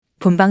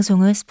본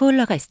방송은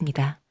스포일러가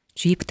있습니다.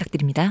 주의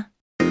부탁드립니다.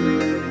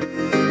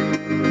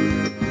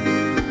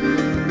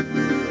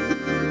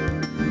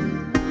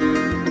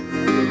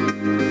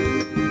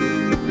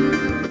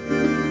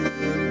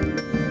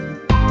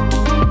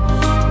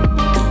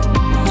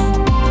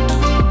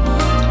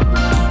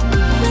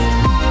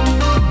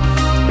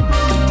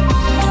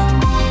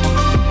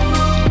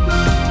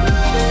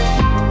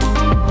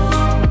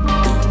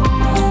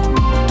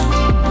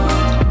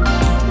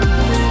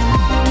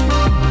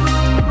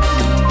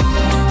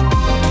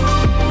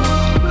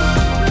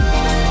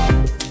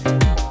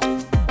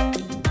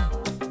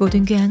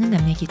 모든 교양은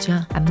남 얘기죠.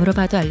 안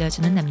물어봐도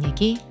알려주는 남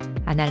얘기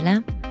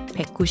아날람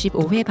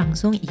 195회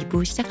방송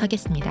 2부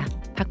시작하겠습니다.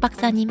 박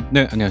박사님.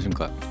 네,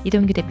 안녕하십니까.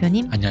 이동규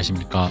대표님.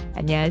 안녕하십니까.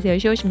 안녕하세요.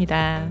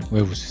 시오십니다. 왜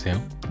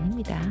웃으세요?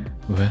 아닙니다.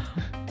 왜?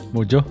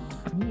 뭐죠?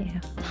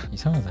 아니에요.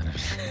 이상한 사람.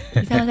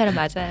 이상한 사람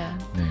맞아요.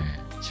 네,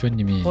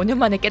 시원님이 5년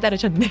만에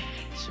깨달으셨네.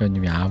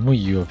 시원님이 아무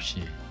이유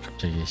없이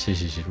갑자기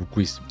실실실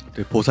웃고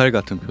있습니다. 보살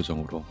같은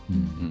표정으로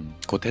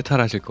곧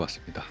해탈하실 것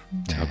같습니다.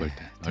 제가 볼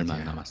때 얼마 안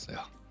드디어. 남았어요.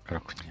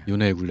 그렇군요.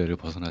 윤회의 굴레를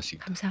벗어나시기.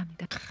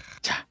 감사합니다.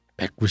 자,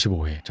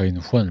 195회 저희는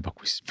후원을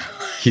받고 있습니다.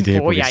 기대해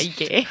뭐야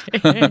보겠습니다. 이게.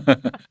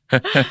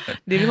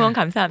 늘 후원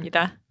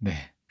감사합니다.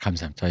 네,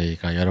 감사합니다.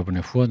 저희가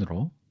여러분의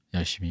후원으로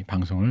열심히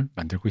방송을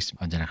만들고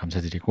있습니다. 언제나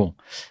감사드리고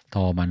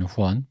더 많은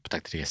후원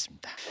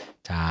부탁드리겠습니다.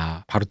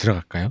 자, 바로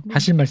들어갈까요? 네.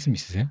 하실 말씀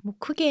있으세요? 뭐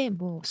크게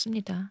뭐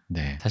없습니다.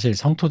 네, 사실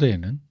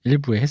성토대회는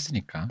일부에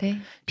했으니까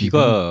네.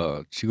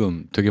 비가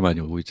지금 되게 많이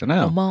오고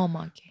있잖아요.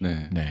 어마어마하게.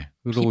 네. 네,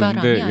 그러고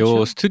비바람이 있는데 아주.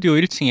 요 스튜디오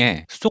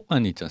 1층에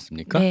수족관이 있지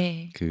않습니까?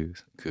 네. 그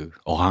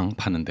어항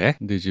파는데.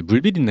 근데 이제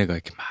물비린내가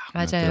이렇게 막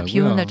맞아요. 나더라고요. 비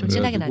오는 날 좀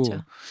진하게 그래가지고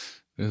나죠.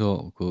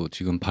 그래서 그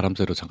지금 바람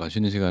쐬러 잠깐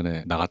쉬는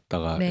시간에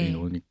나갔다가 네.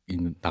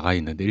 나가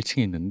있는데 1층에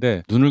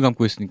있는데 눈을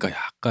감고 있으니까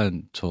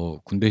약간 저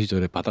군대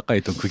시절에 바닷가에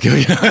있던 그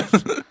기억이 나요.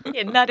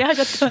 옛날에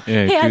하셨던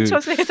예,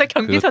 해안초수에서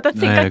경기 서던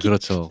생각이. 네,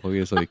 그렇죠.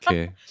 거기에서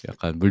이렇게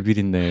약간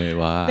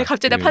물비린내와 네,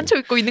 갑자기 나 판초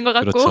입고 있는 것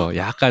같고. 그렇죠.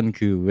 약간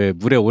그 왜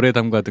물에 오래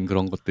담가둔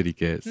그런 것들이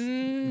이게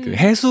그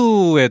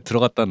해수에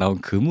들어갔다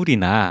나온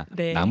그물이나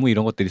네. 나무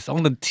이런 것들이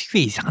썩는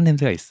특유의 이상한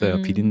냄새가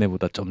있어요.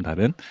 비린내보다 좀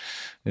다른.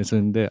 그래서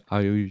근데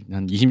여기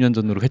한 20년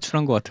전으로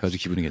회출한 것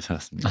같아가지고 기분이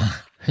괜찮았습니다.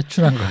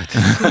 회출한 것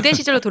같아요. 군대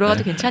시절로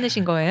돌아가도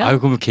괜찮으신 거예요? 아유,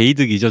 그러면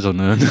개이득이죠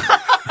저는.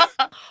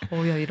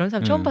 야, 이런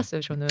사람 처음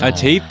봤어요 저는.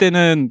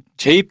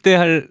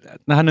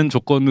 재입대하는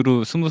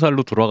조건으로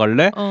 20살로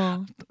돌아갈래?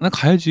 난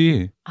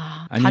가야지.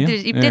 다들 아니요?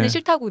 입대는 예.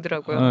 싫다고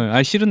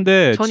그러더라고요.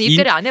 싫은데 저는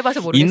입대를 안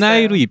해봐서 모르겠어요. 이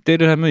나이로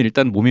입대를 하면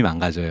일단 몸이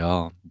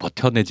망가져요.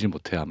 버텨내질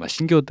못해요. 아마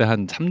신교대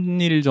한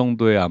 3일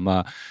정도에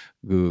아마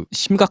그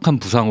심각한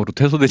부상으로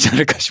퇴소되지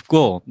않을까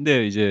싶고.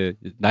 근데 이제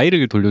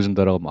나이를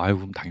돌려준다라고 하면 아유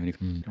그럼 당연히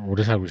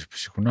오래 살고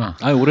싶으시구나.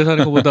 오래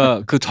사는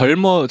것보다 그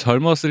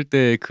젊었을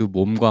때 그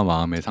몸과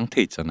마음의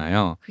상태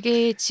있잖아요.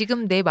 그게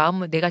지금 내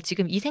마음은 내가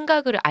지금 이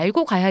생각을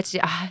알고 가야지.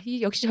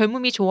 이 역시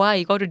젊음이 좋아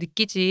이거를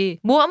느끼지.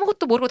 뭐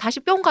아무것도 모르고 다시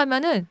뿅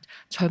가면은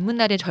젊은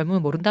날에 젊음을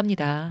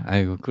모른답니다.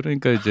 아이고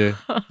그러니까 이제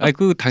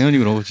그 당연히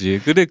그런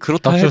거지. 그래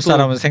그렇다 해도 덕수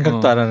사람은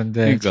생각도 안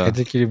하는데 그러니까.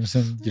 걔들끼리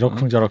무슨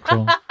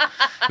이러쿵저러쿵.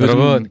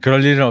 여러분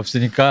그럴 일은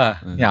없으니까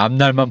그냥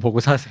앞날만 보고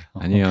사세요.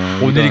 아니요.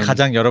 오늘이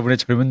가장 여러분의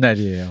젊은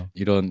날이에요.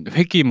 이런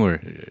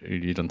회기물,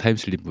 이런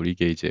타임슬립물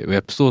이게 이제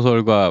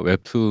웹소설과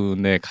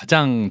웹툰의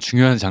가장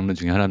중요한 장르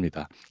중에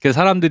하나입니다. 그래서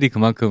사람들이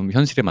그만큼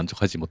현실에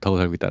만족하지 못하고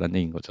살고 있다는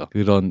얘기인 거죠.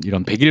 이런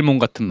백일몽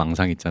같은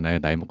망상 있잖아요.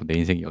 나이 먹고 내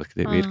인생이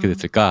왜 이렇게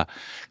됐을까?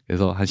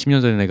 그래서 한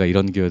 10년 전에 내가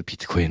이런 기회로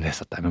비트코인을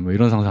했었다면 뭐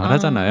이런 상상을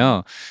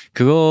하잖아요.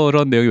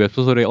 그런 내용이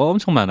웹소설에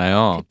엄청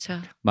많아요. 그쵸.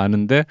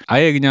 많은데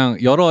아예 그냥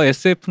여러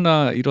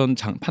SF나 이런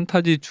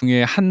판타지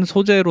중에 한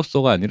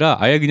소재로서가 아니라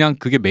아예 그냥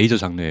그게 메이저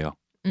장르예요.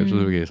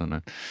 웹소설계에서는.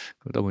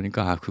 그러다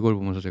보니까 그걸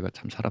보면서 제가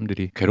참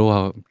사람들이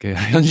괴로워하게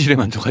현실에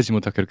만족하지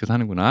못하게 그렇게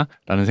사는구나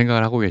라는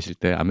생각을 하고 계실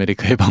때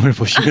아메리카의 밤을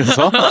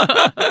보시면서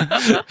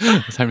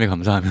삶에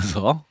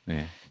감사하면서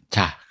네.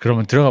 자,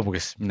 그러면 들어가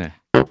보겠습니다. 네.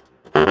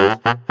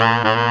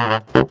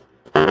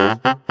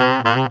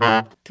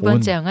 두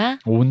번째 영화.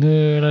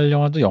 오늘 할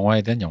영화도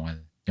영화에 대한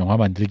영화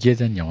만들기에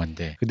대한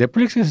영화인데 그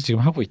넷플릭스에서 지금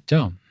하고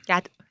있죠.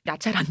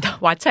 야차란다.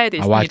 왓챠에도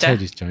있습니다.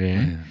 왓챠에도 있죠.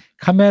 예.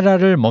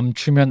 카메라를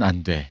멈추면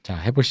안 돼. 자,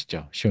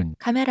 해보시죠, 시온.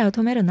 카메라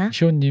토메르나.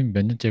 시온님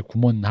몇 년째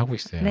구몬 하고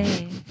있어요.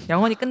 네,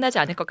 영원히 끝나지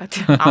않을 것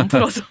같아요. 안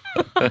풀어서.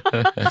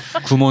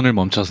 구몬을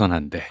멈춰선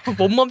안 돼.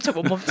 못 멈춰.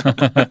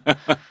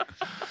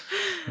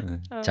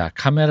 자,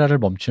 카메라를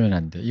멈추면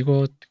안 돼.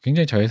 이거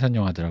굉장히 저예산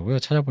영화더라고요.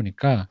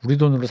 찾아보니까 우리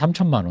돈으로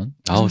 3천만 원.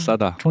 아우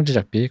싸다. 총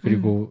제작비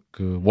그리고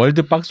그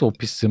월드 박스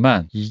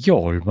오피스만 이게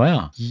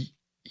얼마야?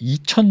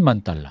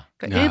 2천만 달러.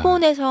 그러니까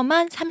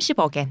일본에서만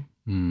 30억엔.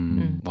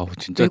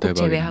 진짜 외국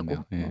대박이네요.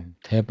 제외하고. 네.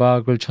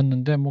 대박을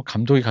쳤는데 뭐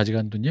감독이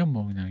가져간 돈이야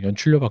뭐 그냥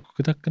연출료 받고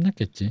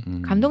끝났겠지.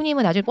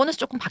 감독님은 나중에 보너스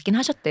조금 받긴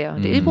하셨대요.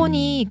 근데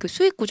일본이 그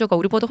수익 구조가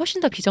우리보다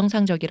훨씬 더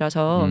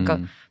비정상적이라서 그러니까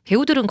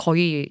배우들은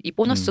거의 이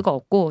보너스가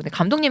없고 근데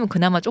감독님은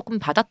그나마 조금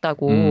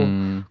받았다고.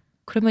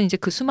 그러면 이제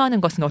그 수많은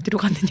것은 어디로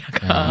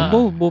갔느냐가.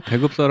 뭐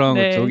배급사랑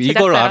네, 저기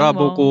이걸 제작사랑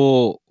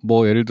알아보고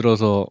뭐 예를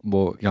들어서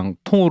뭐 그냥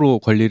통으로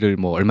권리를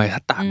뭐 얼마에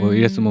샀다 뭐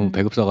이랬으면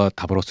배급사가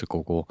다 벌었을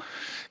거고.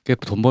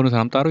 돈 버는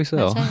사람 따로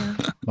있어요.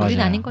 맞아요. 우린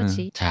아닌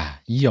거지.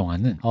 자, 이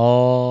영화는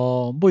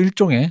뭐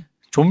일종의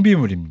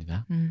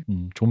좀비물입니다.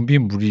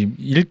 좀비물이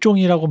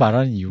일종이라고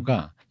말하는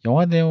이유가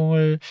영화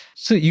내용을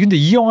근데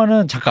이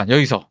영화는 잠깐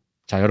여기서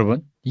자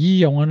여러분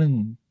이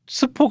영화는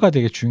스포가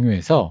되게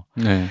중요해서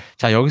네.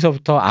 자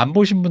여기서부터 안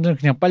보신 분들은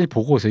그냥 빨리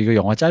보고 오세요. 이거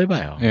영화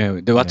짧아요. 네,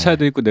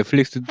 왓챠에도 있고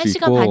넷플릭스도 1시간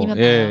있고 반이면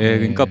봐요.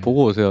 그러니까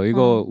보고 오세요.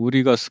 이거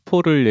우리가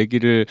스포를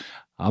얘기를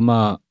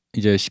아마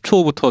이제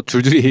 10초부터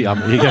줄줄이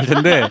얘기할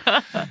텐데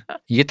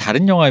이게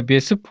다른 영화에 비해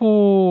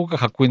스포가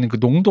갖고 있는 그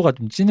농도가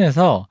좀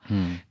진해서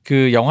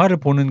그 영화를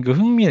보는 그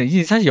흥미,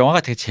 이게 사실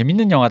영화가 되게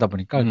재밌는 영화다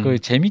보니까 그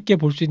재밌게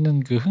볼 수 있는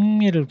그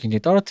흥미를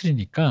굉장히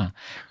떨어뜨리니까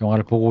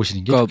영화를 보고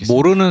오시는 게 좋겠습니다.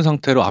 모르는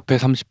상태로 앞에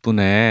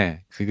 30분에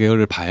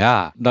그거를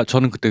봐야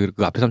저는 그때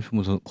그 앞에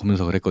 30분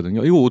보면서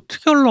그랬거든요. 이거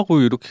어떻게 하려고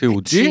이렇게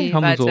오지? 그치,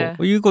 하면서 맞아.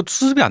 이거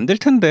수습이 안 될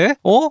텐데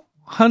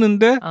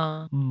하는데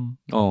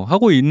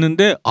하고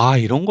있는데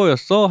이런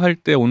거였어 할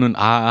때 오는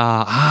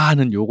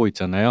하는 요거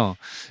있잖아요.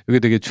 이게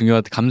되게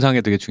중요한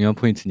감상에 되게 중요한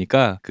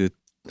포인트니까 그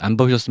안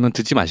보셨으면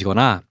듣지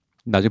마시거나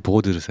나중에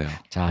보고 들으세요.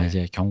 자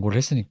이제 경고를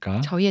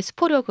했으니까 저희의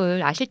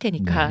스포력을 아실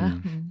테니까.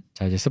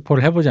 자 이제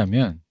스포를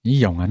해보자면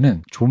이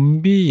영화는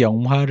좀비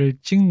영화를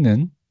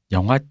찍는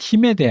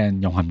영화팀에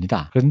대한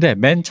영화입니다. 그런데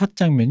맨 첫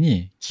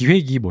장면이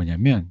기획이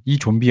뭐냐면 이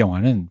좀비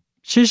영화는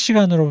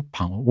실시간으로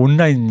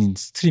온라인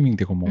스트리밍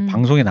되고 뭐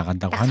방송에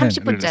나간다고 하는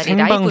 30분짜리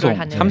라이브를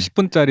하는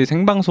 30분짜리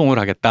생방송을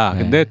하겠다.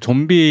 네. 근데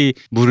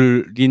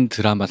좀비물인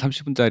드라마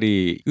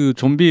 30분짜리 그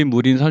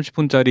좀비물인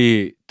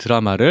 30분짜리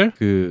드라마를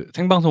그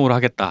생방송으로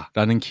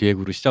하겠다라는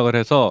기획으로 시작을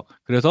해서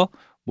그래서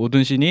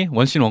모든 씬이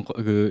원씬 원컷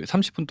그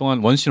 30분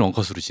동안 원씬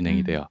원컷으로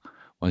진행이 돼요.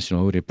 원씬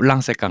우리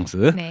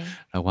뿔랑세캉스라고 네.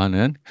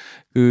 하는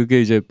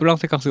그게 이제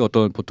뿔랑세캉스가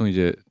어떤 보통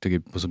이제 되게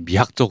무슨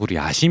미학적으로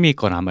야심이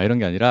있거나 아마 이런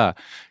게 아니라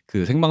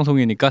그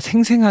생방송이니까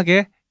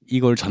생생하게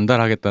이걸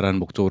전달하겠다라는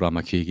목적으로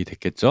아마 기획이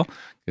됐겠죠.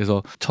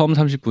 그래서 처음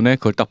 30분에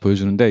그걸 딱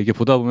보여주는데 이게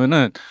보다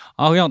보면은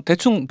그냥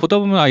대충 보다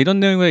보면 이런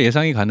내용의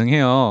예상이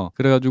가능해요.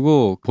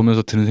 그래가지고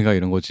보면서 드는 생각이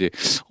이런 거지.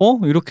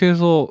 이렇게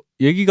해서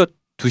얘기가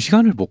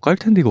 2시간을 못 갈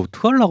텐데 이거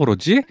어떡하려고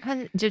그러지?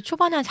 한 이제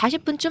초반에 한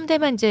 40분쯤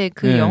되면 이제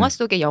그 영화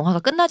속의 영화가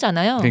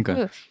끝나잖아요.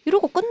 그러니까.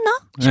 이러고 끝나?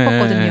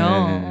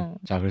 싶었거든요.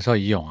 자 그래서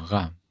이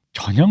영화가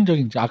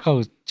전형적인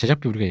아까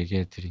제작비 우리가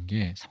얘기해 드린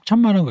게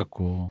 3천만 원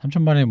갖고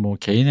 3천만 원이 뭐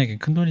개인에겐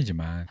큰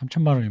돈이지만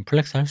 3천만 원이면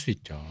플렉스 할 수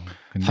있죠.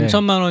 근데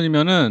 3천만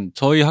원이면은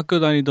저희 학교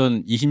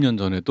다니던 20년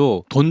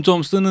전에도 돈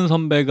좀 쓰는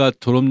선배가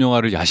졸업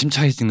영화를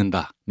야심차게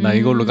찍는다. 나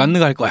이걸로 깐느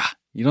갈 거야.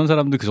 이런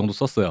사람들 그 정도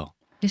썼어요.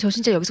 근데 저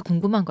진짜 여기서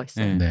궁금한 거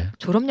있어요. 네.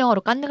 졸업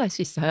영화로 깐느 갈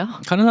수 있어요?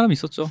 가는 사람이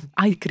있었죠.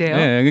 그래요?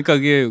 네, 그러니까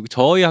이게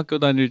저희 학교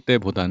다닐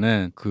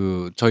때보다는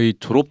그 저희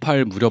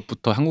졸업할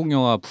무렵부터 한국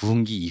영화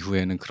부흥기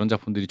이후에는 그런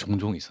작품들이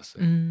종종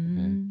있었어요.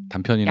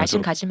 단편이나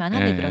야심 가지만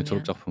하네 그러면.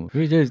 졸업 작품.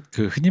 그리고 이제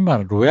그 흔히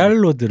말하는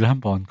로얄 로드를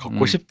한번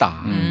걷고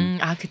싶다.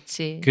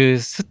 그치. 그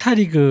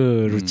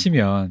스타리그로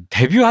치면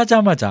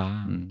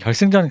데뷔하자마자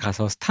결승전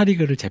가서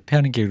스타리그를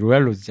제패하는 게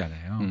로얄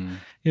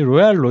로드잖아요. 이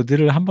로얄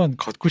로드를 한번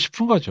걷고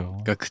싶은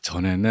거죠. 그러니까 그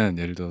전에는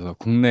예를 들어서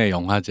국내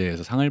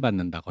영화제에서 상을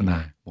받는다거나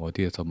네. 뭐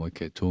어디에서 뭐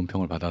이렇게 좋은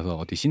평을 받아서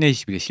어디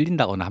시네20일에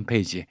실린다거나 한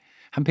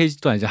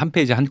페이지도 아니지 한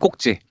페이지 한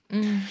꼭지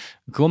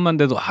그것만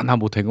돼도 나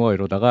뭐 된 거야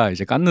이러다가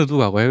이제 깐느도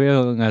가고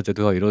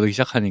해외영화제도 가고 이러기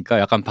시작하니까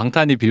약간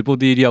방탄이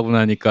빌보드 1위 하고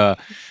나니까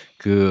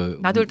그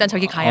나도 일단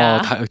저기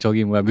가야.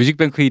 저기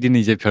뮤직뱅크 1위는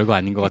이제 별거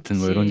아닌 것 같은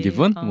뭐 이런 그치.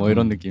 기분 뭐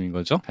이런 느낌인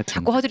거죠. 하여튼.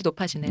 자꾸 허들이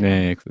높아지네요.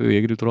 네, 그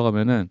얘기를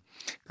돌아가면은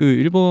그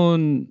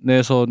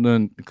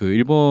일본에서는 그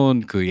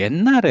일본 그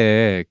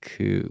옛날에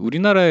그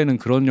우리나라에는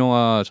그런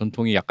영화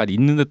전통이 약간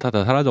있는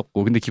듯하다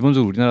사라졌고 근데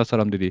기본적으로 우리나라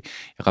사람들이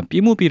약간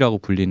B무비라고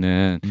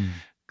불리는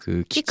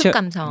그 B급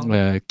감성.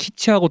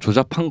 키치하고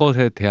조잡한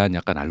것에 대한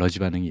약간 알러지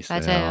반응이 있어요.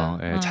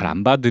 맞아요. 잘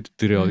안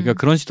받아들여요. 그러니까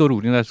그런 시도를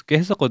우리나라에서 꽤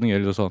했었거든요.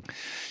 예를 들어서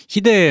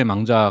희대의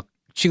망작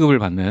취급을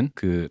받는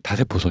그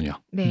다세포 소녀.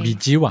 네.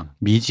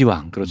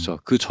 미지왕. 그렇죠.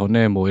 그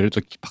전에 뭐 예를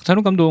들어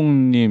박찬욱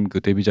감독님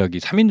그 데뷔작이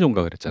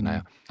 3인조인가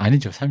그랬잖아요.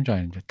 아니죠. 3인조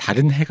아니죠.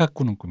 다른 해가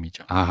꾸는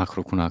꿈이죠.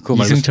 그렇구나. 그거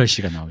말고 이승철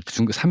씨가 나오죠.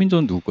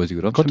 3인조는 누구 거지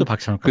그럼? 그것도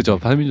박찬욱 감독. 그죠.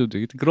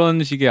 3인조도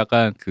그런 식의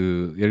약간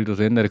그 예를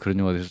들어서 옛날에 그런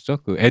영화가 있었죠.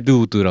 그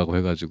에드우드라고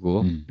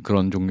해가지고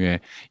그런 종류의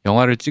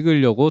영화를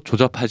찍으려고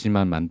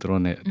조잡하지만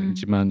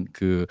만들어내지만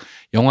그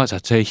영화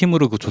자체의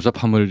힘으로 그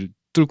조잡함을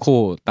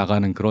뚫고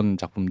나가는 그런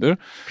작품들.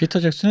 피터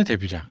잭슨의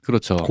데뷔작.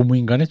 그렇죠.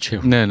 고무인간의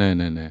최후.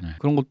 네네네네.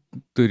 그런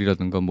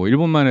것들이라든가 뭐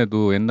일본만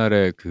해도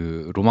옛날에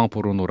그 로망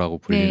포르노라고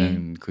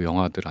불리는 그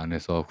영화들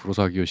안에서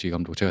구로사와 기요시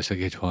감독 제가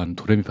되게 좋아하는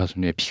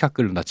도레미파소녀의 피가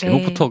끓는다.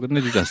 제목부터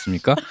끝내주지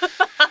않습니까?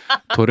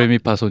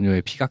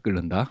 도레미파소녀의 피가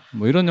끓는다.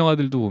 뭐 이런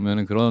영화들도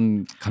보면은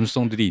그런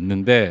감수성들이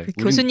있는데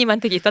그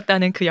교수님한테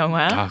있었다는 그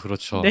영화.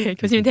 그렇죠. 네,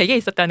 교수님 댁에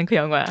있었다는 그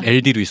영화.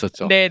 LD로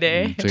있었죠.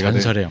 네네.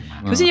 전설의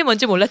영화. 교수님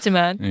뭔지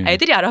몰랐지만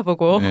애들이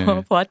알아보고 네.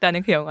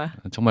 보았다는 그 영화.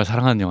 정말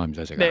사랑하는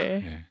영화입니다, 제가.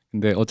 네.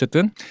 근데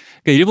어쨌든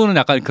그러니까 일본은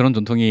약간 그런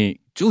전통이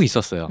쭉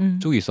있었어요.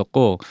 쭉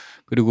있었고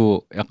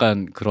그리고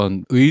약간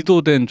그런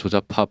의도된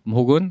조잡함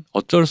혹은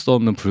어쩔 수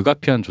없는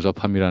불가피한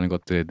조잡함이라는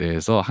것들에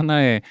대해서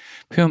하나의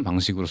표현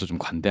방식으로서 좀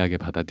관대하게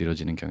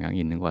받아들여지는 경향이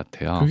있는 것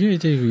같아요. 그게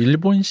이제 그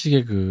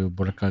일본식의 그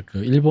뭐랄까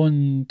그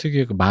일본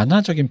특유의 그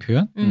만화적인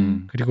표현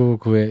그리고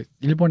그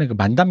일본의 그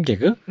만담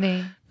개그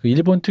네. 그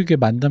일본 특유의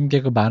만담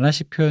개그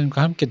만화식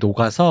표현과 함께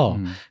녹아서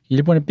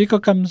일본의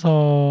B급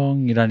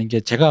감성이라는 게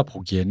제가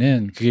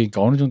보기에는 그게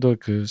그러니까 어느 정도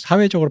그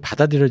사회적으로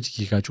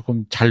받아들여지기가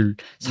조금 잘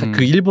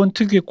그 일본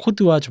특유의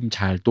코드와 좀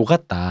잘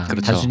녹았다.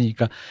 그렇죠. 단순히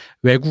그러니까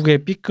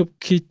외국의 B급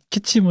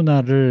키치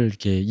문화를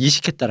이렇게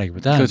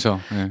이식했다라기보다 그렇죠.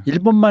 네.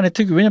 일본만의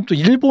특유 왜냐면 또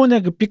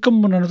일본의 그 B급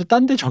문화는 또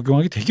딴 데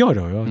적용하기 되게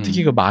어려워요.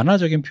 특히 그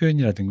만화적인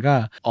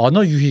표현이라든가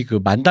언어 유희 그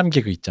만담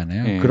개그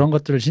있잖아요. 네. 그런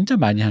것들을 진짜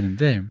많이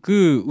하는데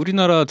그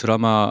우리나라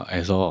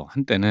드라마에서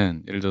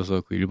한때는 예를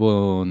들어서 그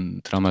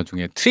일본 드라마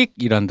중에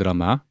트릭이란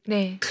드라마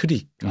네.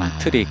 트릭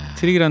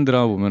트릭이란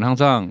드라마 보면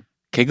항상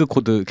개그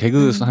코드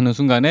개그 하는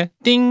순간에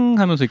띵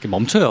하면서 이렇게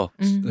멈춰요.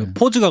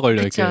 포즈가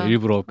걸려 그쵸. 이렇게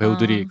일부러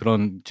배우들이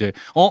그런 이제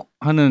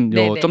하는 요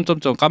네네.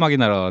 점점점 까마귀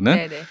나라는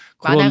네네.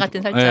 만화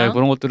같은 설정. 네,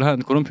 그런 것들을 한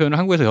그런 표현을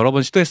한국에서 여러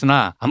번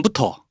시도했으나 안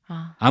붙어.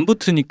 안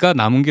붙으니까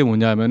남은 게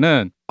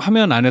뭐냐면은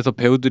화면 안에서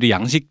배우들이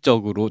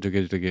양식적으로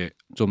되게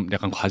좀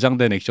약간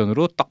과장된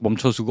액션으로 딱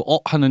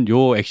멈춰서고 하는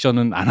요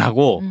액션은 안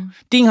하고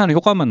띵 하는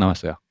효과만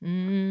남았어요.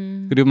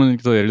 그러면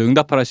또 예를 들어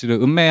응답하라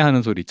씨를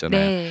음매하는 소리 있잖아요.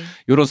 네.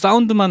 요런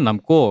사운드만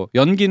남고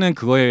연기는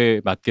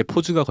그거에 맞게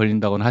포즈가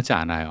걸린다고는 하지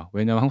않아요.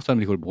 왜냐면 한국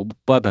사람들이 그걸 못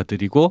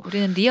받아들이고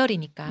우리는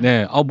리얼이니까.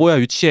 네, 뭐야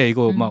유치해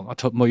이거 막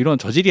뭐 이런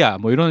저질이야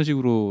뭐 이런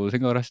식으로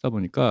생각을 하시다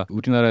보니까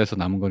우리나라에서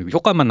남은 건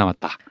효과만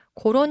남았다.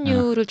 그런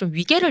류를 좀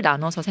위계를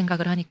나눠서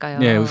생각을 하니까요.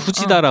 네,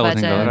 후지다라고 맞아요.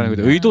 생각을 하는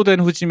거죠. 의도된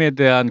후짐에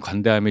대한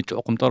관대함이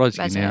조금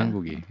떨어지긴 해 맞아요.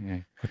 한국이.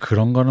 네.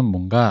 그런 거는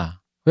뭔가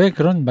왜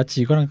그런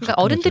마치 이거랑 그러니까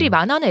같은 어른들이 거죠.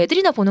 만화는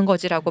애들이나 보는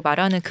거지라고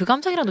말하는 그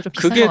감성이랑도 좀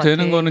비슷한 그게 것 같아.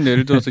 되는 거는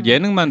예를 들어서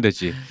예능만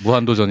되지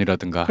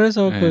무한도전이라든가.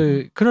 그래서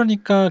네.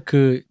 그러니까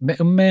그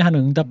음매하는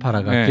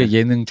응답하라가 네. 그게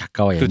예능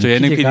작가와 그렇죠.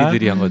 예능 예능 PD가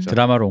PD들이 한 거죠.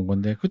 드라마로 온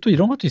건데 그것도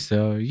이런 것도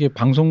있어요. 이게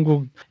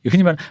방송국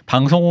흔히 말하는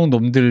방송국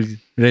놈들의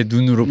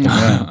눈으로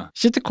보면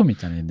시트콤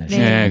있잖아요. 옛날에. 네.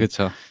 네,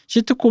 그렇죠.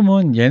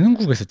 시트콤은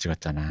예능국에서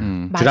찍었잖아.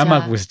 맞아.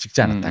 드라마국에서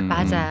찍지 않았다고.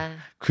 맞아.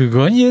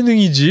 그건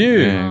예능이지.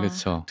 네,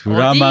 그렇죠.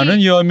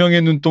 드라마는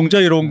여명의 눈동자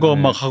이런 거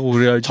네. 막 하고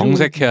그래야지.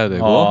 정색해야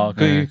되고.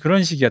 네.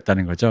 그런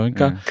식이었다는 거죠.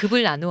 그러니까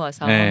급을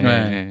나누어서. 네.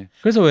 네.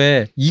 그래서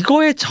왜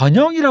이거의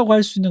전형이라고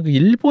할 수 있는 그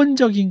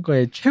일본적인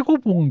거의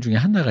최고봉 중에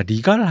하나가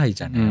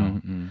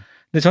리갈하이잖아요.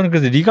 근데 저는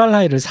그래서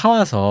리갈하이를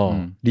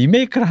사와서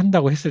리메이크를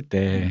한다고 했을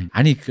때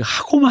아니 그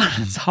하고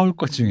많은 사올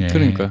것 중에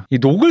그러니까요. 이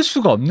녹을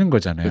수가 없는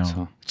거잖아요.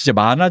 그렇죠. 진짜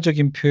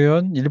만화적인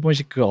표현,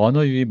 일본식 그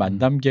언어 유희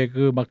만담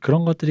개그 막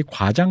그런 것들이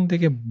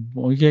과장되게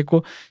뭐 이게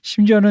있고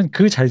심지어는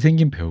그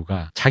잘생긴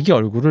배우가 자기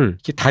얼굴을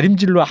이렇게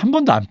다림질로 한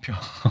번도 안 펴.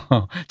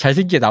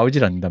 잘생기게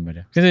나오질 않는단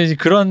말이야. 그래서 이제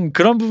그런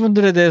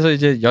부분들에 대해서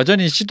이제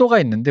여전히 시도가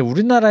있는데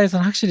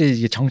우리나라에서는 확실히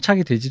이게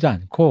정착이 되지도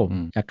않고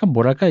약간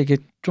뭐랄까 이게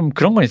좀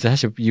그런 건 있어요.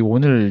 사실 이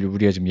오늘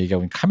우리가 지금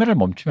얘기하고 있는 카메라를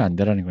멈추면 안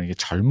되라는 건 이게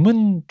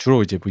젊은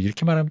주로 이제 뭐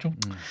이렇게 말하면 좀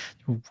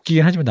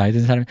웃기긴 하지만 나이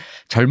든 사람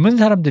젊은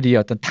사람들이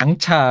어떤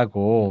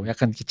당차하고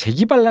약간 이렇게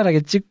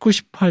재기발랄하게 찍고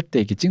싶어 할 때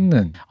이렇게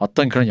찍는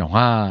어떤 그런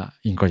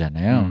영화인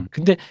거잖아요.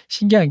 근데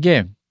신기한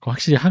게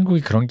확실히 한국이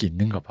그런 게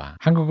있는가 봐.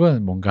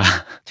 한국은 뭔가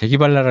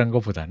재기발랄한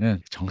것보다는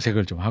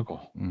정색을 좀 하고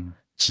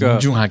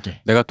진중하게.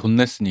 그러니까 내가 돈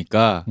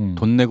냈으니까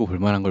돈 내고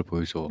볼만한 걸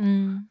보여줘.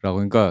 라고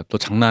그러니까 또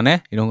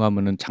장난해? 이런 거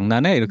하면은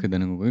장난해? 이렇게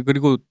되는 거고.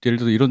 그리고 예를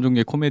들어 이런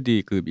종류의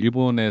코미디 그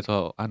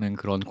일본에서 하는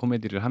그런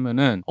코미디를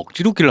하면은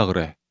억지로 웃기려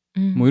그래.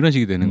 뭐 이런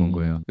식이 되는 건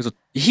거예요. 그래서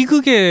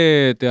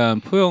희극에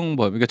대한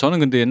포용법. 그러니까 저는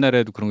근데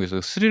옛날에도 그런 게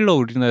있어요. 스릴러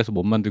우리나라에서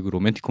못 만들고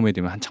로맨틱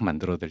코미디만 한창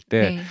만들어댈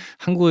때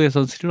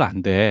한국에선 스릴러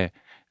안 돼.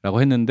 라고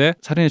했는데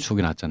살인의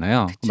추억이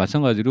나왔잖아요.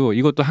 마찬가지로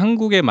이것도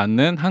한국에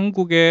맞는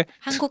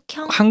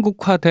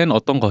한국화된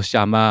어떤 것이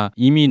아마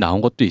이미 나온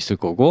것도 있을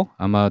거고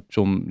아마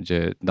좀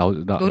이제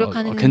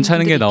노력하는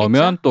괜찮은 게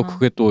나오면 있겠죠? 또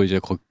그게 또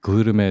이제 그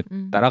흐름에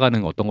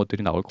따라가는 어떤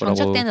것들이 나올 거라고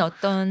정착되는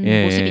어떤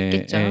모습이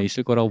있겠죠.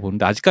 있을 거라고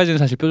보는데 아직까지는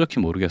사실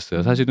뾰족히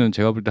모르겠어요. 사실은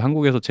제가 볼 때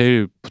한국에서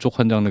제일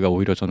부족한 장르가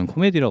오히려 저는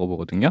코미디라고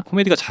보거든요.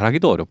 코미디가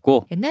잘하기도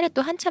어렵고 옛날에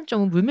또 한참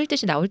좀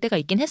물밀듯이 나올 때가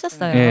있긴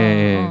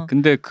했었어요.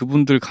 근데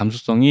그분들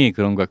감수성이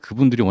그런가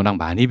그분들이 워낙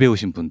많이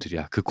배우신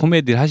분들이야. 그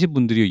코미디를 하신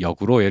분들이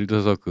역으로 예를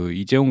들어서 그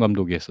이재용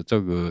감독이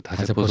했었죠. 그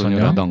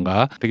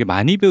다세포소녀라던가 되게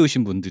많이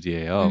배우신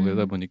분들이에요.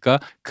 그러다 보니까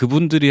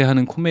그분들이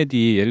하는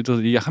코미디 예를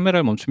들어서 이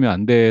카메라를 멈추면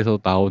안 돼서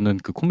나오는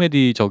그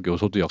코미디적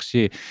요소도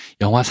역시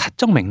영화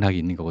사적 맥락이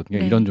있는 거거든요.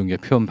 이런 종류의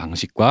표현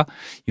방식과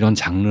이런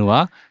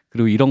장르와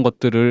그리고 이런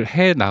것들을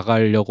해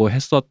나가려고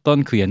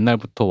했었던 그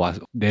옛날부터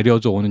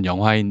내려져 오는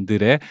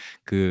영화인들의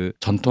그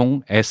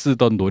전통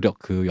애쓰던 노력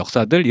그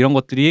역사들 이런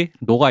것들이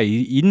녹아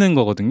있는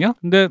거거든요.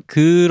 근데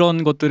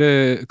그런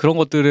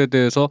것들에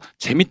대해서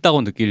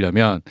재밌다고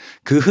느끼려면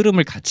그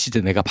흐름을 같이 이제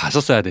내가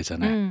봤었어야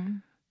되잖아요.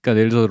 그러니까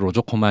예를 들어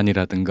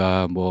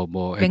로조코만이라든가 뭐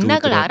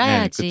맥락을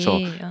알아야지. 그렇죠.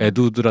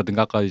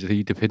 에두드라든가 아까 이제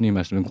이 대표님이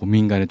말씀하신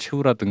고민간의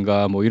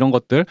최후라든가 뭐 이런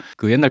것들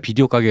그 옛날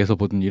비디오 가게에서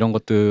보던 이런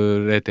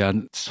것들에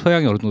대한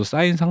소양이 어느 정도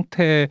쌓인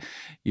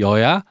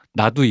상태여야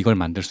나도 이걸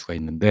만들 수가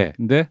있는데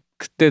근데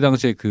그때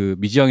당시에 그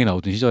미지영이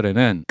나오던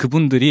시절에는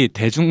그분들이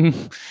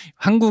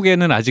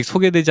한국에는 아직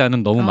소개되지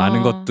않은 너무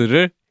많은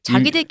것들을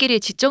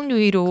자기들끼리 지적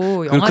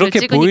유의로 영화를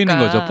그렇게 찍으니까. 보이는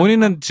거죠.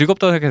 본인은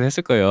즐겁다고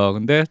생각했을 거예요.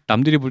 근데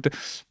남들이 볼 때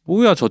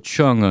뭐야 저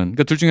취향은.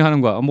 그러니까 둘 중에 하는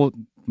거야. 뭐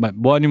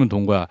아니면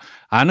돈 거야.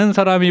 아는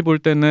사람이 볼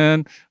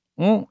때는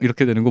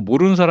이렇게 되는 거.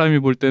 모르는 사람이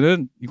볼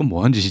때는 이건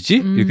뭐한 짓이지?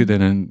 이렇게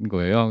되는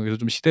거예요. 그래서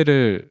좀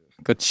시대를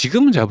그러니까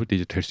지금은 제가 볼 때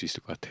이제 될 수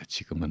있을 것 같아요.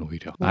 지금은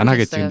오히려 안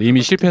하겠지. 근데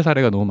이미 실패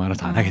사례가 너무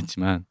많아서 안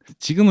하겠지만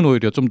지금은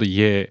오히려 좀 더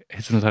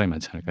이해해주는 사람이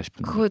많지 않을까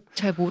싶은데. 그거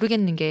잘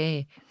모르겠는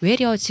게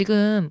외려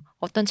지금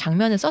어떤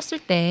장면을 썼을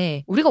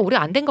때 우리가 오래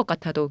안 된 것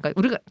같아도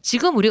그러니까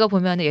우리가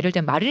보면은 예를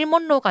들면 마릴린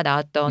먼로가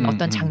나왔던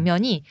어떤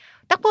장면이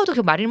딱 봐도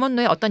그 마릴린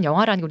먼로의 어떤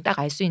영화라는 걸 딱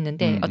알 수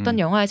있는데 어떤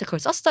영화에서 그걸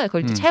썼어요.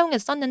 그걸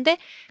차용해서 썼는데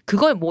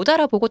그걸 못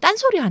알아보고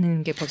딴소리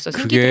하는 게 벌써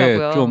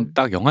생기더라고요. 그게 좀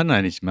딱 영화는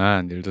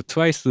아니지만 예를 들어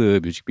트와이스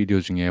뮤직비디오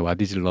중에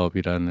What is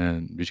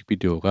Love이라는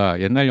뮤직비디오가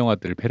옛날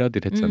영화들을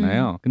패러디를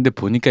했잖아요. 근데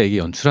보니까 이게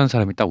연출한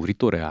사람이 딱 우리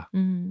또래야.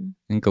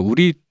 그러니까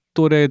우리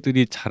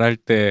또래들이 잘할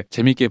때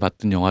재밌게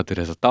봤던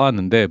영화들에서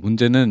따왔는데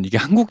문제는 이게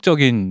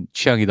한국적인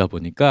취향이다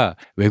보니까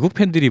외국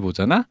팬들이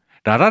보잖아?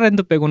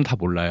 라라랜드 빼고는 다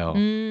몰라요.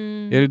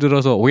 예를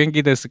들어서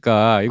오겐기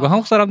데스까 이거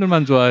한국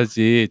사람들만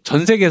좋아하지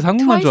전 세계에서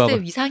한국만 좋아하고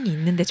트와이스의 위상이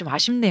있는데 좀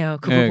아쉽네요.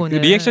 그 그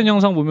부분은. 리액션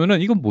영상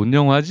보면은 이건 뭔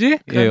영화지?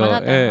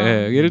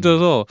 예를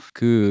들어서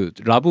그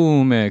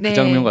라붐의 그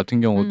장면 같은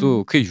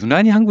경우도 그게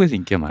유난히 한국에서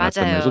인기가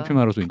많았단 말이에요. 소피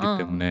마로소 인기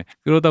때문에.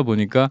 그러다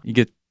보니까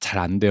이게 잘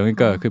안 돼요.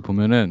 그러니까 그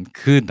보면은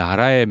그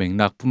나라의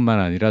맥락뿐만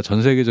아니라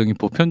전 세계적인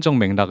보편적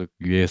맥락을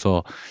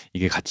위해서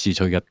이게 같이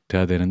저기가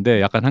돼야 되는데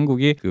약간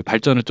한국이 그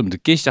발전을 좀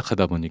늦게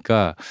시작하다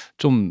보니까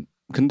좀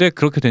근데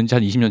그렇게 된 지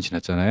한 20년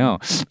지났잖아요.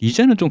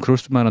 이제는 좀 그럴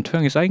수만한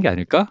토양이 쌓인 게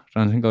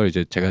아닐까라는 생각을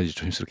이제 제가 이제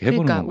조심스럽게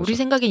해보는 그러니까 거죠. 우리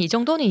생각엔 이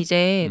정도는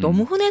이제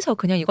너무 흔해서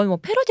그냥 이걸 뭐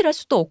패러디를 할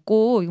수도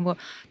없고 이거 뭐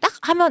딱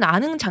하면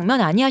아는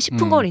장면 아니야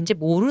싶은 걸 이제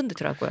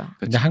모르더라고요.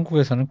 근데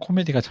한국에서는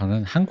코미디가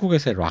저는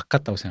한국에서의 락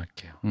같다고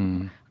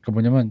생각해요. 그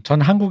뭐냐면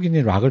전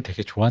한국인이 락을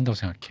되게 좋아한다고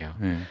생각해요.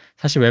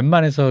 사실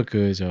웬만해서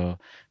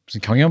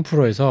무슨 경연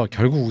프로에서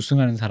결국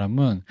우승하는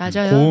사람은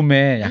맞아요.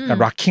 고음에 약간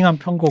락킹한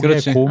편곡에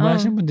그렇지. 고음을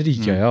하시는 분들이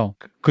이겨요.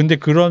 근데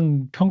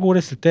그런 편곡을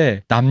했을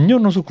때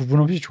남녀노소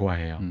구분 없이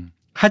좋아해요.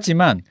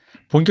 하지만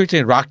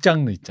본격적인 락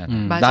장르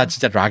있잖아. 나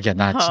진짜 락이야.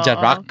 나 진짜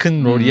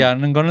락큰롤이야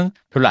하는 거는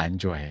별로 안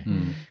좋아해.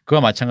 그와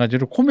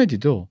마찬가지로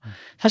코미디도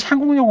사실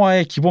한국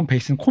영화의 기본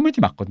베이스는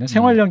코미디 맞거든요.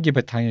 생활 연기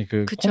바탕에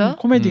그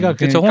코미디가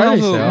깔려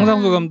있어요.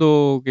 홍상수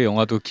감독의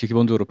영화도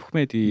기본적으로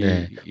코미디.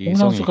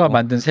 홍상수가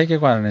만든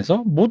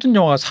세계관에서 모든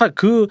영화 살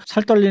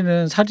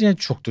떨리는 살인의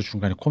추억도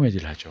중간에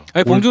코미디를 하죠.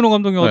 아니, 봉준호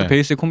감독 영화도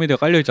베이스에 코미디가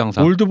깔려 있지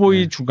항상.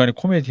 올드보이 중간에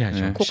코미디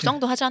하죠.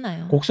 곡성도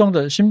하잖아요.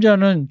 곡성도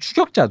심지어는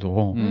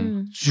추격자도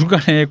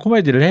중간에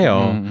코미디를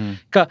해요.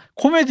 그러니까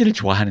코미디를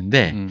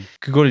좋아하는데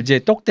그걸 이제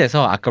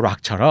똑대서 아까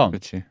락처럼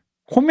그렇지.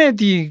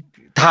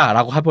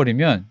 코미디다라고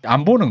해버리면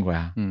안 보는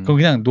거야. 그건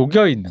그냥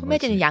녹여 있는 거지.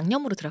 코미디는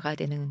양념으로 들어가야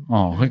되는.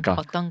 그러니까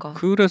어떤 거.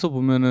 그래서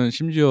보면은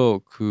심지어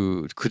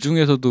그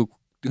중에서도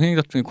흥행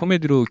작품 중에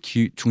코미디로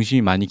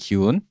중심이 많이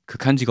기운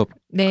극한 직업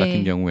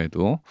같은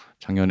경우에도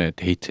작년에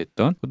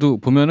데이트했던 또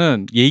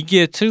보면은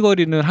얘기의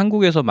틀거리는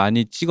한국에서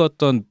많이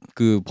찍었던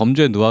그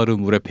범죄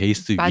누아르물의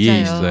베이스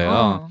위에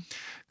있어요.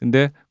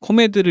 근데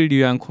코미디를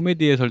위한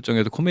코미디의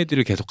설정에서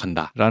코미디를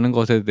계속한다라는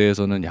것에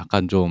대해서는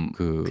약간 좀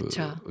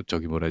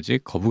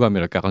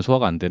거부감이랄까 약간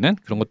소화가 안 되는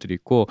그런 것들이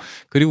있고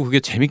그리고 그게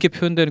재밌게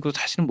표현되는 것도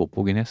사실은 못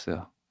보긴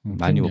했어요.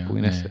 많이 못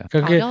보긴 했어요.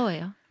 그러니까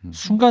어려워요.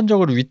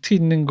 순간적으로 위트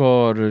있는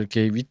거를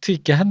이렇게 위트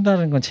있게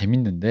한다는 건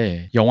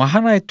재밌는데 영화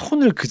하나의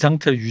톤을 그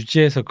상태로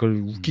유지해서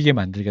그걸 웃기게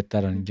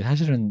만들겠다라는 게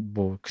사실은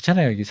뭐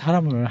그렇잖아요. 이게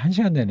사람을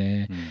 1시간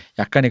내내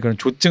약간의 그런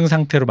조증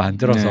상태로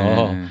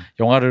만들어서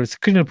영화를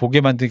스크린을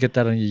보게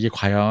만들겠다는 이게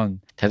과연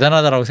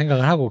대단하다라고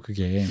생각을 하고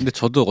그게. 근데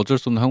저도 어쩔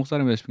수 없는 한국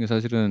사람이라 싶은 게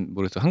사실은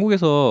모르겠어요.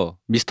 한국에서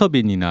미스터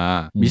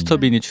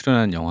빈이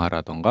출연한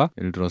영화라던가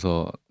예를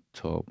들어서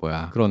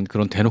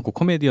그런 대놓고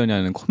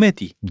코미디언이라는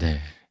코미디.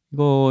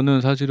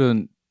 이거는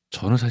사실은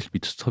저는 사실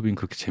미스터 빈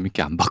그렇게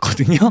재밌게 안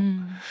봤거든요.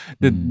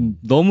 근데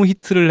너무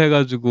히트를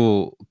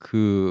해가지고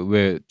그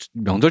왜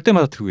명절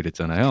때마다 틀고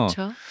이랬잖아요.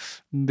 그쵸?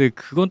 근데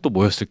그건 또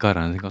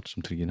뭐였을까라는 생각도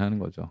좀 들긴 하는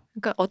거죠.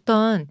 그러니까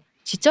어떤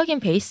지적인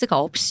베이스가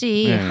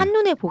없이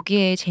한눈에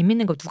보기에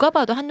재밌는 거 누가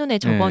봐도 한눈에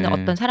저거는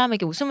어떤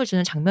사람에게 웃음을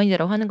주는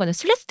장면이라고 하는 거는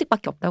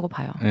슬랩스틱밖에 없다고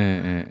봐요.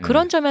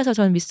 그런 점에서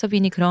저는 미스터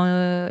빈이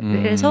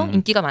그래서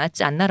인기가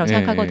많았지 않나라고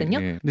생각하거든요.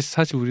 근데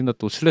사실 우리나라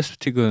또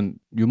슬랩스틱은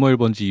유머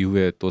 1번지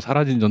이후에 또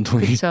사라진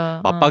전통이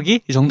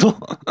맞박이? 이 정도?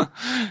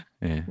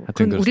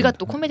 그럼 우리가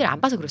또 코미디를 안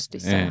봐서 그럴 수도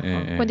있어요.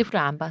 코미디 프로를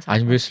안 봐서.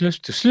 아니 왜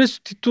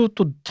슬랩스틱도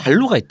또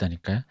단로가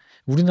있다니까요.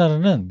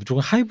 우리나라는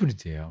무조건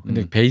하이브리드예요.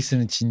 근데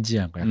베이스는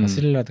진지한 거, 약간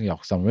스릴러든가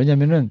역삼.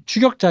 왜냐면은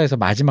추격자에서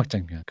마지막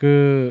장면,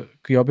 그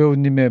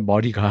여배우님의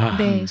머리가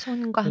네,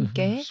 손과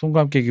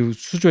함께 그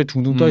수조에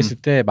둥둥 떠 있을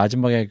때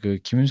마지막에 그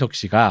김윤석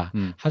씨가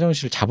하정우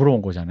씨를 잡으러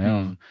온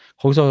거잖아요.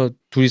 거기서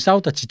둘이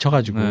싸우다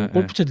지쳐가지고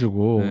골프채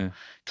들고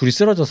둘이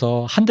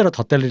쓰러져서 한 대로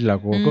더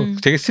때리려고. 그거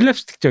되게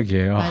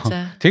슬랩스틱적이에요.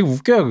 맞아. 되게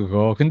웃겨요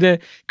그거. 근데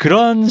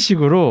그런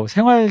식으로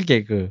생활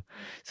개그,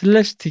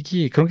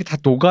 슬랩스틱이 그런 게 다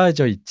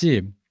녹아져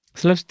있지.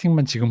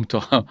 슬랩스틱만 지금부터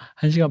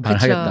 1시간 반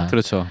하겠다.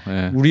 그렇죠.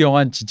 네. 우리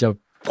영화는 진짜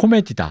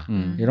코미디다.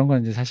 이런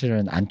건 이제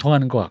사실은 안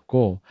통하는 것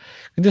같고.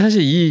 근데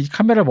사실 이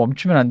카메라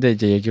멈추면 안 돼.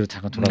 이제 얘기로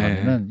잠깐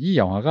돌아가면은 이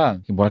영화가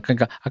뭐랄까,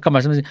 그러니까 아까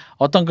말씀하신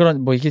어떤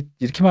그런 뭐 이게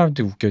이렇게 말하면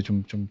되게 웃겨요.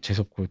 좀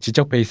재수없고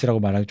지적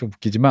베이스라고 말하기 좀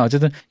웃기지만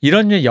어쨌든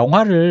이런 류의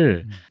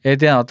영화를에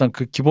대한 어떤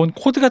그 기본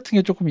코드 같은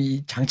게 조금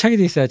장착이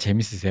돼 있어야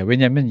재밌으세요.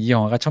 왜냐하면 이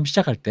영화가 처음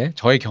시작할 때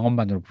저의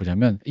경험만으로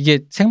보자면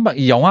이게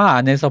이 영화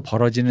안에서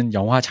벌어지는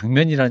영화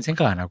장면이라는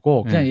생각 안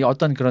하고 그냥 이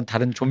어떤 그런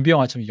다른 좀비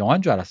영화처럼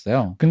영화인 줄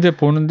알았어요. 근데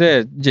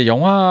보는데 이제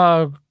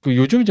영화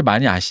요즘 이제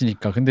많이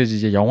아시니까. 근데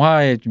이제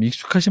영화에 좀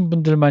익숙하신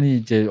분들만이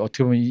이제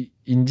어떻게 보면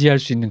인지할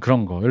수 있는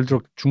그런 거. 예를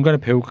들어 중간에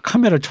배우가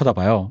카메라를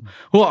쳐다봐요.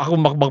 하고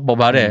막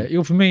말해.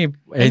 이거 분명히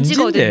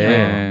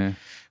NG인데.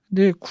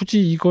 근데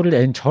굳이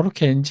이거를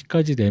저렇게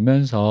NG까지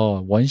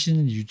내면서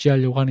원신을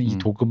유지하려고 하는 이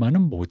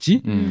도그마는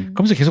뭐지?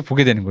 그러면서 계속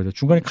보게 되는 거죠.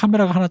 중간에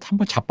카메라가 한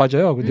번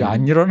자빠져요. 근데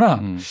안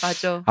일어나.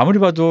 맞아. 아무리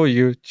봐도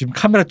이거 지금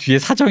카메라 뒤에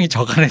사정이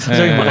저간의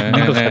사정이 막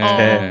있는 것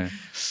같아.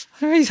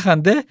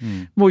 이상한데?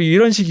 뭐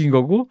이런 식인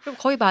거고. 그럼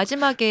거의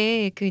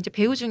마지막에 그 이제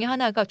배우 중에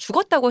하나가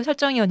죽었다고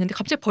설정이었는데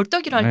갑자기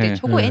벌떡 일어날 때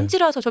저거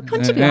NG라서 저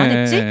편집 왜 안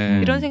했지?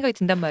 이런 생각이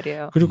든단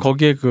말이에요. 그리고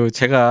거기에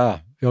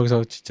제가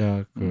여기서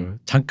진짜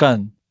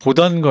잠깐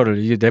보던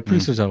거를 이게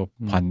넷플릭스에서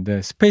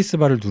봤는데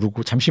스페이스바를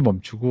누르고 잠시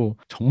멈추고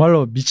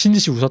정말로 미친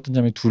듯이 웃었던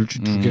장면이 두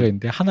개가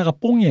있는데 하나가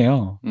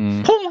뽕이에요.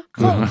 뽕!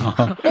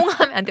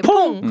 뽕하면 안 돼.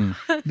 뽕.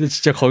 근데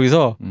진짜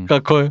거기서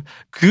그러니까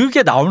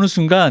그게 나오는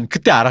순간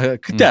그때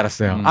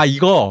알았어요.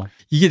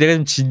 이게 내가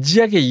좀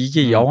진지하게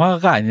이게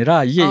영화가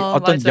아니라 이게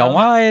어떤 맞아.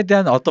 영화에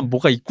대한 어떤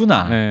뭐가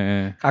있구나.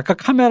 아까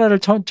카메라를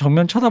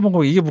정면 쳐다본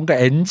거 이게 뭔가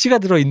NG가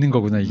들어 있는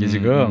거구나 이게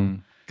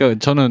지금. 그러니까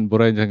저는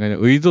뭐라 해야 되냐,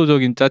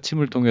 의도적인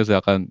짜침을 통해서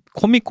약간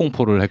코믹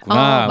공포를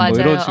했구나. 뭐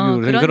이런 식으로.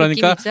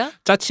 그러니까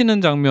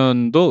짜치는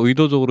장면도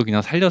의도적으로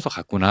그냥 살려서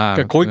갔구나.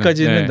 그러니까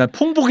거기까지는 난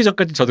퐁 보기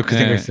전까지 저도 그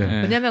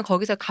생각했어요. 왜냐하면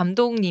거기서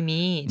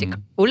감독님이 이제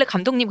원래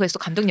감독님 거기서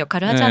감독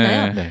역할을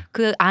하잖아요.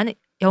 그 안에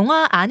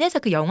영화 안에서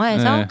그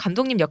영화에서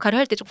감독님 역할을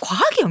할 때 좀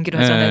과하게 연기를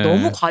하잖아요.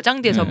 너무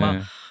과장돼서 막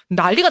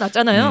난리가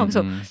났잖아요.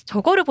 그래서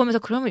저거를 보면서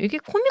그러면 이게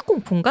코믹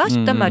공포인가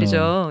싶단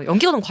말이죠.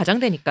 연기가 너무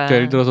과장되니까. 그러니까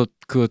예를 들어서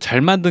그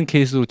잘 만든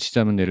케이스로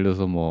치자면 예를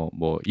들어서 뭐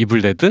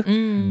이블데드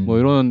뭐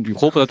이런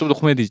그것보다 좀 더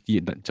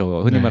코미디,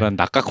 저 흔히 말하는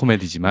낙가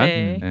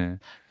코미디지만.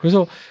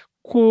 그래서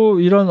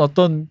이런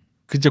어떤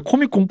이제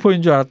코믹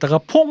공포인 줄 알았다가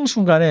퐁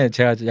순간에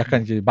제가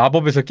약간 이제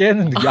마법에서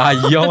깨는 느낌.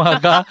 이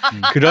영화가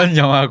그런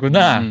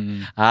영화구나.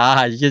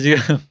 이게 지금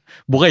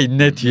뭐가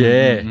있네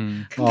뒤에.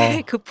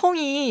 근데 그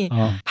퐁이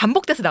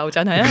반복돼서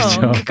나오잖아요.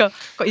 그러니까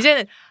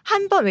이제는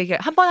한 번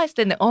했을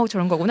때는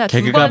저런 거구나.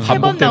 두 번, 세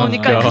번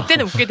나오니까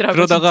그때는 웃기더라고요.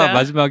 그러다가 진짜.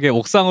 마지막에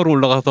옥상으로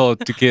올라가서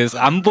이렇게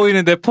안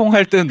보이는데 퐁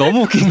할 때는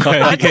너무 웃긴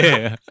거야.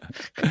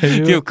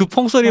 이게 그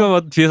퐁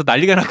소리만 뒤에서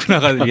난리가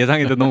났구나가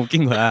예상해도 너무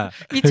웃긴 거야.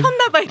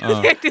 미쳤나봐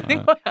이런 생각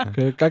드는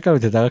거야.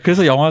 깔깔되다가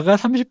그래서 영화가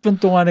 30분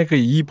동안에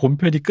이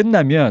본편이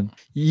끝나면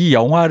이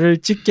영화를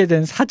찍게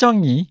된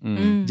사정이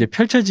이제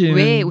펼쳐지는.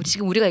 왜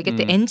지금 우리가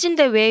얘기했을 때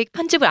NG인데 왜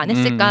편집을 안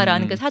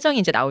했을까라는 그 사정이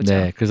이제 나오죠.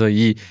 네, 그래서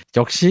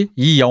역시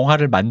이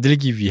영화를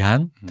만들기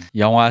위한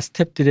영화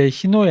스태프들의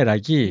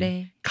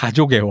희노애락이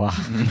가족애와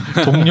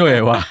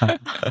동료애와.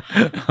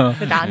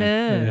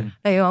 나는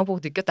나 이 영화 보고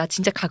느꼈다.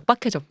 진짜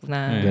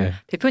각박해졌구나.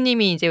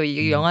 대표님이 이제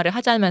이 영화를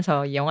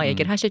하자면서 이 영화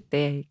얘기를 하실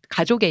때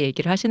가족의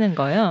얘기를 하시는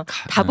거예요.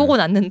 다 보고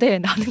났는데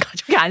나는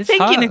가족이 안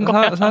생기는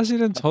거야.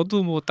 사실은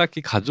저도 뭐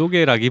딱히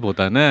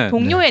가족애라기보다는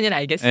동료애는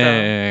알겠어.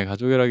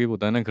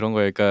 가족애라기보다는 그런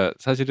거예요. 그러니까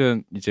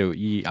사실은 이제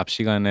이 앞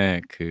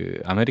시간에 그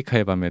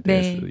아메리카의 밤에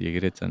대해서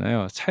얘기를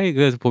했잖아요.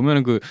 그래서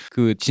보면은 그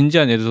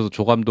진지한 예를 들어서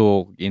조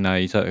감독이나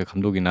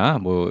감독이나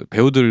뭐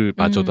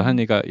배우들마저도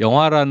하니까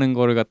영화라는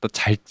거를 갖다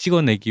잘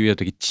찍어내기 위해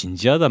되게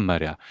진지하단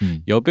말이야.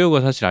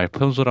 여배우가 사실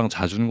알폰소랑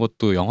자준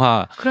것도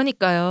영화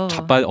그러니까요.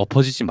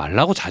 엎어지지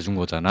말라고 자준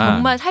거잖아.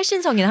 정말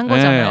살신성인 한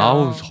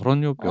거잖아요.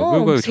 저런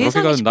여배우가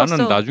저렇게 가면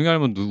나는 나중에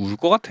알면 울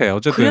것 같아.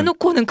 어쨌든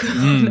그래놓고는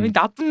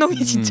나쁜 놈이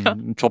진짜.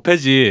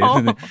 좁해지.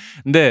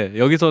 근데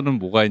여기서는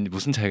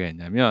무슨 차이가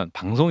있냐면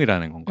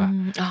방송이라는 건가.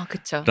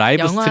 그쵸.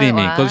 라이브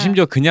스트리밍. 그것도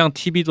심지어 그냥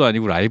TV도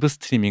아니고 라이브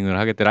스트리밍을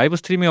하겠대. 라이브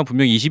스트리밍은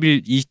분명히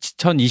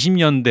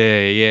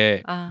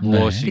 2020년대의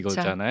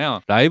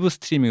무엇이거잖아요. 라이브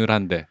스트리밍을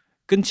한대.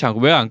 끊지 않고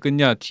왜 안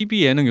끊냐?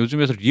 TV 예능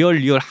요즘에서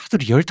하도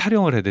리얼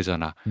타령을 해야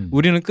되잖아.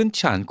 우리는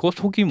끊지 않고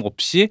속임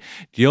없이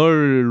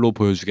리얼로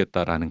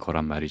보여주겠다라는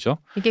거란 말이죠.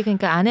 이게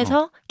그러니까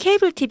안에서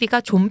케이블 TV가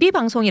좀비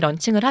방송이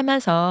런칭을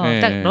하면서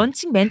딱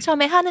런칭 맨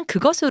처음에 하는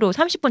그것으로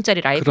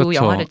 30분짜리 라이브 그렇죠.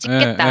 영화를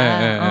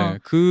찍겠다.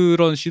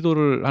 그런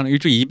시도를 하는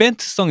일종의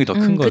이벤트성이 더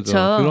큰 거죠.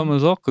 그쵸.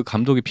 그러면서 그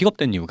감독이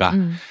픽업된 이유가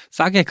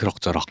싸게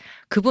그럭저럭.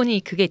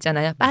 그분이 그게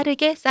있잖아요.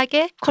 빠르게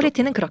싸게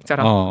퀄리티는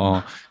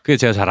그럭저럭. 그게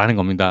제가 잘하는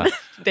겁니다.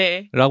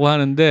 네. 라고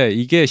하는데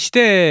이게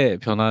시대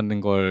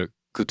변하는 걸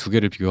그 두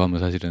개를 비교하면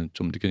사실은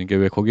좀 느끼는 게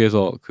왜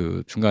거기에서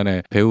그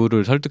중간에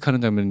배우를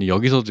설득하는 장면이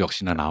여기서도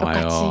역시나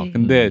나와요. 똑같이.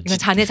 근데 이건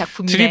자네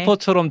작품이네.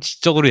 트리퍼처럼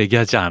지적으로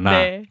얘기하지 않아.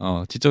 네.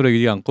 지적으로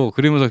얘기하지 않고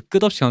그러면서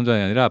끝없이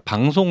강조하는 게 아니라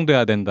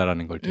방송돼야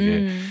된다라는 걸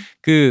되게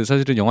그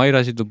사실은 영화일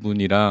하시는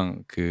분이랑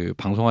그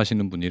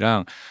방송하시는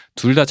분이랑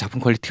둘 다 작품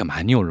퀄리티가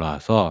많이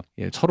올라와서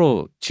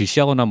서로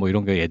질시하거나 뭐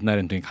이런 게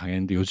옛날에는 되게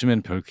강했는데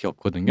요즘에는 별 그게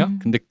없거든요.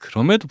 근데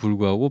그럼에도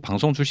불구하고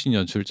방송 출신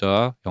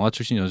연출자와 영화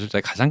출신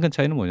연출자의 가장 큰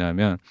차이는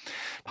뭐냐면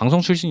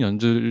방송 출신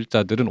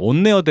연출자들은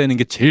온내어 되는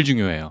게 제일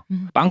중요해요.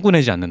 빵꾸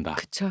내지 않는다.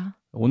 그쵸.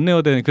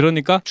 온내어 되는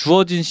그러니까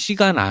주어진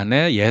시간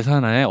안에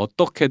예산 안에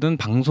어떻게든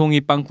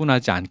방송이 빵꾸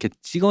나지 않게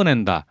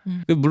찍어낸다.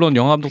 물론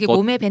영화감독 그게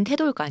몸에 밴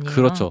태도일 거 아니에요.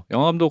 그렇죠.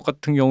 영화감독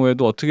같은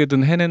경우에도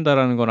어떻게든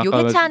해낸다라는 건 아까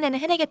요게차 안에는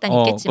해내겠다는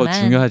있겠지만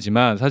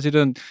중요하지만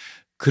사실은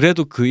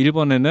그래도 그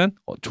 1번에는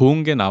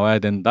좋은 게 나와야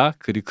된다.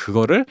 그리고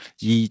그거를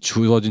이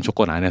주어진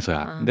조건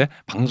안에서야. 근데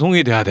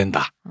방송이 돼야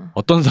된다.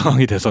 어떤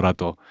상황이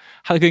돼서라도.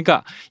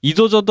 그러니까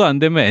이도저도 안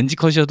되면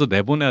NG컷이어도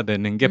내보내야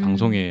되는 게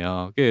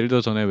방송이에요. 예를 들어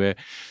전에 왜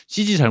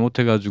CG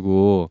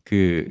잘못해가지고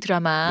그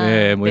드라마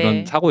뭐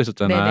이런 사고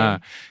있었잖아.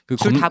 그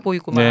줄 다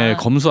보이고 막.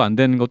 검수 안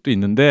되는 것도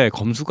있는데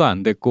검수가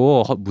안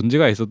됐고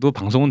문제가 있어도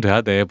방송은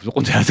돼야 돼.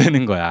 무조건 돼야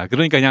되는 거야.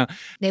 그러니까 그냥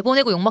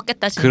내보내고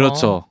욕먹겠다 싶어.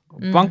 그렇죠.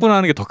 빵꾸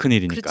나는 게 더 큰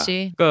일이니까.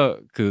 그렇지. 그러니까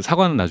그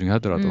사과는 나중에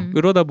하더라도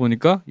그러다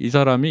보니까 이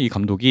사람이 이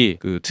감독이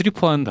그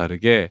트리퍼와는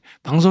다르게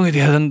방송이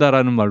돼야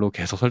된다라는 말로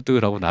계속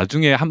설득을 하고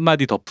나중에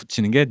한마디 더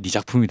붙이는 게 네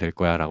작품이 될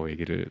거야라고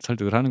얘기를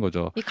설득을 하는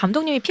거죠. 이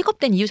감독님이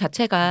픽업된 이유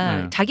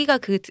자체가 자기가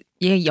그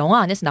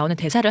영화 안에서 나오는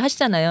대사를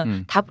하시잖아요.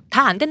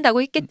 다 안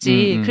된다고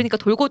했겠지. 그러니까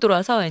돌고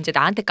돌아서 이제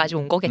나한테까지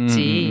온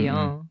거겠지.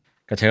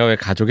 그러니까 제가 왜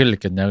가족애를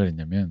느꼈냐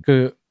그랬냐면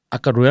그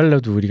아까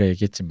로얄러도 우리가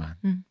얘기했지만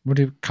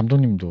우리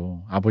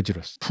감독님도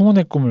아버지로서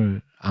풍운의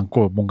꿈을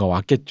안고 뭔가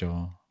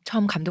왔겠죠.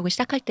 처음 감독을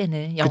시작할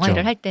때는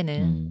영화를 할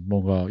때는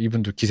뭔가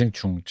이분도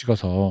기생충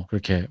찍어서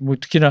그렇게 뭐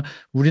특히나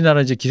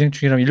우리나라 이제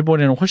기생충이라면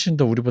일본에는 훨씬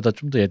더 우리보다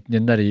좀 더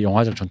옛날에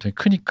영화적 전통이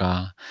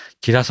크니까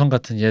기라성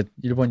같은 옛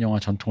일본 영화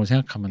전통을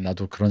생각하면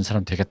나도 그런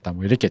사람 되겠다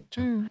뭐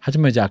이랬겠죠.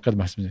 하지만 이제 아까도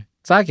말씀드린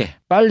싸게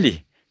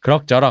빨리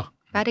그럭저럭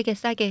빠르게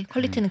싸게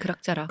퀄리티는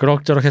그럭저럭.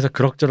 그럭저럭 해서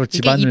그럭저럭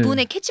집안을 이게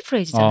이분의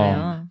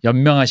캐치프레이즈잖아요.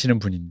 연명하시는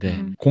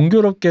분인데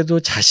공교롭게도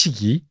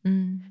자식이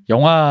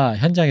영화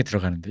현장에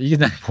들어가는데 이게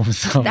날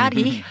보면서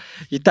딸이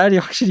이 딸이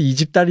확실히 이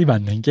집 딸이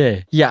맞는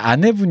게 이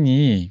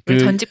아내분이 그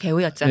전직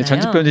배우였잖아요.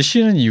 전직 배우인데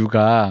쉬는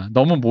이유가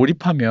너무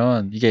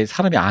몰입하면 이게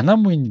사람이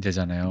아나무인이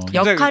되잖아요.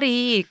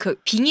 역할이 그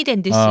빙이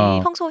된 듯이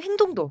평소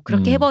행동도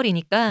그렇게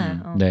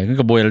해버리니까. 네,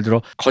 그러니까 뭐 예를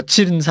들어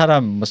거칠은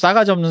사람, 뭐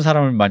싸가지 없는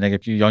사람을 만약에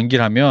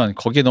연기를 하면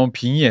거기에 너무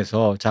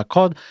빙의해서 자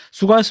컷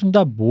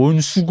수고하셨습니다.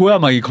 뭔 수고야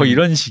막 거의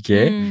이런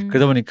식의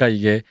그러다 보니까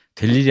이게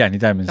될 일이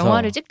아니다 하면서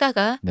영화를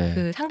찍다가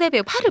그 상대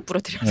배우 팔을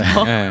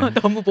부러뜨려서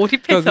너무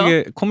몰입해서 그러니까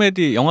그게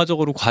코미디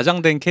영화적으로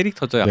과장된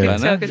캐릭터죠 약간은.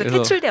 그렇죠. 그래서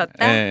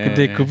퇴출되었다.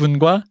 근데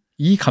그분과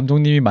이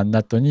감독님이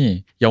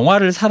만났더니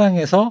영화를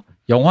사랑해서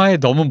영화에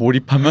너무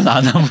몰입하면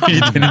아나무인이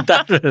되는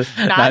딸을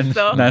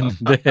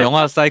낳았는데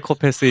영화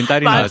사이코패스인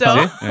딸이 나왔지.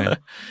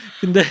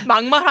 근데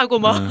막말하고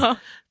막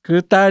그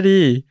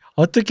딸이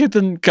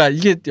어떻게든 그러니까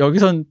이게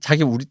여기선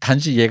자기 우리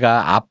단지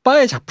얘가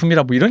아빠의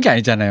작품이라 뭐 이런 게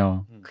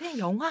아니잖아요. 그냥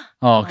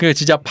영화. 그게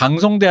진짜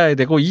방송돼야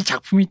되고 이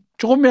작품이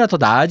조금이라도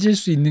더 나아질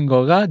수 있는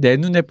거가 내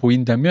눈에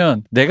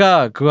보인다면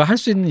내가 그거 할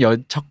수 있는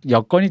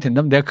여건이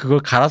된다면 내가 그걸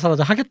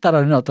갈아서라도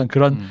하겠다라는 어떤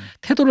그런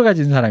태도를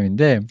가진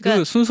사람인데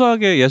그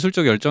순수하게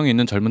예술적 열정이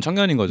있는 젊은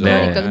청년인 거죠.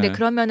 그러니까 근데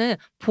그러면은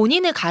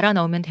본인을 갈아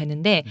넣으면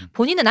되는데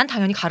본인은 난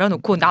당연히 갈아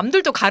넣고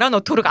남들도 갈아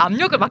넣도록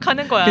압력을 막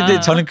하는 거야. 근데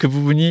저는 그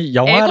부분이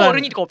에고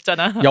어른이가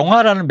없잖아.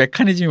 영화라는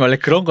메커니즘이 원래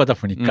그런 거다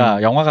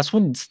보니까 영화가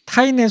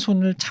타인의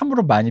손을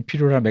참으로 많이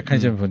필요로 하는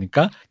메커니즘을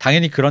보니까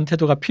당연히 그런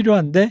태도가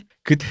필요한데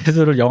그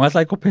태도를 영화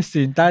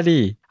사이코패스인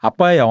딸이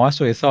아빠의 영화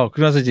속에서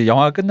그러면서 이제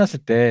영화가 끝났을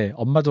때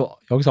엄마도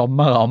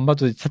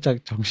살짝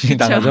정신이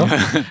나가죠.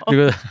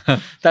 그리고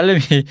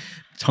딸내미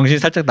정신이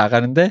살짝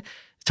나가는데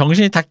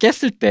정신이 다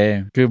깼을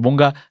때 그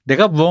뭔가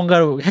내가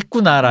무언가를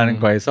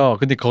했구나라는 거에서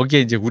근데 거기에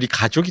이제 우리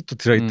가족이 또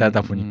들어있다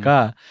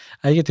보니까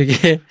이게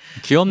되게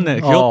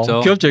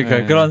귀엽죠.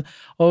 그러니까 그런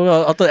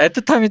어떤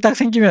애틋함이 딱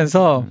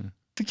생기면서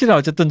특히나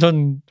어쨌든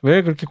전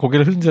왜 그렇게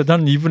고개를 흘리는지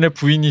난 이분의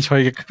부인이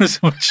저에게 큰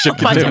웃음을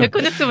주셨기 때문에. 맞아요.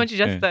 큰 웃음을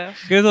주셨어요. 네.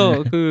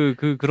 그래서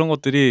그런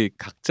것들이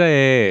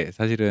각자의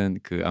사실은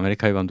그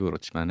아메리카의 밤도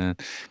그렇지만은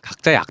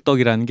각자의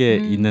악덕이라는 게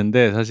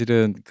있는데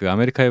사실은 그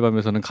아메리카의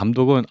밤에서는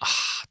감독은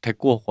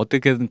됐고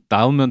어떻게든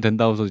나오면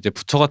된다고 해서 이제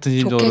부처 같은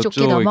심정으로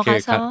좋게 쭉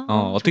넘어가서 이렇게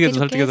어떻게든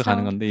설득해서 해서.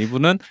 가는 건데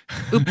이분은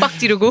윽박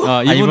지르고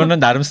이분은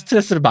나름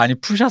스트레스를 많이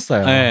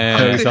푸셨어요. 네.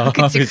 그래서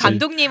그치.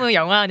 감독님은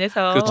영화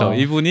안에서 그렇죠.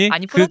 이분이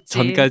많이 그 풀었지.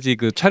 전까지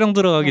그 촬영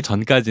들어가기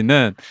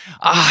전까지는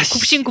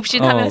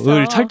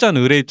굽신굽신하면서 철저한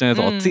의뢰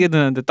입장에서 어떻게든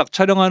하는데 딱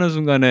촬영하는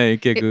순간에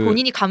이렇게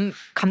본인이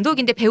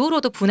감독인데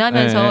배우로도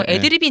분하면서 네,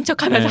 애드립인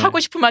척하면서 네. 하고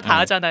싶은 말 다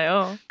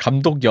하잖아요.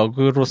 감독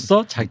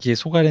역으로서 자기의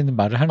속안에 있는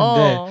말을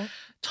하는데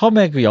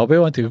처음에 그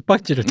여배우한테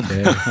윽박지를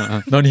때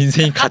넌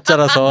인생이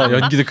가짜라서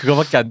연기도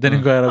그거밖에 안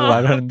되는 거야 라고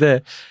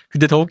말하는데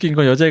근데 더 웃긴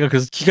건 여자애가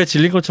그래서 기가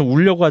질린 것처럼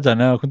울려고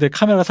하잖아요. 근데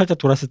카메라가 살짝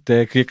돌았을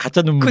때 그게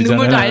가짜 눈물이잖아요.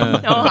 그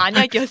눈물도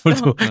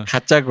안약이었어.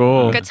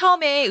 가짜고. 그러니까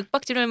처음에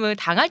윽박지름을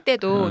당할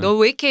때도 너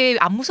왜 이렇게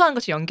안 무서워하는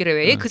것처럼 연기를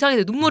왜? 그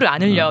상황에서 눈물을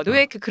안 흘려. 너 왜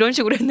이렇게 그런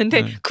식으로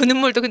했는데 그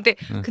눈물도 근데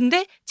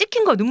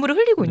찍힌 거 눈물을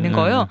흘리고 있는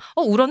거예요.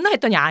 울었나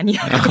했더니 아니야.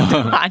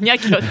 그것도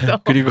안약이었어.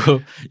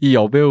 그리고 이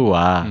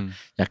여배우와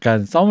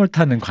약간 썸을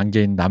타는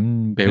관계인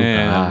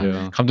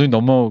남배우가 감독님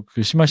너무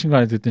그 심하신 거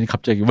아니야 했더니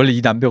갑자기 원래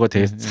이 남배우가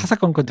되게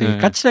사사건건 되게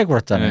까칠하게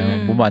굴었잖아요.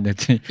 몸 안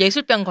했더니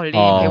예술병 걸린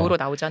배우로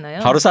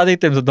나오잖아요. 바로 싸대기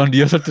때면서 넌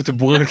리허설 때도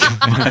뭐가 그렇게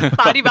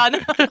말이 많아.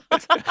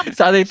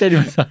 싸대기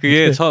때리면서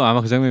그게 처음 아마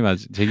그 장면이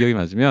제 기억이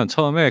맞으면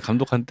처음에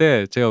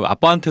감독한테 제가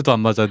아빠한테도 안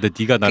맞았는데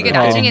네가 나를 그게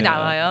나중에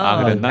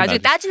나와요. 그랬나? 나중에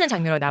따지는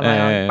장면으로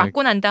나와요.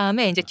 맞고 난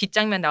다음에 이제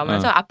뒷장면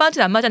나오면서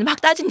아빠한테는 안 맞았는데 막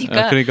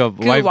따지니까 그러니까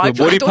그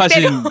와이프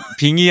몰입하신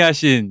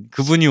빙의하신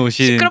그분이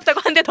오신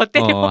시끄럽다고 한 대 더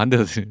때려. 한 대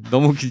더 때려.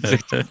 너무 진짜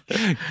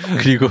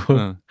그리고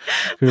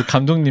그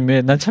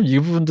감독님의 난 참 이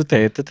부분도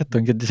되게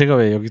애틋했던 게 제가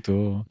왜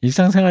여기도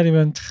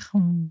일상생활이면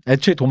참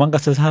애초에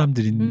도망갔을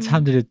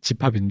사람들의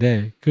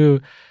집합인데 그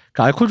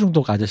알코올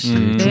중독 아저씨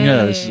중년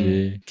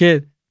아저씨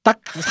그게 딱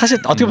사실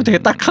어떻게 보면 되게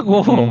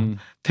딱하고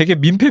되게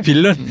민폐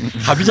빌런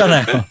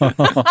갑이잖아요.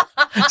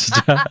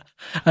 진짜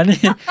아니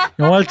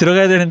영화를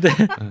들어가야 되는데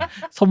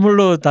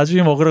선물로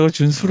나중에 먹으라고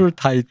준 술을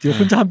다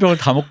혼자 한 병을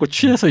다 먹고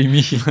취해서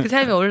이미 그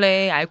사람이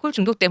원래 알코올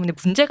중독 때문에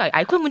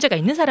알코올 문제가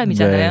있는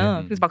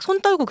사람이잖아요. 그래서 막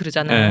손 떨고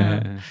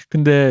그러잖아요.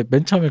 근데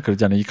맨 처음에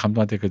그러잖아요. 이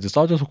감독한테 그래도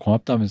써줘서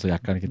고맙다면서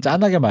약간 이렇게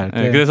짠하게 말할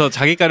때 그래서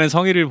자기 간의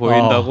성의를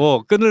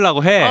보인다고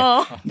끊으려고 해.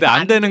 근데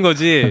안 되는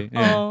거지.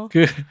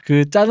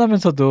 그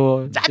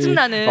짠하면서도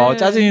짜증나는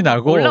짜증이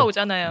나고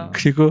올라오잖아요.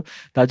 그리고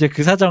나중에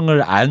그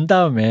사정을 안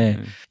다음에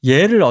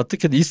얘를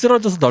어떻게든 이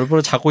쓰러져서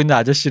널브러 자고 있는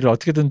아저씨를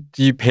어떻게든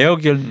이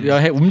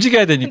배역을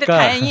움직여야 되니까. 근데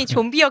다행히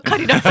좀비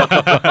역할이라서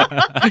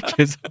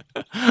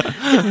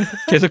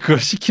계속 그걸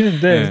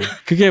시키는데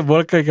그게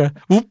뭐랄까 그러니까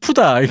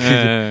우프다.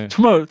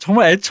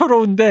 정말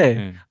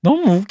애처로운데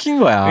너무 웃긴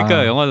거야.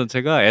 그러니까 영화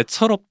전체가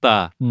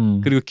애처롭다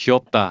그리고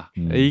귀엽다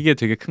이게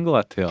되게 큰 것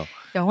같아요.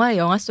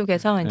 영화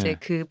속에서 이제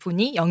그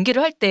분이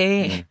연기를 할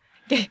때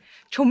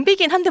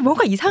좀비긴 한데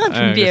뭔가 이상한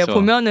좀비예요. 그렇죠.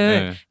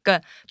 보면은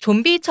그러니까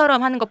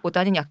좀비처럼 하는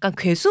것보다는 약간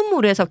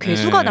괴수물에서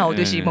괴수가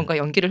나오듯이 뭔가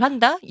연기를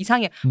한다.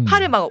 이상해.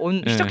 팔을 막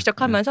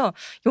휘적휘적하면서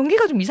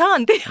연기가 좀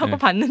이상한데 하고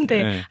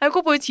봤는데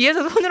알고 보니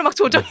뒤에서 손으로 막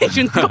조정해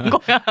주는 건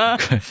거야.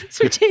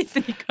 술 취해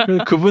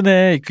있으니까.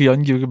 그분의 그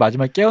연기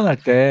마지막에 깨어날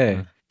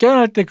때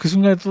그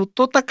순간에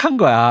또 딱한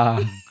거야.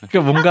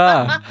 그러니까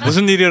뭔가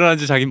무슨 일이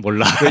일어나는지 자기는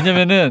몰라.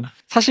 왜냐면은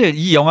사실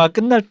이 영화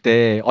끝날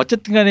때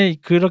어쨌든 간에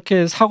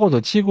그렇게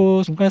사고도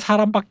치고 순간에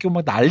사람 바뀌고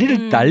막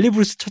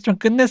난리불스 쳤지만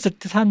끝냈을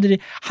때 사람들이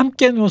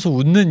함께 누워서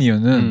웃는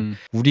이유는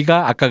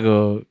우리가 아까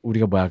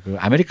우리가 그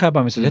아메리카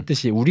밤에서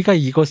했듯이 우리가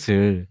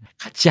이것을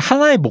같이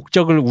하나의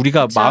목적을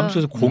우리가 그쵸.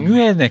 마음속에서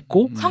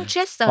공유해냈고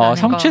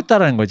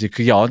성취했다라는 거지.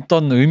 그게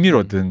어떤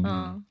의미로든.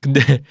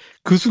 근데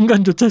그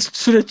순간조차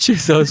술에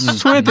취해서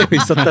소외되어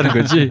있었다는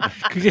거지.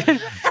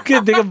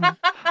 그게 내가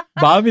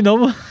마음이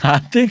너무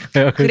안 된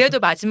거예요. 그래도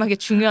마지막에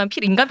중요한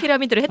인간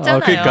피라미드를 했잖아요.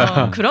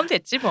 그러니까. 그럼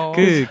됐지 뭐.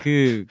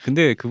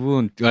 근데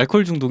그분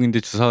알코올 중독인데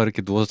주사가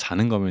이렇게 누워서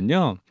자는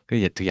거면요.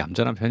 그게 되게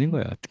얌전한 편인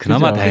거야.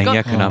 그나마 그죠?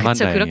 다행이야. 그나마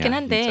다행이야. 그렇긴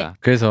한데. 진짜.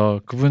 그래서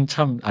그분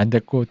참 안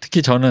됐고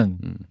특히 저는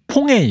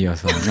퐁에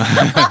이어서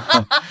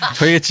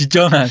저희가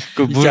지정한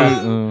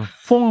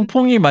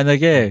퐁이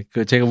만약에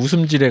제가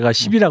웃음지레가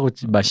 10이라고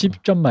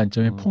 10점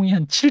만점에 퐁이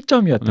한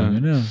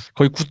 7점이었다면은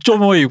거의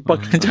 9.5에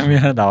육박하는 장면이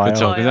하나 나와요.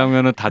 그렇죠. 그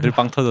장면은 다들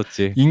빵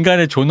터졌지.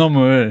 인간의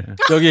존엄을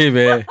저기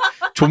왜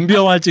좀비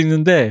영화를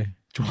찍는데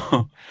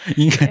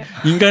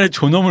인간의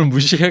존엄을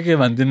무시하게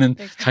만드는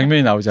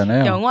장면이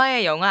나오잖아요.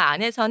 영화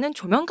안에서는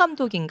조명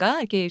감독인가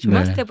이렇게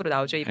조명 스텝으로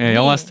나오죠. 이분이. 네,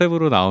 영화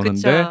스텝으로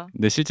나오는데, 그쵸.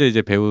 근데 실제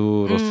이제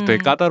배우로서 되게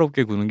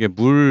까다롭게 구는 게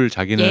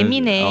자기는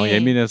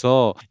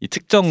예민해서 이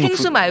특정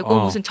생수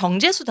말고 무슨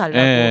정제수 달라고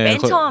맨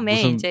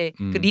처음에 이제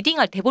그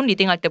대본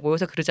리딩할 때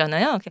모여서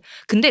그러잖아요.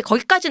 근데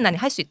거기까지는 난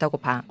할 수 있다고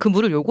봐. 그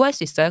물을 요구할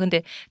수 있어요.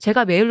 근데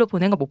제가 메일로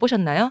보낸 거 못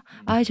보셨나요?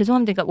 아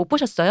죄송합니다. 못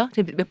보셨어요?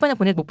 제가 몇 번이나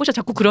보냈는데 못 보셔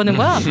자꾸 그러는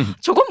거야.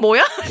 저건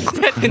뭐야?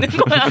 잘 되는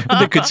거야.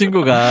 근데 그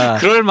친구가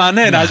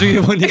그럴만해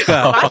나중에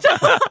보니까.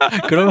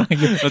 그러면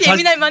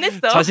예민할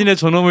만했어. 자신의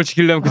존엄을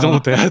지키려면 그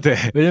정도 돼야 돼.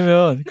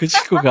 왜냐면 그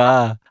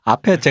친구가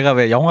앞에 제가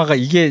왜 영화가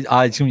이게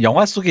지금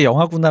영화 속의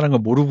영화구나라는 걸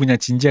모르고 그냥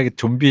진지하게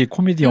좀비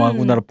코미디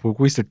영화구나를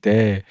보고 있을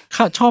때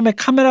처음에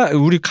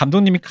우리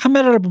감독님이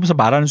카메라를 보면서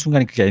말하는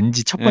순간이 그게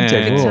NG 첫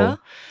번째고 그쵸?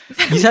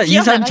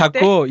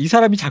 이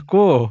사람이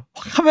자꾸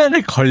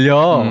카메라에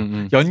걸려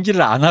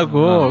연기를 안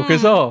하고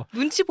그래서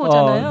눈치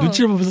보잖아요.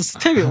 눈치를 보면서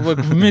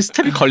분명히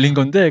스텝이 걸린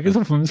건데 그래서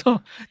보면서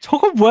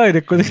저거 뭐야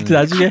이랬거든. 근데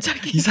나중에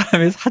갑자기. 이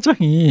사람의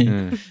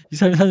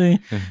사정이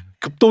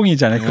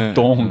급동이잖아요.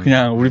 급동.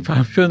 그냥 우리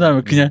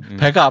표현하면 그냥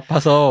배가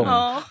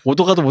아파서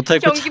오도 가도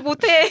못하겠고 경기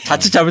못해.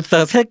 자칫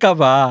잘못했다가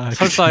셀까봐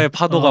설사의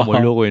파도가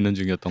몰려오고 있는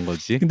중이었던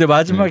거지. 근데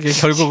마지막에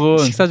결국은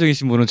식사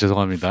중이신 분은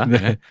죄송합니다.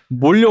 네.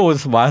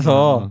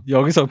 와서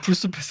여기서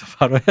풀숲에서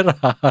바로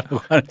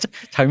해라라고 하는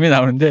장면이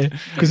나오는데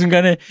그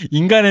순간에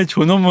인간의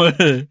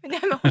존엄을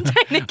왜냐면 혼자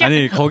있는 게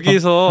아니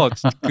거기서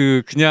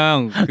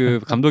그냥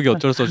감독이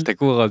어쩔 수 없이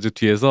데리고 가가지고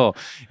뒤에서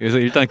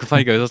일단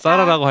급하니까 여기서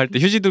싸라라고 할 때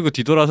휴지 들고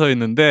뒤돌아서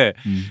있는데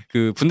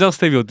그 분장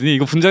스텝이 오더니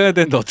이거 분장해야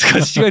되는데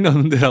어떡하지 시간이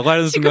없는데라고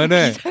하는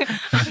순간에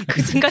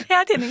그 순간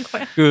해야 되는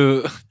거야.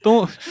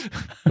 또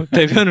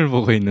대변을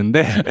보고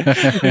있는데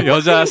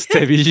여자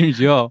스텝이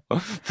심지어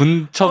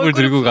분첩을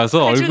들고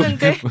가서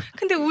해주는데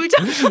근데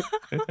울잖아.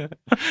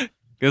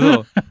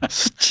 그래서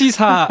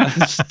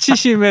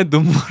수치심에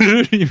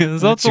눈물을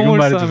흘리면서 지금 똥을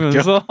말해도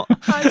싸면서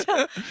맞아.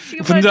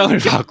 지금 분장을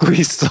말도 웃겨. 받고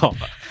있어.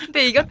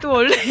 근데 이것도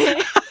원래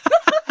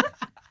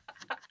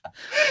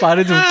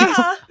말해도 웃겨.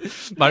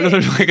 말로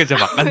설명하기가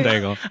진짜 막 간다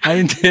이거.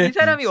 아니 근데 이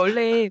사람이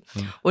원래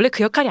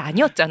그 역할이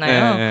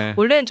아니었잖아요. 네.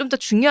 원래는 좀 더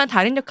중요한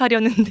다른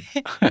역할이었는데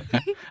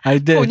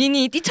근데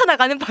본인이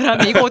뛰쳐나가는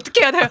바람에 이거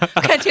어떻게 해야 돼요?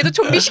 그냥 쟤도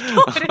좀비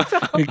시켜. 그래서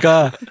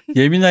그러니까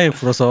예민하게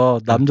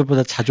굴어서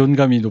남들보다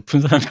자존감이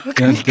높은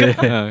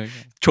사람이었는데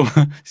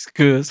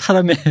그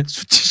사람의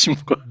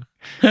수치심과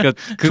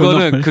그러니까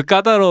그거는 그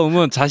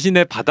까다로움은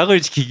자신의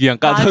바닥을 지키기 위한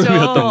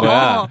까다로움이었던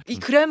거야.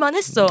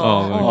 그럴만했어.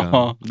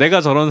 그러니까.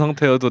 내가 저런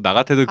상태여도 나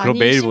같아도 그런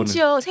매일 보는.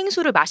 심지어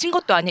생수를 마신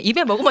것도 아니야.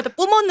 입에 먹으마다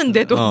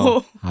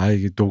뿜었는데도.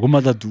 이게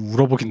녹음하다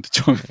울어보긴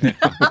처음에.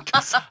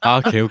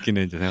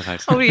 개웃기네 이제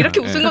생각할수. 우리 이렇게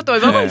웃은 것도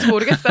얼마만인지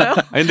모르겠어요.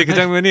 근데 그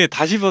장면이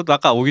다시 봐도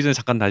아까 오기 전에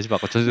잠깐 다시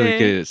봤고 저도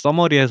이렇게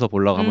서머리해서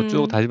보려고 하면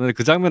쭉 다시 봤는데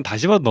그 장면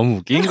다시 봐도 너무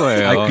웃긴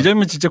거예요. 그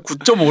장면 진짜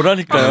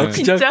 9.5라니까요.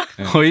 진짜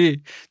거의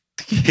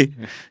특히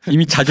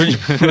이미 자존심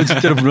무너질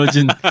대로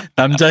무너진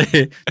남자의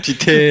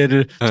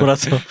뒤태를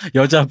돌아서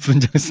여자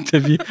분장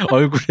스텝이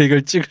얼굴에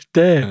이걸 찍을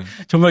때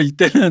정말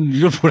이때는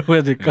이걸 뭐라고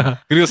해야 될까.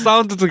 그리고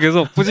사운드도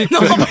계속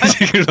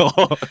뿌직뿌직을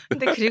넣어.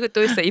 근데 그리고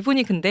또 있어.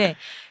 이분이 근데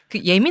그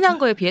예민한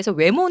거에 비해서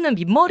외모는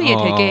밑머리에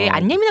되게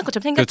안 예민한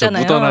것처럼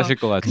생겼잖아요. 그렇죠. 묻어나실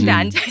것 같은. 근데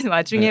앉아있는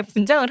와중에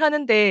분장을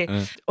하는데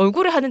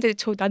얼굴을 하는데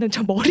나는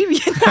저 머리 위에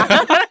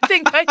나가라는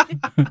생각이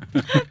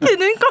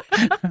드는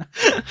거야.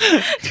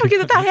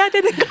 저기도 다 해야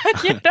되는 거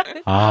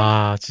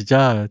아니야?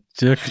 진짜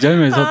그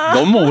장면에서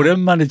너무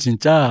오랜만에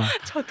진짜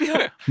저도요.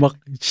 막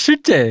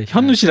실제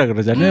현우 씨라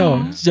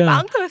그러잖아요. 진짜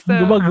빵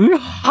터졌어요.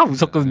 막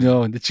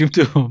웃었거든요. 근데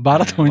지금도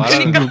말하다 보니까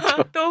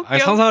또 웃겨.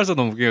 상상할 수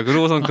너무 웃겨요.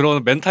 그러고선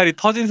그런 멘탈이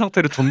터진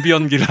상태로 좀비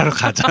연기를 하러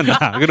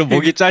가잖아. 그럼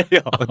목이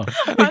잘려.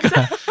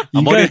 맞아.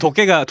 머리에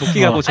도끼가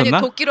붙였나? 아니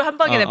도끼로 한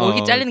방에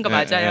목이 잘리는 거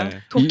맞아요.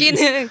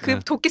 도끼는 그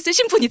도끼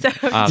쓰신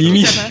분이잖아요.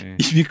 이미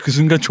그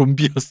순간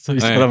좀비였어. 이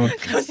사람은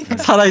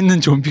살아있는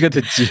좀비가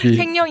됐지.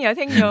 생명이야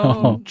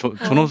생명.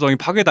 존엄성이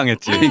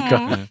파괴당했지.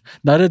 그러니까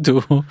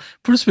나래도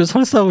풀숲에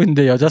설사하고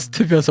있는데 여자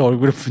스텝이어서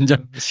얼굴에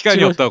분장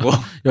시간이 없다고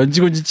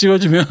연지곤지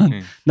찍어주면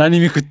난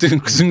이미 그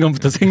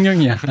순간부터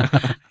생명이야.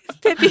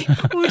 스텝이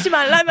울지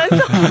말라면서.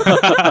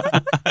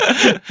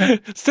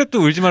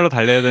 스텝도 울지 말라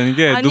달래야 되는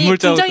게 눈물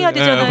자국 분장해야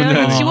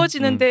되잖아요.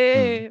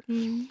 지워지는데.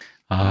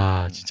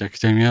 진짜 그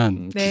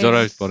장면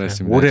기절할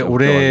뻔했습니다.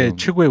 올해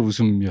최고의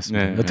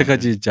웃음이었습니다.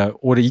 여태까지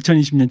올해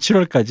 2020년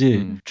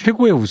 7월까지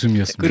최고의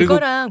웃음이었습니다.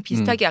 그거랑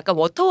비슷하게 아까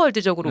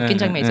워터월드적으로 웃긴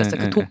장면이 있었어요.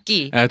 그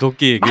도끼.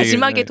 도끼.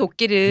 마지막에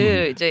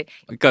도끼를 이제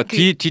그러니까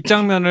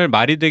뒷장면을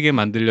말이 되게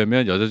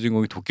만들려면 여자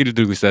주인공이 도끼를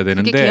들고 있어야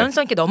되는데 그게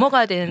개연성 있게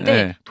넘어가야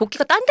되는데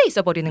도끼가 딴 데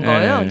있어 버리는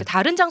거예요. 근데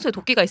다른 장소에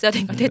도끼가 있어야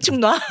되니까 대충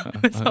놔.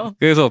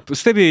 그래서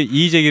스텝이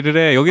이의 제기를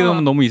해. 여기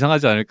넣으면 너무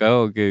이상하지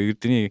않을까요?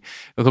 그랬더니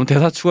그럼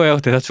대사 추가해요.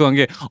 대사 추가한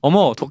게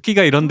어머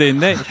도끼가 이런 데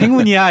있네.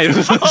 행운이야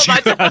이러면서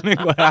하는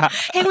거야.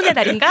 행운의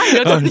날인가?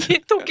 이러더니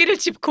도끼를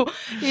짚고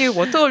이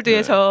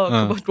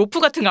워터월드에서 뭐 로프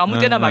같은 거 아무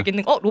데나 막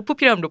있는 거 로프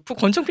필요하면 로프,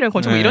 권총 필요하면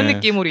권총 이런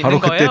느낌으로 있는 거예요.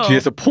 바로 그때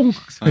뒤에서 퐁.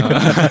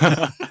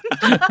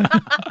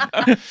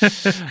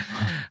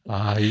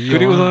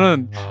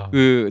 그리고서는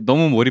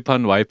너무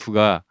몰입한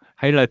와이프가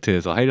하이라이트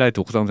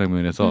옥상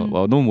장면에서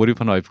너무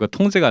몰입한 와이프가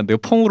통제가 안 되고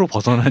퐁으로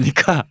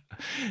벗어나니까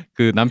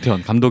그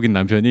감독인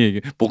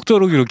남편이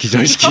목조르기로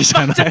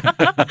기절시키잖아요.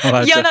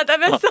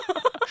 미안하다면서.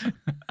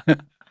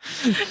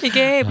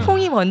 이게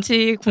퐁이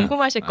뭔지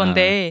궁금하실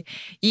건데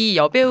이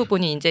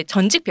여배우분이 이제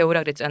전직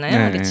배우라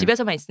그랬잖아요. 근데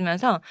집에서만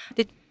있으면서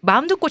근데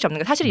마음도 곳이 없는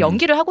거야. 사실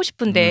연기를 하고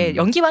싶은데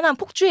연기만 하면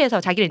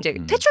폭주해서 자기는 이제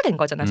퇴출된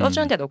거잖아.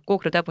 써주는 데도 없고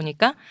그러다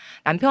보니까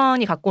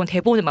남편이 갖고 온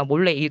대본을 막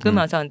몰래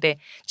읽으면서 근데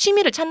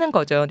취미를 찾는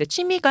거죠. 근데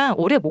취미가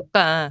오래 못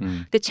가.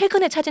 근데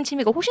최근에 찾은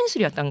취미가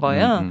호신술이었던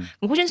거예요.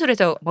 그럼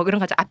호신술에서 뭐 이런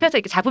거 앞에서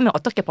이렇게 잡으면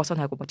어떻게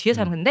벗어나고 뭐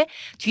뒤에서 하면 근데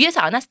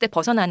뒤에서 안았을 때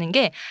벗어나는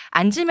게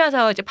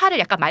앉으면서 이제 팔을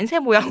약간 만세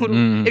모양으로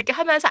이렇게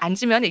하면서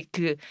앉으면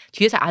그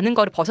뒤에서 아는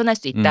거를 벗어날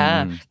수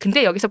있다.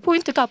 근데 여기서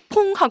포인트가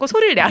퐁 하고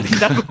소리를 내야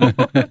된다고.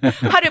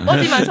 팔을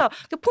뻗으면서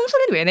퐁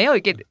소리는 왜 내요?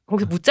 이게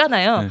거기서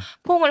묻잖아요.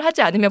 퐁을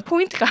하지 않으면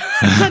포인트가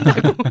안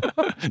산다고.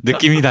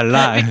 느낌이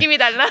달라. 느낌이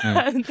달라.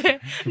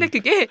 근데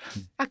그게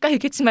아까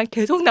얘기했지만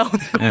계속 나오는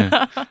거야.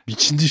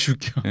 미친 듯이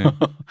웃겨.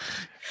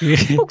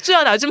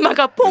 폭주한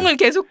아줌마가 퐁을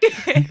계속해.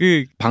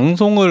 그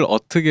방송을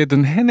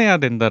어떻게든 해내야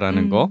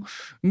된다라는 거.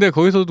 근데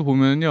거기서도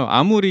보면요,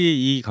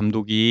 아무리 이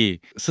감독이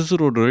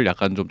스스로를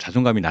약간 좀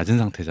자존감이 낮은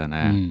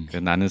상태잖아요.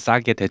 나는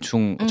싸게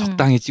대충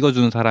적당히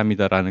찍어주는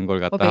사람이다라는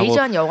걸 갖다 하고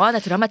메이저한 영화나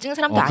드라마 찍는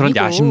사람도 아니고 그런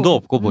야심도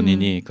없고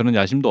본인이 그런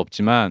야심도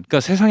없지만, 그러니까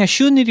세상에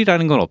쉬운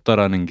일이라는 건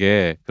없다라는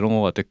게 그런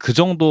것 같아. 그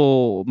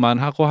정도만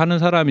하고 하는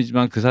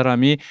사람이지만 그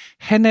사람이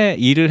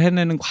일을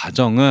해내는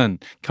과정은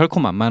결코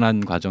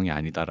만만한 과정이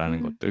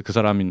아니다라는 것들. 그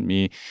사람이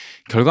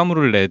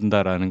결과물을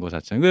낸다라는 것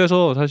자체.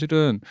 그래서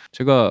사실은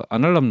제가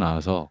아날람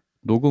나와서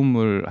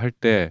녹음을 할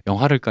때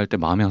영화를 깔 때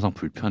마음이 항상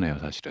불편해요,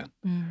 사실은.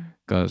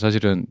 그러니까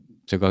사실은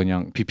제가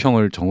그냥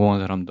비평을 전공한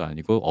사람도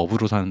아니고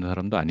업으로 사는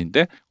사람도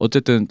아닌데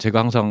어쨌든 제가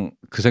항상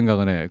그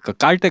생각은 해. 그러니까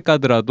깔 때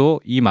까더라도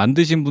이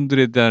만드신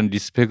분들에 대한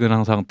리스펙은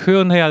항상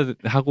표현해야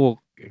하고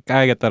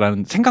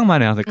까야겠다라는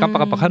생각만 해 항상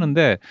깜빡깜빡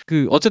하는데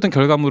그 어쨌든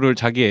결과물을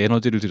자기의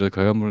에너지를 들여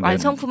결과물을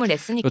완성품을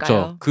냈으니까요.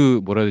 그렇죠.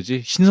 그 뭐라 해야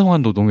되지?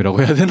 신성한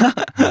노동이라고 해야 되나?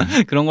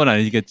 그런 건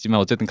아니겠지만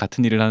어쨌든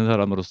같은 일을 하는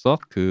사람으로서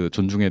그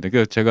존중해야 돼.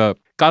 그 제가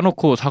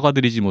까놓고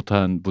사과드리지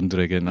못한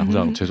분들에게는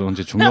항상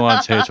죄송한지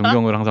제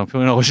존경을 항상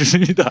표현하고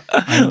싶습니다.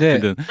 근데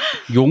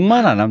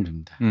욕만 안 하면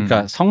됩니다.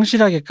 그러니까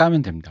성실하게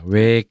까면 됩니다.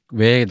 왜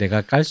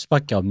내가 깔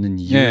수밖에 없는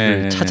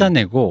이유를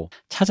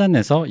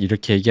찾아내서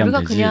이렇게 얘기하면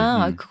우리가 되지.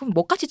 그냥 그건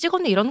뭐까지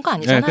찍었네 이런 거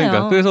아니잖아요.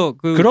 그러니까 그래서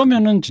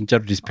그러면은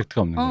진짜로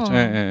리스펙트가 없는 거죠.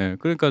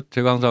 그러니까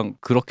제가 항상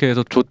그렇게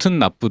해서 좋든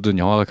나쁘든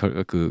영화가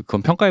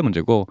그건 평가의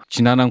문제고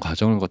지난한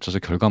과정을 거쳐서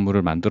결과물을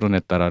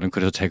만들어냈다라는,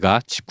 그래서 제가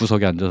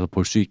집구석에 앉아서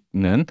볼 수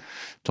있는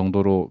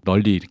정도로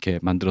널리 이렇게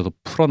만들어서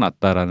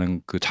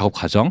풀어놨다라는 그 작업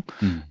과정에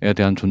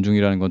대한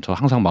존중이라는 건 저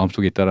항상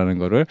마음속에 있다라는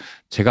거를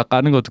제가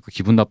까는 거 듣고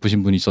기분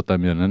나쁘신 분이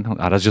있었다면은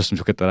알아주셨으면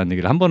좋겠다라는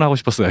얘기를 한번 하고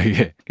싶었어요,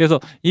 이게. 그래서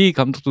이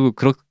감독도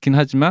그렇긴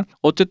하지만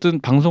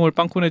어쨌든 방송을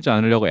빵꾸 내지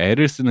않으려고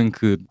애를 쓰는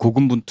그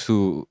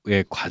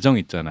고군분투의 과정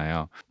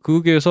있잖아요.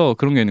 거기에서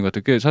그런 게 있는 것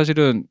같아요.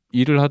 사실은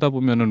일을 하다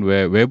보면은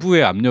왜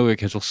외부의 압력에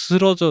계속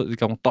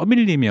그러니까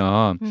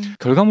떠밀리면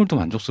결과물도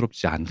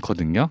만족스럽지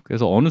않거든요.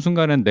 그래서 어느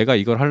순간엔 내가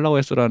이걸 하려고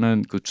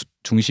했어라는 그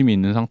중심이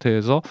있는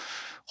상태에서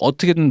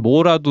어떻게든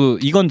뭐라도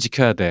이건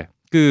지켜야 돼.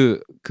 그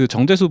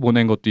정재수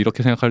보낸 것도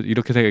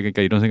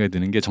그러니까 이런 생각이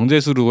드는 게,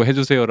 정재수로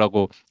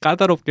해주세요라고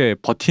까다롭게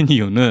버틴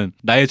이유는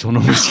나의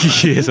존엄을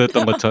지키기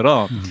위해서였던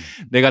것처럼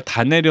내가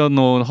다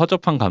내려놓은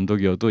허접한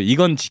감독이어도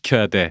이건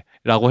지켜야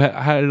돼라고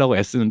하려고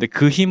애쓰는데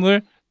그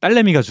힘을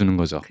딸내미가 주는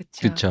거죠.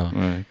 그렇죠.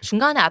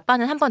 중간에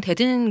아빠는 한번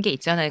대드는 게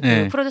있잖아요.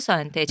 그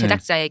프로듀서한테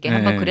제작자에게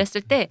한번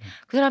그랬을 때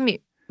그 사람이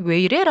왜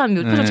이래? 라는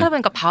표정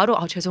쳐다보니까 바로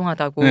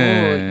죄송하다고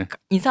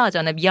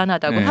인사하잖아요.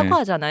 미안하다고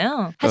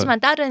사과하잖아요. 하지만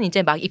딸은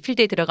이제 막 이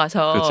필드에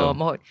들어가서 그렇죠.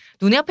 뭐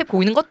눈에 앞에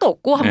보이는 것도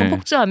없고 한번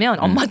폭주하면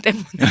엄마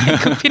때문에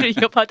그 피를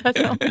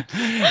이어받아서.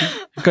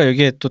 그러니까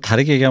이게 또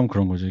다르게 얘기하면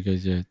그런 거죠. 이게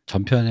이제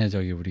전편에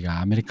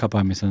우리가 아메리카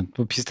밤에서는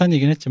또 비슷한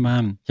얘기는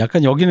했지만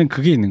약간 여기는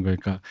그게 있는 거예요.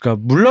 그러니까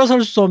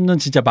물러설 수 없는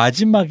진짜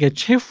마지막에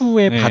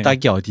최후의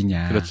바닥이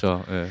어디냐.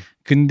 그렇죠.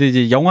 근데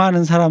이제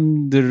영화하는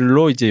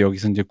사람들로 이제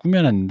여기서 이제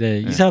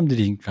꾸며놨는데 이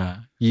사람들이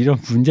그러니까 이런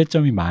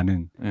문제점이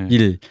많은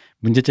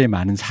문제점이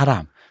많은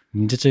사람,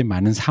 문제점이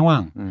많은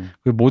상황,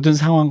 그리고 모든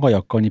상황과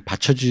여건이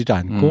받쳐주지도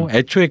않고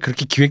애초에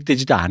그렇게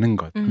기획되지도 않은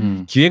것.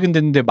 기획은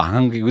됐는데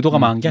망한 게, 의도가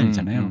망한 게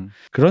아니잖아요.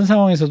 그런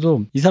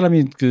상황에서도 이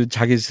사람이 그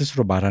자기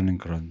스스로 말하는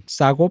그런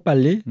싸고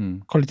빨리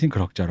퀄리티는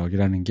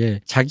그럭저럭이라는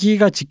게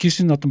자기가 지킬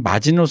수 있는 어떤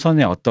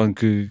마지노선의 어떤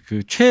그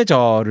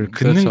최저를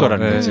긋는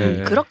거라는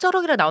거지.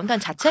 그럭저럭이라 나온다는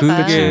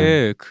자체가.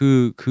 그게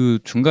그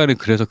중간에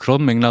그래서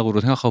그런 맥락으로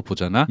생각하고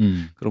보잖아.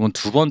 그러면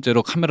두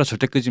번째로 카메라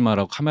절대 끄지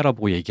마라고 카메라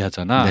보고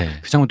얘기하잖아.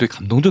 그 장면 되게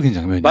감동적인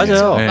장면이에요.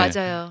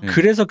 맞아요.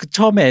 그래서 그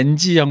처음에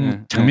NG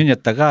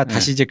장면이었다가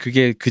다시 이제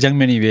그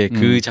장면이 왜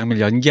그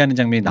장면을 연기하는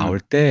장면이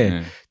나올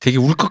때 되게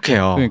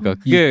울컥해요. 그러니까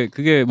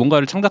그게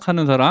뭔가를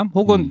창작하는 사람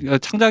혹은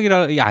창작이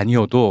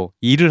아니어도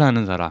일을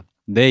하는 사람,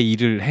 내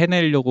일을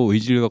해내려고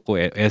의지를 갖고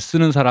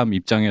애쓰는 사람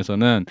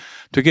입장에서는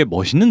되게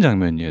멋있는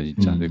장면이에요,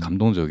 진짜. 되게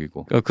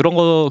감동적이고.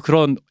 그러니까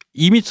그런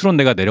이미처럼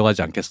내가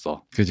내려가지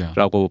않겠어. 그죠.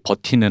 라고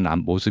버티는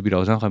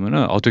모습이라고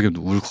생각하면은 되게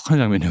울컥한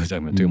장면이에요, 그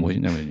장면. 되게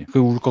멋있는 장면이에요. 그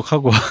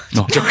울컥하고.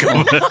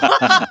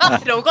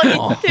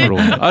 로건이스트.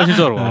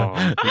 진짜로.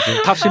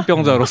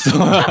 탑신병자로서.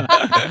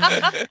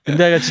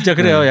 근데 진짜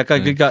그래요. 약간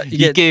그러니까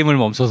이 게임을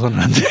멈춰서는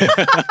안 돼.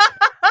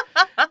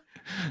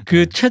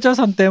 그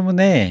최저선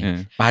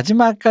때문에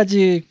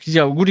마지막까지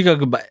우리가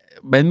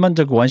맨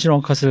먼저 그 원신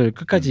원컷을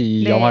끝까지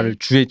이 영화를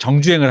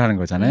정주행을 하는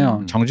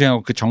거잖아요.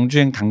 정주행하고 그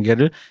정주행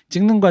단계를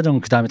찍는 과정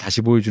그 다음에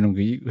다시 보여주는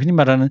그 흔히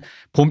말하는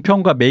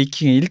본편과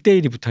메이킹의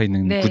 1대1이 붙어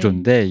있는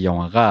구조인데 이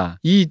영화가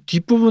이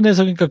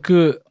뒷부분에서 그러니까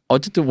그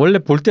어쨌든 원래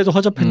볼 때도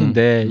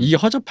허접했는데 이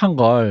허접한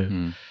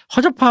걸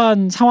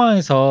허접한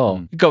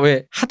상황에서 그러니까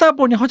왜 하다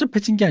보니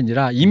허접해진 게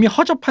아니라 이미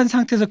허접한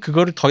상태에서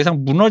그거를 더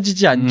이상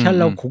무너지지 않게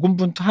하려고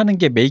고군분투하는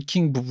게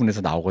메이킹 부분에서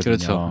나오거든요.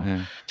 그렇죠.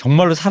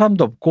 정말로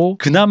사람도 없고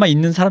그나마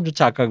있는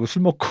사람조차 아까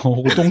술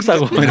먹고 똥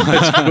싸고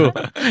이래가지고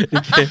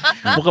이렇게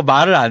뭔가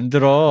말을 안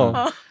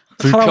들어.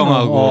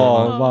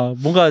 불평하고 막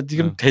뭔가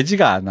지금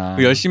되지가 않아.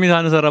 열심히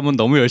사는 사람은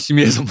너무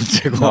열심히 해서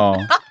문제고.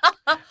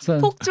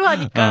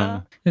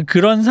 폭주하니까.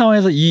 그런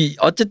상황에서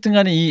어쨌든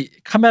간에 이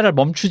카메라를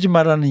멈추지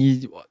말라는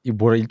이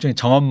뭐라 일종의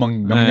정언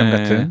명령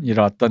같은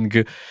이런 어떤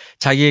그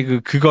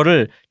자기의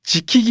그거를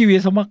지키기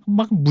위해서 막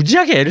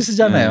무지하게 애를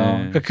쓰잖아요.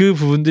 그러니까 그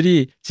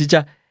부분들이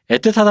진짜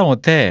애틋하다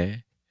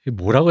못해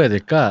뭐라고 해야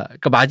될까?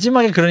 그러니까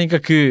마지막에 그러니까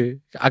그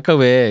아까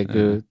왜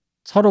그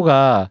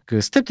서로가 그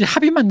스태프들이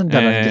합의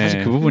맞는다는 게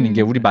사실 그 부분인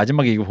게 우리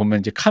마지막에 이거 보면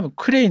이제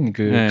크레인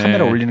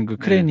카메라 올리는 그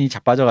크레인이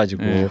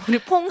자빠져가지고 우리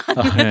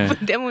퐁하는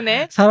분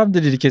때문에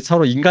사람들이 이렇게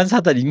서로 인간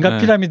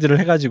피라미드를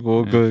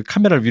해가지고 그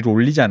카메라를 위로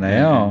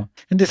올리잖아요.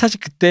 근데 사실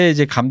그때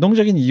이제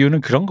감동적인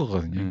이유는 그런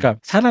거거든요. 그러니까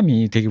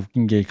사람이 되게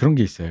웃긴 게 그런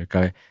게 있어요.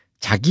 그러니까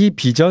자기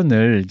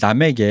비전을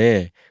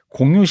남에게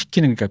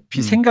공유시키는 그러니까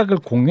생각을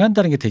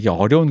공유한다는 게 되게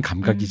어려운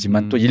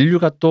감각이지만 또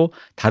인류가 또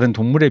다른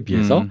동물에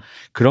비해서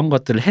그런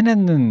것들을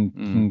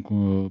해내는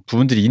그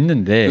부분들이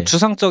있는데 그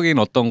추상적인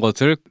어떤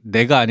것을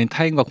내가 아닌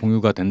타인과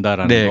공유가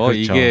된다라는 거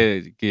그렇죠.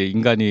 이게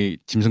인간이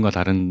짐승과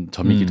다른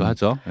점이기도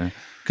하죠.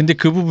 근데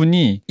그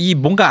부분이 이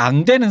뭔가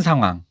안 되는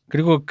상황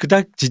그리고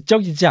그닥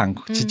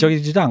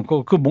지적이지도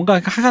않고 그 뭔가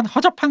하간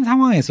허접한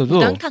상황에서도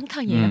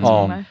우당탕탕이에요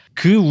정말.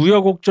 그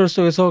우여곡절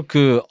속에서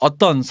그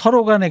어떤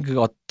서로 간의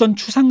그 어떤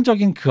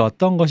추상적인 그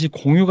어떤 것이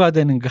공유가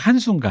되는 그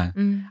한순간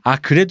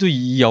그래도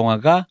이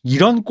영화가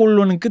이런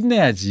꼴로는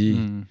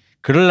끝내야지.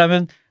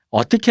 그러려면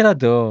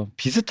어떻게라도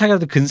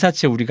비슷하게라도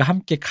근사치에 우리가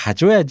함께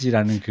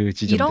가져야지라는 그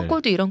지점들. 이런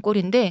꼴도 이런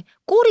꼴인데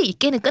꼴이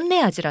있게는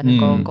끝내야지라는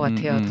건 것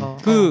같아요. 더.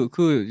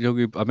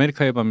 여기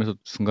아메리카의 밤에서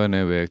중간에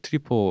왜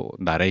트리포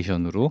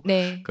나레이션으로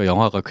그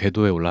영화가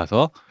궤도에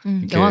올라서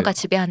영화가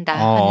지배한다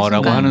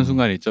라고 하는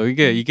순간이 있죠.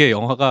 이게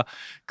영화가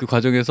그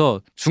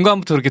과정에서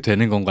중간부터 그렇게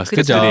되는 건가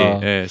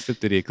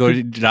스태프들이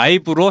그걸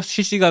라이브로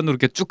실시간으로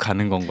이렇게 쭉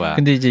가는 건가.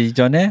 근데 이제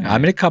이전에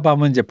아메리카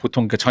밤은 이제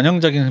보통 그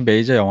전형적인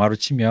메이저 영화로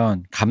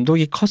치면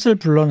감독이 컷을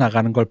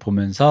불러나가는 걸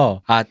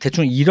보면서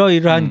대충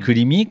이러이러한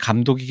그림이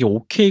감독에게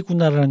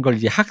오케이구나라는 걸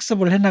이제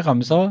학습을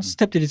해나가면서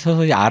스태프들이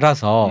서서히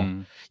알아서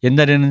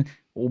옛날에는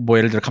뭐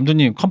예를 들어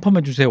감독님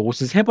컨펌해 주세요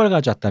옷을 3벌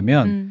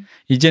가져왔다면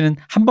이제는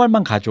한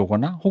벌만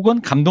가져오거나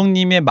혹은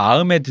감독님의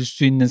마음에 들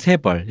수 있는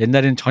 3벌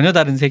옛날에는 전혀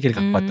다른 3개를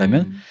갖고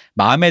왔다면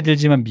마음에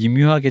들지만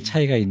미묘하게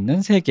차이가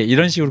있는 3개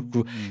이런 식으로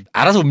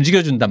알아서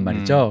움직여준단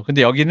말이죠.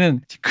 근데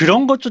여기는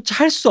그런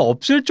것조차 할 수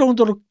없을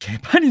정도로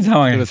개판인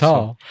상황에서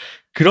그렇죠.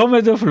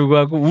 그럼에도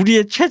불구하고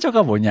우리의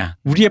최저가 뭐냐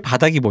우리의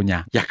바닥이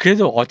뭐냐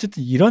그래도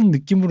어쨌든 이런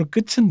느낌으로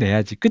끝은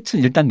내야지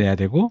끝은 일단 내야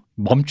되고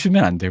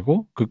멈추면 안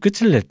되고 그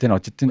끝을 낼 때는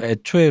어쨌든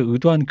애초에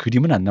의도한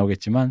그림은 안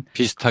나오겠지만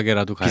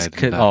비슷하게라도 가야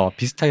된다.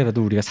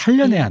 비슷하게라도 우리가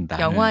살려내야 한다.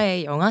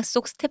 영화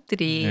속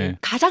스태프들이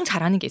가장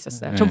잘하는 게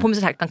있었어요. 전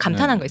보면서 약간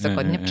감탄한 거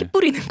있었거든요. 피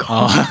뿌리는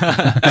거.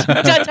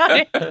 진짜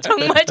잘해.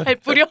 정말 잘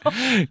뿌려.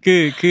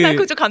 난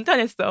그거 좀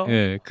감탄했어.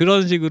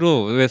 그런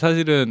식으로 왜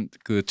사실은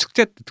그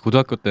축제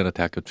고등학교 때나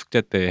대학교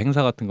축제 때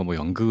행사 같은 거 뭐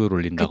연극을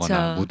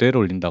올린다거나 무대를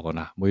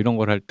올린다거나 뭐 이런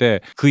걸 할 때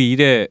그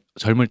일에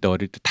젊을 때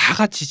어릴 때 다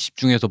같이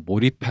집중해서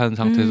몰입한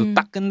상태에서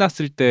딱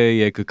끝났을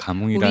때의 그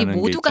감흥이라는 게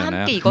있잖아요. 우리 모두가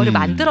함께 이거를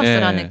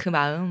만들었어라는 그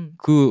마음.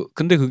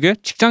 근데 그게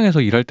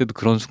직장에서 일할 때도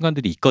그런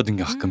순간들이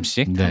있거든요.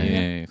 가끔씩.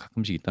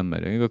 가끔씩 있단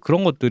말이에요. 그러니까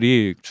그런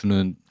것들이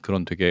주는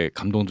그런 되게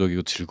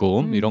감동적이고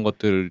즐거움 이런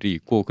것들이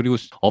있고 그리고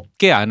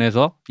업계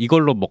안에서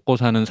이걸로 먹고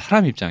사는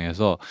사람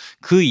입장에서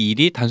그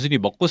일이 단순히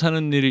먹고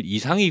사는 일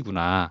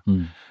이상이구나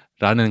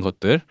라는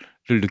것들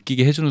를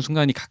느끼게 해주는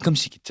순간이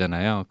가끔씩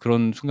있잖아요.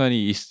 그런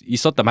순간이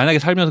있었다. 만약에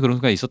살면서 그런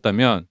순간이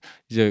있었다면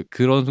이제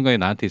그런 순간이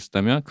나한테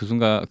있었다면 그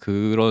순간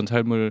그런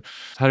삶을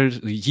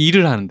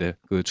일을 하는데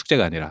그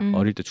축제가 아니라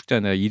어릴 때 축제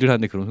아니라 일을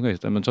하는데 그런 순간이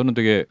있었다면 저는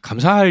되게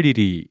감사할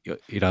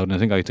일이라는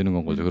생각이 드는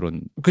건 거죠.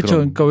 그렇죠.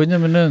 그러니까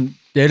왜냐면은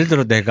예를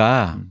들어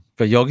내가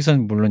그러니까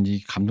여기서는 물론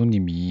이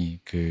감독님이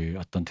그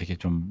어떤 되게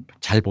좀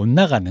잘 못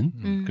나가는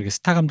그렇게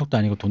스타 감독도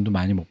아니고 돈도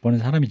많이 못 버는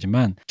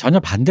사람이지만 전혀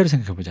반대로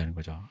생각해 보자는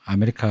거죠.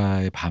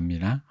 아메리카의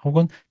밤이나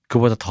혹은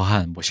그보다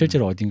더한 뭐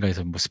실제로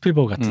어딘가에서 뭐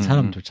스필버그 같은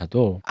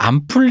사람조차도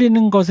안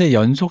풀리는 것의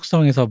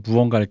연속성에서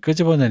무언가를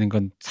끄집어내는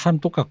건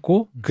사람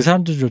똑같고 그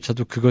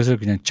사람들조차도 그것을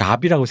그냥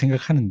잡이라고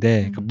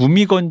생각하는데 그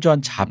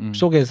무미건조한 잡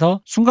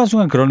속에서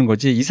순간순간 그러는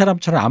거지. 이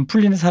사람처럼 안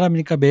풀리는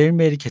사람이니까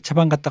매일매일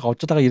개차반 갔다가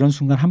어쩌다가 이런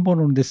순간 한 번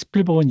오는데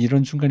스필버그는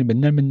이런 순간이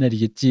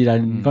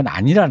맨날이겠지라는 건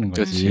아니라는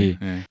거지.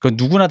 그건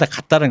누구나 다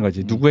같다는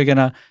거지.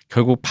 누구에게나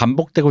결국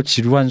반복되고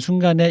지루한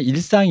순간의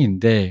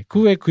일상인데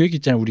그 외에 그 얘기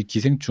있잖아요. 우리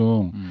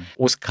기생충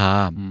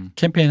오스카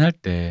캠페인 할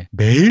때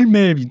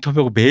매일매일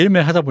인터뷰하고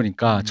매일매일 하다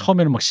보니까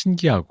처음에는 막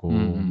신기하고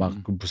막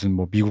무슨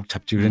뭐 미국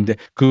잡지 그랬는데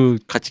그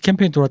같이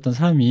캠페인 돌았던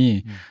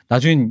사람이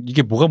나중엔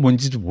이게 뭐가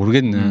뭔지도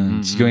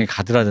모르겠는 지경에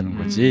가더라는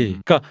거지.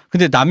 그러니까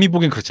근데 남이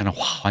보기엔 그렇잖아.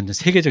 와 완전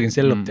세계적인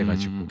셀럽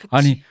돼가지고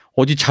아니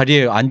어디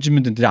자리에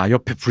앉으면 되는데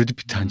옆에 브래드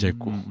피트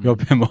앉아있고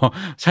옆에 뭐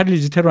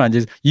샤를리즈 테론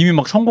앉아있어 이미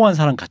막 성공한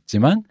사람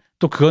같지만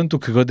또 그건 또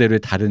그거대로의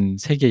다른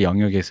세계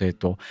영역에서의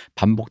또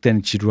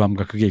반복되는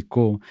지루함과 그게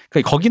있고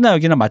그러니까 거기나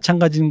여기나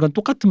마찬가지인 건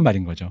똑같은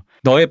말인 거죠.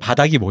 너의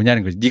바닥이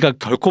뭐냐는 거지. 네가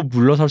결코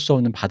물러설 수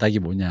없는 바닥이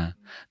뭐냐.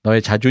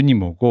 너의 자존이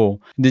뭐고.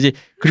 근데 이제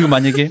그리고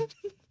만약에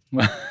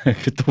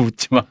또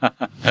웃지 마.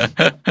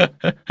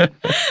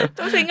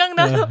 또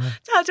생각나서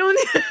자존을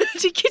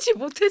지키지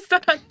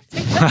못했어라는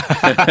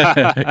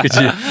생각. 그치.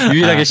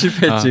 유일하게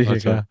실패했지.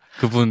 그러니까.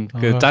 그분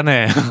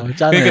짜네.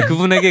 짜네. 그러니까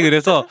그분에게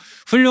그래서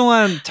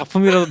훌륭한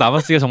작품이라도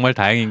남았으니까 정말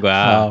다행인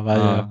거야.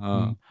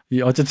 맞아요.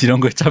 어쨌든 이런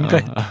거에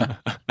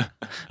참가했다.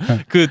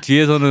 그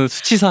뒤에서는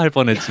수치사 할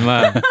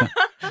뻔했지만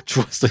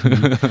죽었어.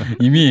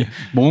 이미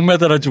목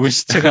매달아 죽은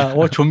시체가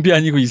좀비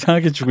아니고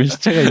이상하게 죽은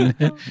시체가 있네.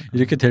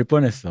 이렇게 될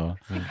뻔했어.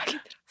 생각이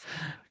들었어.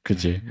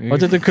 그치.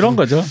 어쨌든 그런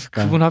거죠.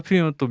 그분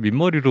하필이면 또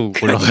민머리로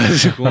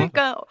골라가지고.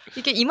 그러니까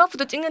이게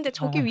이마부도 찍는데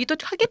저기 위도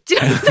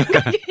하겠지라는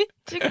생각이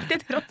찍을 때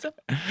들었죠.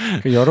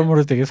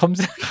 여러모로 되게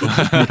섬세하게.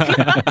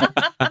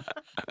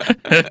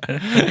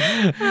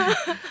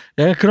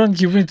 약간 그런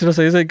기분이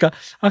들었어요. 그래서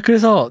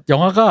그래서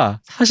영화가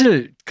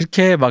사실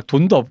그렇게 막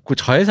돈도 없고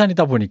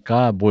저예산이다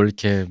보니까 뭘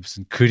이렇게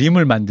무슨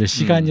그림을 만들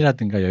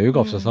시간이라든가 여유가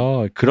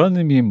없어서 그런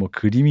의미 뭐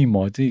그림이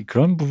뭐 어디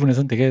그런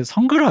부분에서는 되게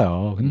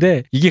성글어요.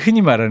 근데 이게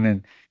흔히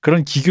말하는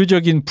그런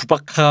기교적인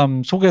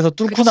부박함 속에서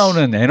뚫고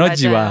나오는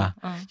에너지와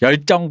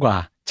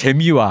열정과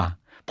재미와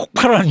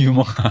폭발하는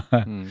유머가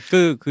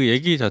그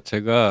얘기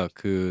자체가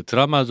그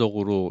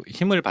드라마적으로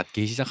힘을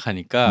받기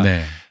시작하니까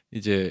네.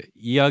 이제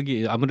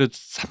이야기 아무래도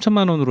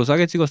 3천만 원으로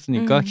싸게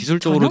찍었으니까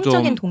기술적으로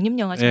전형적인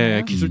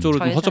독립영화잖아요. 기술적으로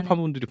좀 허접한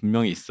부분들이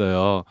분명히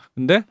있어요.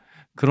 근데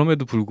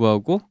그럼에도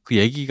불구하고 그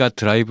얘기가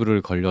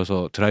드라이브가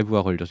걸려서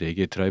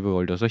얘기에 드라이브가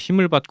걸려서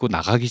힘을 받고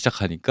나가기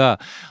시작하니까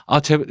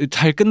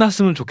잘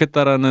끝났으면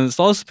좋겠다라는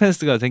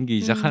서스펜스가 생기기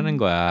시작하는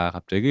거야.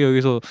 갑자기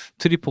여기서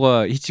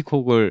트리포가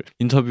히치콕을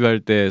인터뷰할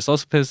때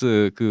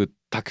서스펜스 그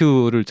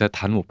다큐를 제가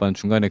다는 못 봤는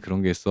중간에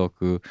그런 게 있어.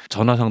 그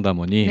전화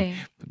상담원이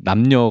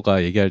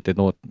남녀가 얘기할 때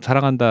너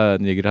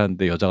사랑한다는 얘기를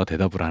하는데 여자가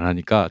대답을 안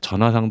하니까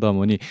전화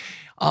상담원이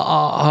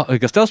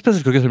그러니까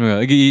서스펜스를 그렇게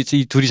설명해요.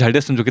 이 둘이 잘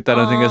됐으면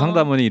좋겠다라는 생각에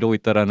상담원이 이러고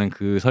있다라는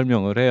그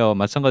설명을 해요.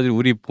 마찬가지로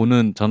우리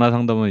보는 전화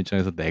상담원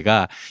입장에서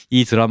내가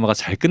이 드라마가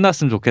잘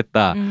끝났으면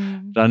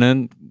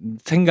좋겠다라는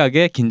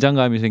생각에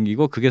긴장감이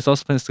생기고 그게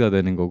서스펜스가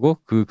되는 거고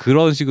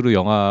그런 식으로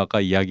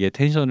영화가 이야기의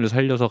텐션을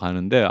살려서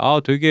가는데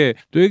되게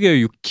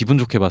기분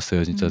좋게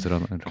봤어요, 진짜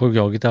드라마를. 거기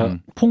여기다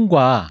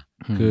폰과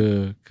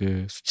그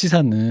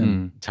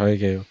수치사는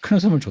저에게 큰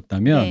웃음을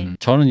줬다면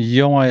저는 이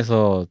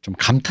영화에서 좀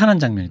감탄한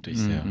장면이 또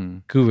있어요.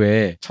 그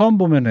외에 처음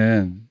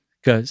보면은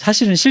그러니까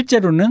사실은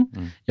실제로는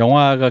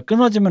영화가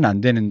끊어지면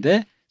안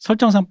되는데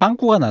설정상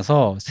빵꾸가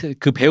나서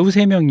그 배우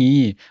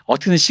 3명이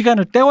어떻게든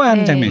시간을 때워야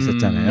하는 장면이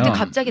있었잖아요. 근데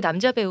갑자기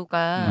남자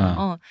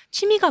배우가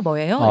취미가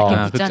뭐예요?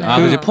 이렇게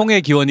묻잖아요. 그치.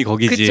 퐁의 기원이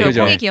거기지.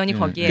 그렇죠. 퐁의 기원이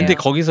거기에요. 근데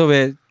거기서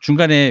왜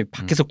중간에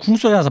밖에서 쿵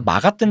소리 나서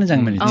막아뜨는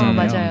장면이 있잖아요.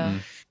 맞아요.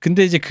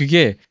 근데 이제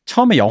그게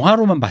처음에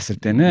영화로만 봤을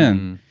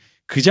때는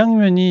그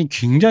장면이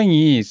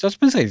굉장히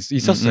서스펜스가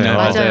있었어요.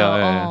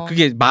 맞아요.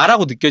 그게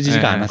말하고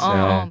느껴지지가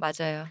않았어요.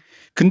 맞아요.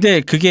 근데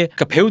그게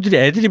그러니까 배우들이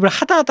애드립을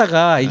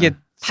하다가 이게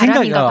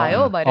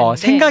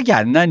생각이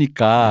안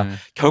나니까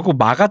결국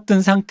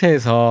막았던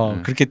상태에서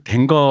그렇게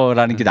된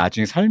거라는 게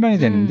나중에 설명이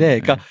되는데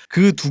그러니까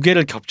그 두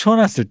개를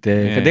겹쳐놨을 때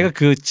그러니까 내가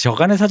그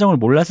저간의 사정을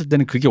몰랐을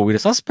때는 그게 오히려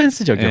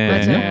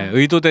서스펜스적이었거든요.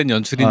 의도된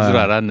연출인 줄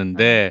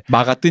알았는데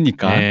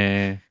막았으니까.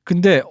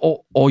 근데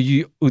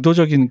이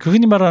의도적인 그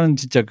흔히 말하는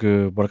진짜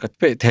그 뭐랄까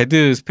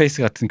데드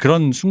스페이스 같은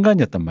그런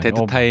순간이었단 말이에요.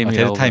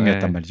 데드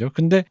타임이었단 말이죠.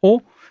 근데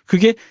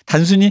그게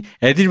단순히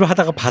애드립을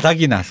하다가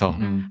바닥이 나서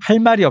할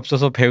말이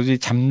없어서 배우들이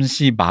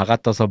잠시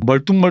막아떠서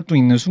멀뚱멀뚱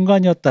있는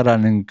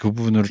순간이었다라는 그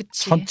부분으로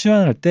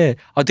선취할 때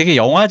되게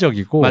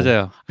영화적이고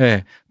맞아요.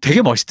 네,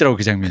 되게 멋있더라고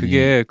그 장면이.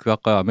 그게 그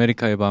아까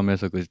아메리카의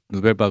밤에서 그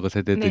누벨바그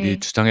세대들이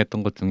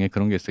주장했던 것 중에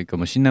그런 게 있어요. 그러니까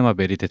뭐 시네마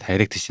메리트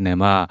다이렉트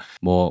시네마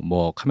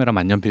뭐 카메라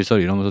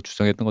만년필설 이러면서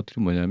주장했던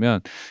것들이 뭐냐면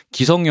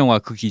기성 영화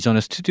그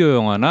이전에 스튜디오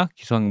영화나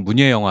기성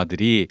문예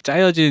영화들이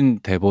짜여진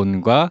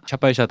대본과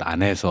샷바이샷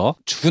안에서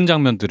죽은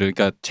장면들을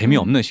그러니까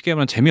재미없는 쉽게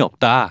말하면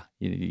재미없다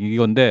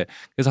이건데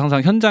그래서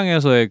항상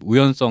현장에서의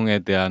우연성에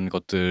대한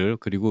것들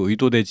그리고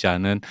의도되지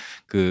않은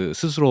그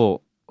스스로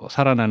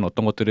살아나는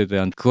어떤 것들에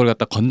대한 그걸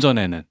갖다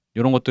건져내는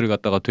이런 것들을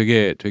갖다가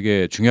되게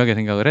중요하게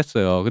생각을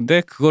했어요.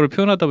 근데 그거를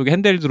표현하다 보니까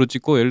핸드헬드로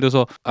찍고 예를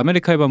들어서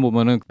아메리카에만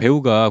보면은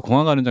배우가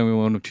공항 가는 장면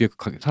보면 뒤에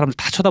사람들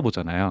다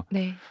쳐다보잖아요.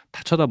 네.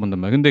 다 쳐다본단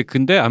말이에요.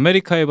 근데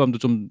아메리카의 밤도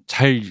좀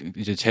잘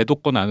이제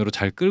제도권 안으로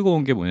잘 끌고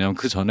온 게 뭐냐면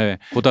그 전에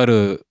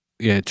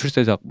고다르의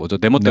출세작 뭐죠?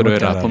 내 멋대로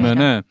해라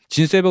보면은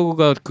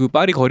진세버그가 그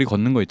파리 거리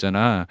걷는 거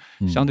있잖아.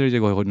 샹들리제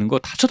거리 걷는 거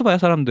다 쳐다봐요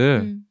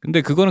사람들.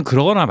 근데 그거는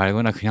그러거나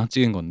말거나 그냥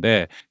찍은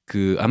건데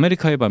그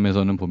아메리카의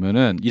밤에서는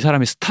보면은 이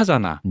사람이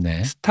스타잖아.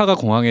 네. 스타가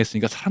공항에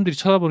있으니까 사람들이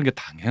쳐다보는 게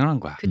당연한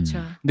거야.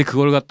 그쵸. 근데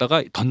그걸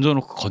갖다가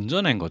던져놓고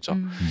건져낸 거죠.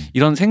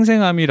 이런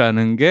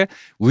생생함이라는 게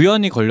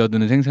우연히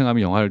걸려드는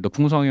생생함이 영화를 더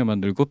풍성하게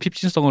만들고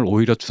핍진성을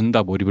오히려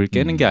준다, 몰입을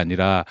깨는 게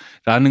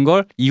아니라라는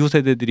걸 이후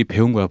세대들이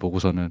배운 거야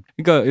보고서는.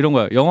 그러니까 이런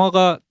거야.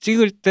 영화가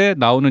찍을 때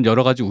나오는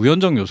여러 가지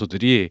우연적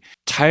요소들이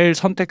잘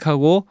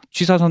선택하고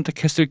취사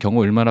선택했을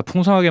경우 얼마나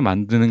풍성하게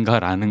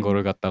만드는가라는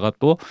거를 갖다가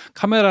또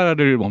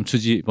카메라를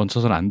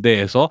멈춰서는 안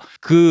돼에서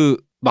그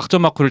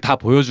막전막후를 다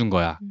보여준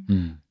거야.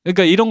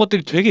 그러니까 이런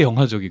것들이 되게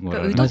영화적인 거예요.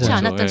 그러니까 의도치 맞아요.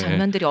 않았던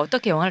장면들이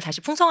어떻게 영화를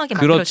다시 풍성하게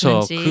그렇죠.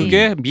 만들어주는지.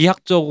 그게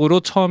미학적으로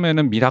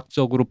처음에는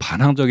미학적으로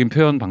반항적인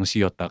표현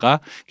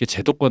방식이었다가 이게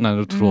제도권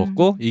안으로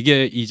들어왔고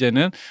이게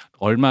이제는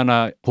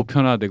얼마나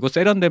보편화되고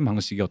세련된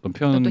방식의 어떤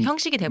표현 또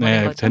형식이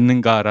돼버린 거죠.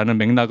 됐는가라는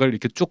맥락을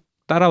이렇게 쭉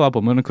따라와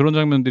보면은 그런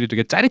장면들이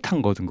되게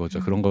짜릿한 거죠.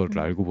 그런 거를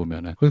알고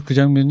보면은. 그래서 그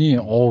장면이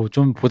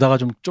좀 보다가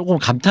좀 조금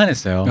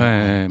감탄했어요.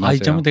 네, 맞아요. 이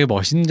장면 되게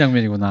멋있는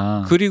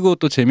장면이구나. 그리고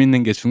또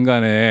재밌는 게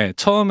중간에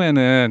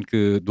처음에는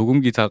그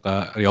녹음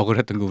기사가 역을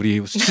했던 그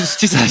우리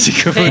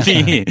수치사시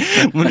그분이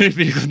문을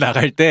빌고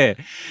나갈 때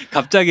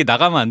갑자기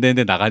나가면 안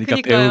되는데 나가니까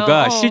그러니까요.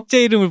 배우가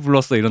실제 이름을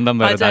불렀어 이런단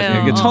말이야. 맞아요.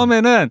 나중에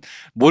처음에는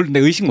내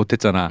의식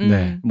못했잖아.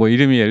 네. 뭐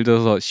이름이 예를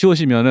들어서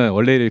시옷이면은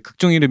원래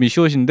극중 이름이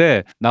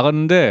시옷인데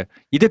나갔는데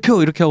이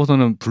대표 이렇게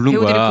하고서는 부른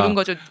배우들이 거야. 부른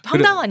거죠.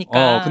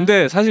 황당하니까.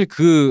 근데 사실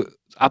그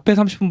앞에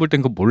 30분 볼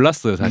땐 그거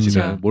몰랐어요.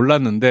 사실은. 그렇죠.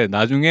 몰랐는데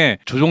나중에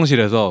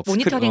조종실에서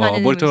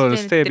모니터링하는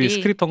스텝이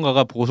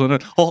스크립터인가가 보고서는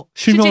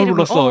실명을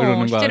불렀어 이러는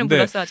거야. 실제는 근데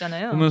불렀어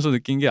하잖아요. 보면서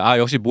느낀 게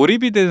역시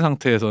몰입이 된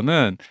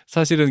상태에서는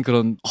사실은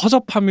그런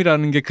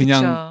허접함이라는 게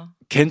그냥 그쵸.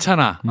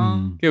 괜찮아.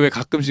 음. 왜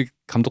가끔씩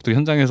감독들이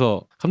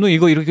현장에서 감독님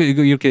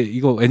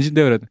이거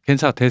엔진데요.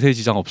 괜찮아. 대세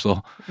지장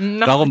없어.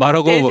 라고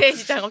말하고 대세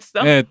지장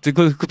없어. 네, 그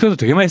표현도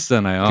되게 많이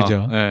쓰잖아요.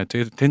 그죠. 네,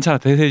 되게 괜찮아.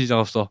 대세 지장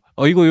없어.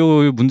 이거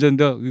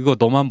문제인데 이거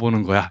너만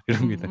보는 거야.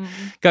 이런 게.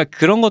 그러니까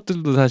그런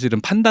것들도 사실은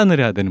판단을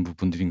해야 되는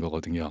부분들인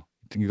거거든요.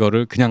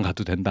 이거를 그냥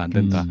가도 된다 안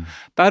된다.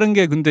 다른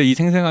게 근데 이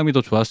생생함이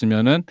더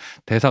좋았으면은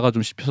대사가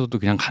좀 씹혀서도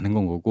그냥 가는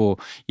건 거고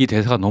이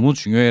대사가 너무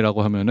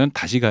중요해라고 하면은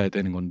다시 가야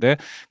되는 건데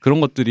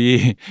그런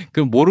것들이 그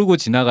모르고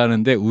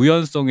지나가는데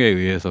우연성에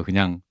의해서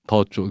그냥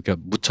더 그러니까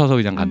묻혀서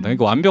그냥 간다.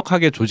 그러니까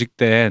완벽하게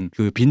조직된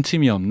그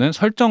빈틈이 없는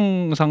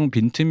설정상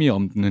빈틈이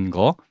없는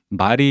거.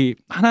 말이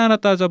하나하나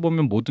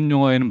따져보면 모든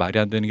영화에는 말이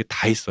안 되는 게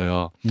다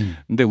있어요.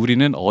 근데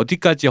우리는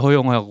어디까지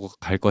허용하고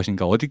갈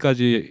것인가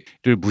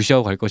어디까지를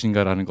무시하고 갈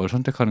것인가라는 걸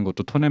선택하는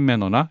것도 톤 앤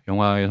매너나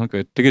영화의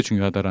성격이 되게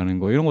중요하다라는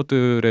거 이런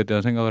것들에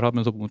대한 생각을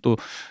하면서 보면 또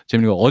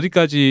재밌는 거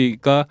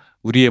어디까지가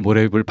우리의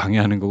몰입을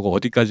방해하는 거고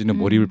어디까지는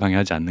몰입을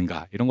방해하지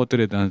않는가 이런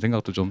것들에 대한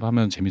생각도 좀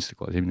하면 재밌는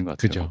것 같아요.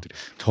 그죠.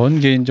 전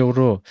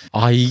개인적으로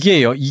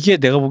이게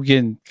내가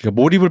보기엔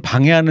몰입을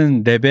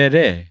방해하는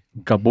레벨에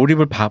그러니까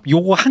몰입을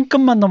요거 한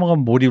끈만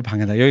넘어가면 몰입을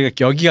방해다.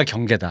 여기가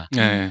경계다.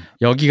 네.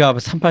 여기가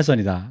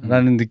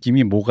 38선이다라는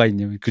느낌이 뭐가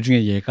있냐면 그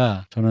중에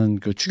얘가 저는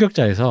그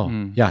추격자에서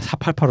야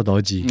 488로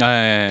너지. 그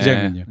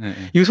장면이요.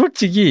 이거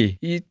솔직히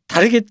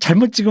다르게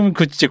잘못 찍으면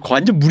그 진짜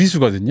완전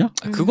무리수거든요.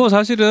 그거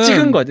사실은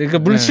찍은 거죠. 그러니까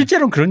물론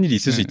실제로는 그런 일이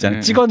있을 수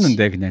있잖아요.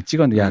 찍었는데 그냥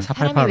찍었는데 야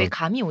 488로. 사람이 왜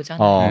감이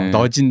오잖아요.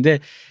 너지인데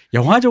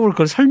영화적으로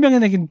그걸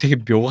설명해내기는 되게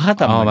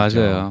묘하단 말이죠.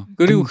 맞아요.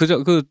 그리고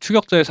그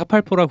추격자의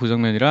 488라 그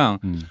장면이랑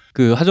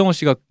그 하정우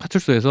씨가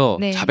파출소에서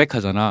네.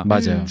 자백하잖아.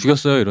 맞아요.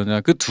 죽였어요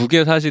이러냐. 그 두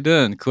개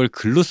사실은 그걸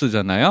글로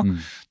쓰잖아요.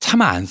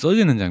 차마 안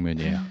써지는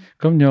장면이에요.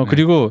 그럼요.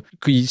 그리고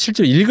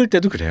실제로 읽을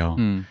때도 그래요.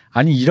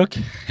 아니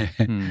이렇게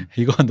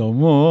이거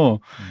너무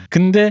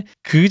근데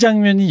그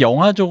장면이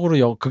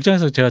영화적으로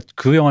극장에서 제가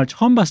그 영화를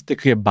처음 봤을 때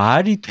그게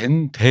말이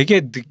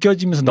되게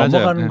느껴지면서 맞아요.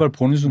 넘어가는 걸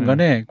보는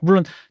순간에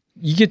물론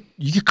이게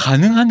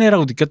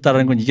가능하네라고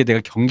느꼈다라는 건 이게 내가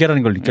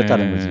경계라는 걸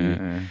느꼈다는 거지.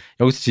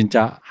 여기서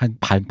진짜 한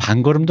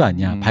반 걸음도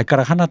아니야.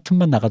 발가락 하나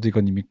틈만 나가도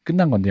이건 이미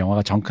끝난 건데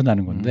영화가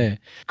정크나는 건데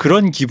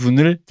그런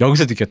기분을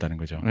여기서 느꼈다는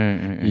거죠.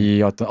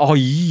 이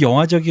이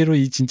영화적으로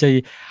진짜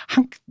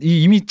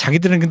이미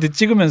자기들은 근데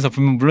찍으면서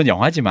물론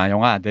영화지만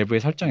영화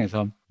내부의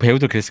설정에서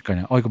배우도 그랬을 거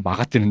아니야. 이거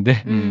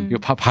막아뜨는데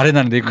이거 발에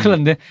나는데 이거 큰일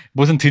났는데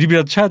무슨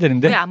드립이라도 쳐야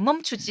되는데 왜 안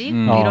멈추지?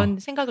 이런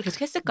생각을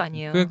계속 했을 거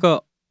아니에요.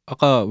 그러니까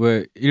아까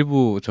왜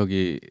일부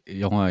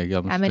영화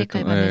얘기하면서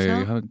아메리카의 밤에서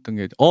했던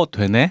게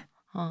되네?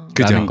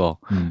 라는 거.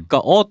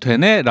 그러니까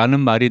되네라는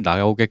말이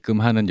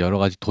나오게끔 하는 여러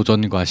가지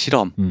도전과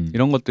실험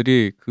이런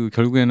것들이 그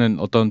결국에는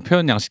어떤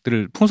표현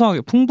양식들을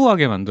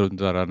풍부하게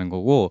만든다라는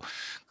거고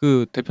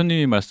그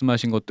대표님이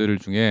말씀하신 것들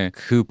중에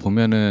그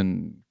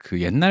보면은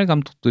그 옛날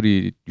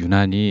감독들이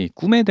유난히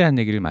꿈에 대한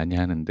얘기를 많이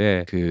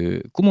하는데 그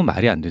꿈은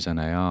말이 안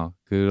되잖아요.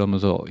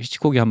 그러면서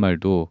히치콕이 한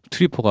말도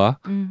트리퍼가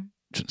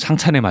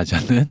상찬에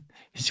맞이하는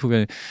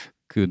히치콕의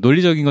그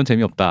논리적인 건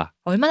재미없다.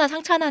 얼마나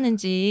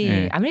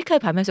상찬하는지 아메리카의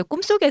밤에서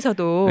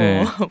꿈속에서도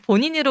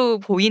본인으로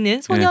보이는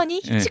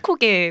소년이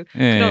히치콕의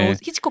그런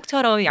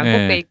히치콕처럼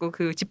양복돼 있고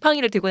그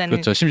지팡이를 들고 다니는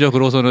그렇죠. 심지어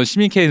그러고서는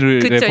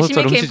시민케인의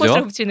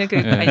포스터를 훔치는 그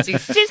아니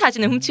스틸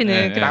사진을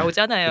훔치는 그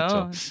나오잖아요.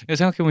 그렇죠.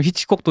 생각해보면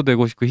히치콕도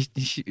되고 싶고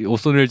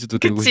오소넬즈도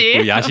되고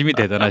싶고 야심이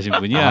대단하신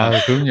분이야.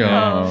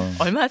 그럼요.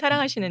 얼마나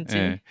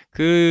사랑하시는지.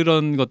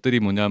 그런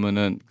것들이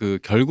뭐냐면은 그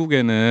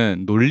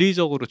결국에는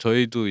논리적으로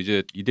저희도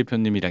이제 이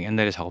대표님이랑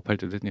옛날에 작업할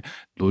때도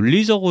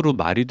논리적으로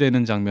말이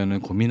되는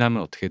장면은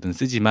고민하면 어떻게든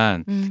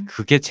쓰지만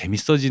그게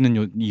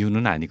재밌어지는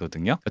이유는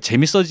아니거든요. 그러니까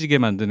재밌어지게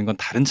만드는 건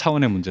다른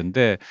차원의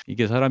문제인데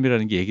이게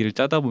사람이라는 게 얘기를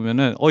짜다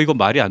보면은 이거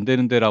말이 안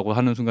되는데라고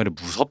하는 순간에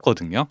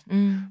무섭거든요.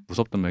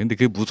 무섭단 말이에요. 근데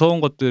그 무서운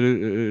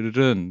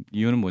것들은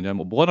이유는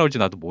뭐냐면 뭐가 나올지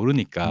나도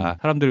모르니까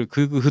사람들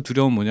그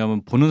두려움은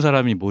뭐냐면 보는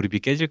사람이 몰입이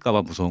깨질까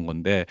봐 무서운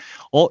건데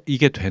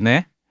이게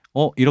되네?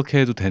 이렇게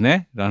해도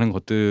되네? 라는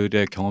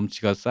것들의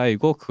경험치가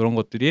쌓이고 그런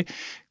것들이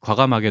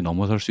과감하게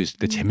넘어설 수 있을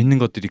때 재밌는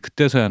것들이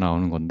그때서야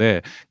나오는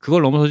건데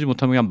그걸 넘어서지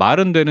못하면 그냥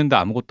말은 되는데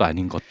아무것도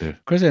아닌 것들.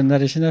 그래서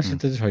옛날에 신학생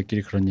때도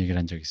저희끼리 그런 얘기를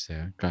한 적이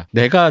있어요. 그러니까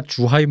내가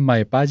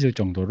주화인마에 빠질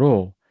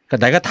정도로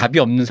그러니까 내가 답이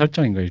없는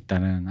설정인 거예요.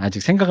 일단은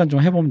아직 생각은 좀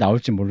해보면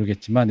나올지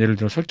모르겠지만 예를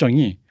들어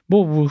설정이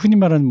뭐 흔히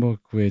말하는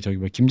왜 저기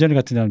김전일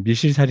같은 데는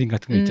밀실살인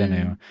같은 거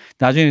있잖아요.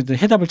 나중에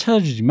해답을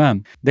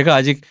찾아주지만 내가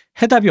아직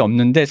해답이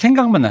없는데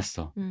생각만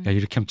났어. 야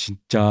이렇게 하면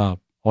진짜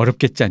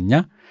어렵겠지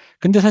않냐?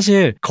 근데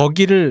사실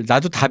거기를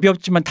나도 답이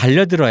없지만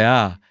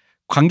달려들어야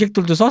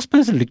관객들도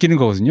서스펜스를 느끼는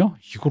거거든요.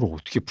 이걸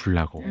어떻게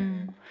풀라고.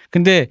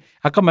 근데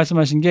아까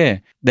말씀하신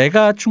게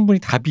내가 충분히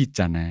답이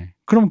있잖아요.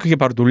 그럼 그게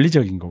바로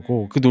논리적인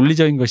거고 그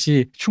논리적인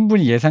것이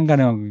충분히 예상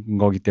가능한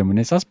거기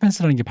때문에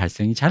서스펜스라는 게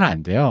발생이 잘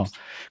안 돼요.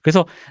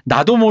 그래서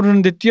나도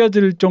모르는데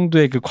뛰어들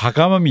정도의 그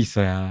과감함이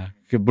있어야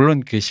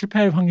물론 그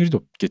실패할 확률이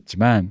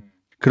높겠지만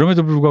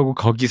그럼에도 불구하고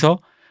거기서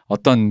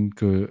어떤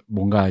그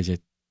뭔가 이제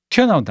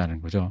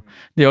튀어나온다는 거죠.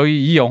 근데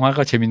여기 이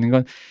영화가 재밌는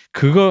건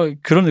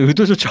그런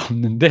의도조차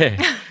없는데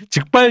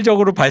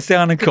즉발적으로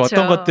발생하는 그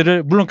어떤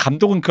것들을 물론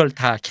감독은 그걸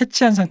다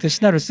캐치한 상태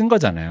시나리오를 쓴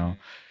거잖아요.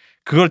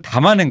 그걸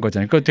담아낸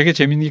거잖아요. 그러니까 되게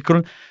재밌는 게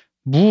그런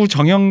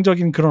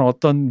무정형적인 그런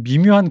어떤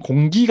미묘한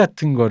공기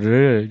같은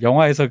거를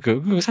영화에서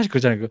사실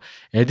그잖아요.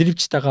 애드립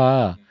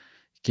치다가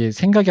이렇게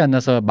생각이 안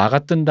나서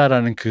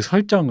막아뜬다라는 그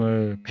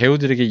설정을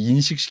배우들에게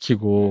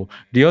인식시키고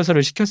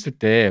리허설을 시켰을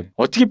때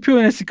어떻게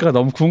표현했을까가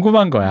너무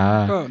궁금한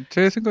거야. 그러니까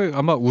제 생각에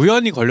아마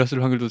우연히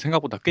걸렸을 확률도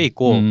생각보다 꽤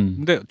있고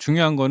근데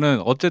중요한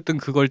거는 어쨌든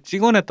그걸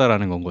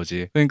찍어냈다라는 건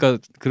거지. 그러니까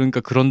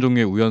그런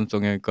종류의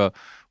우연성에 그러니까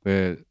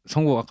왜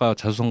아까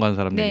자수성가한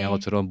사람 얘기한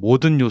것처럼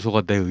모든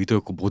요소가 내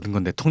의도였고 모든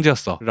건 내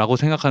통제였어 라고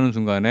생각하는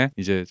순간에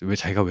이제 왜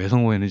자기가 왜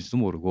성공했는지도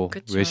모르고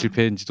왜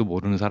실패했는지도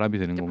모르는 사람이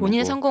되는 거고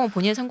본인의 성공은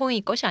본인의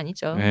성공이 것이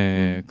아니죠.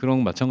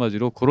 그런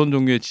마찬가지로 그런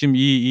종류의 지금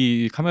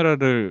이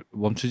카메라를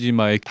멈추지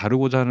마에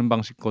다루고자 하는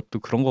방식 것도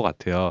그런 것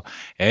같아요.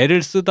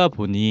 애를 쓰다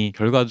보니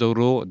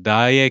결과적으로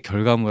나의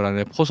결과물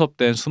안에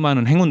포섭된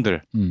수많은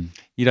행운들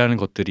이라는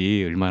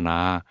것들이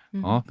얼마나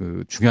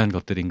그 중요한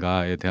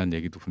것들인가에 대한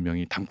얘기도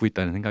분명히 담고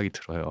있다는 생각이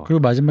들어요.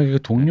 그리고 마지막에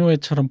그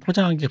동료애처럼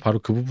포장한 게 바로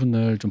그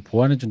부분을 좀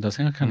보완해 준다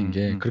생각하는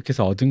게 그렇게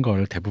해서 얻은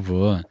걸 대부분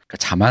그러니까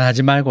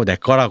자만하지 말고 내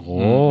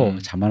거라고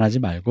자만하지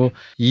말고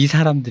이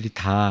사람들이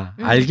다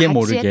알게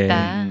모르게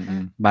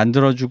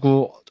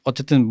만들어주고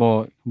어쨌든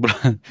뭐 물론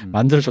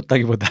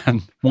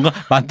만들어줬다기보단 뭔가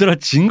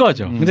만들어진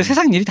거죠. 근데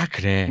세상 일이 다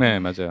그래. 네,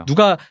 맞아요.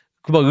 누가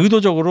뭐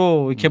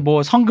의도적으로 이렇게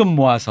뭐 성금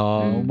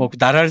모아서 뭐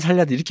나라를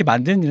살려도 이렇게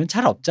만드는 일은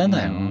잘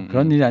없잖아요.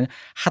 그런 일이 아니라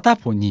하다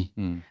보니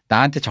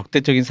나한테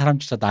적대적인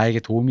사람조차 나에게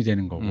도움이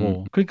되는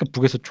거고 그러니까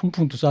북에서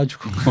총풍도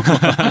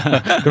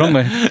쏴주고 그런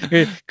거예요.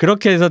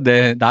 그렇게 해서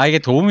나에게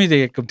도움이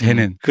되게끔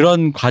되는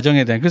그런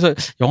과정에 대한 그래서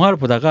영화를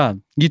보다가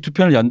이 두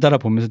편을 연달아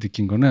보면서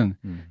느낀 거는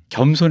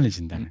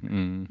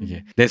겸손해진다는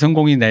이게 내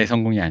성공이 내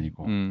성공이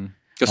아니고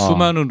그러니까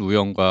수많은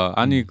우연과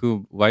아니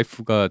그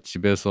와이프가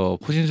집에서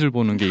포신술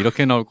보는 게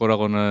이렇게 나올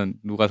거라고는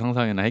누가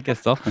상상이나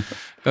했겠어?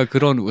 그러니까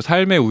그런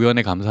삶의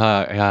우연에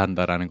감사해야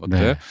한다라는 것들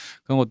네.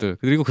 그런 것들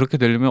그리고 그렇게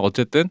되려면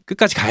어쨌든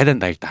끝까지 가야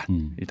된다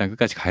일단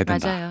끝까지 가야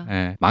된다. 맞아요.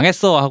 예.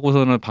 망했어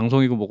하고서는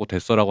방송이고 뭐고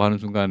됐어라고 하는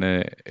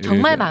순간에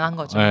정말 망한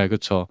거죠. 예,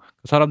 그렇죠.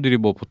 사람들이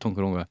뭐 보통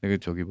그런 거야.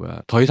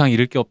 더 이상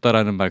잃을 게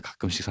없다라는 말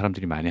가끔씩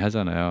사람들이 많이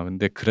하잖아요.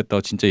 근데 그랬다고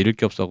진짜 잃을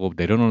게 없어고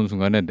내려놓는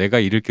순간에 내가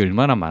잃을 게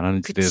얼마나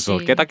많은지 대해서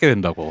깨닫게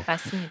된다고.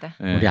 맞습니다.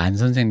 예. 우리 안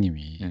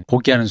선생님이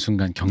포기하는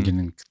순간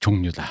경기는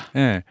종류다.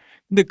 예.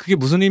 근데 그게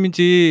무슨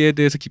의미인지에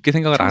대해서 깊게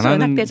생각을 안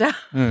하는 학대자.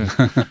 예.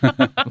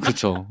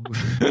 그렇죠.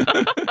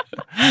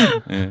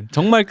 예,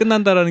 정말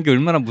끝난다라는 게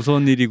얼마나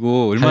무서운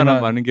일이고 얼마나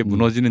많은 게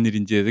무너지는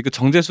일인지 그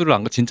정제수를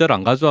진짜로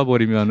안 가져와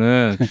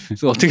버리면은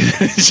어떻게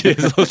되는지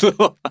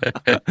서로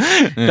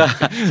그러니까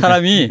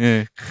사람이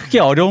크게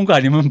어려운 거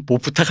아니면 뭐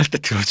부탁할 때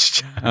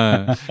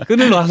들어주자.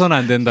 끈을 놔서는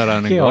안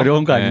된다라는 크게 거.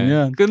 어려운 거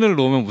아니면 끈을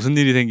놓으면 무슨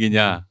일이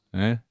생기냐.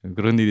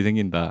 그런 일이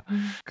생긴다.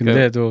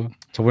 근데도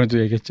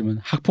저번에도 얘기했지만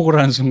학폭을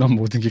하는 순간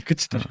모든 게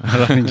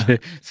끝이다라는 게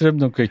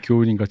슬램덩크의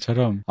교훈인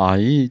것처럼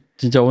이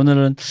진짜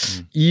오늘은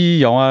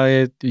이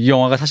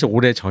영화가 사실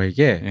올해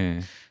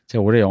저에게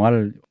제가 올해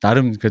영화를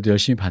나름 그래도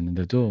열심히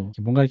봤는데도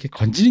뭔가 이렇게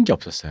건지는 게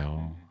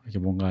없었어요. 이게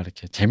뭔가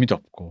이렇게 재미도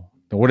없고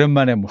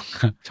오랜만에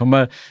뭔가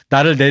정말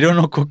나를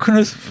내려놓고 큰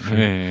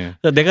웃음을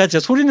내가 진짜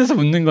소리내서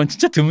웃는 건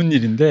진짜 드문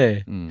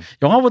일인데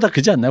영화보다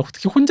그지 않나요?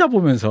 특히 혼자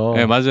보면서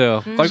네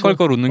맞아요.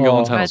 껄껄껄 웃는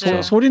경우는 잘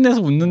없죠.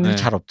 소리내서 웃는 일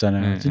잘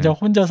없잖아요. 진짜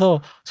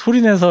혼자서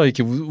소리내서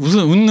이렇게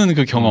웃는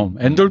그 경험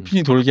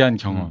엔돌핀이 돌게 한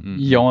경험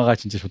이 영화가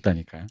진짜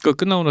좋다니까요. 그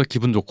끝나고 나서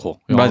기분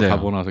좋고 영화 맞아요. 다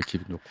보고 나서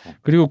기분 좋고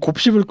그리고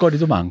곱씹을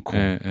거리도 많고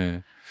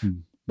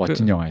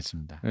멋진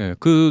영화였습니다.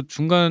 그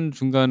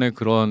중간중간에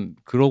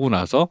그러고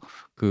나서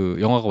그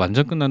영화가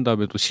완전 끝난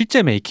다음에 또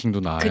실제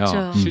메이킹도 나와요.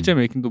 그쵸. 실제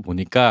메이킹도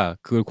보니까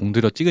그걸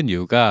공들여 찍은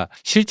이유가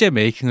실제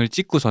메이킹을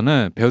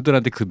찍고서는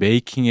배우들한테 그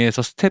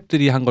메이킹에서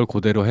스태프들이 한 걸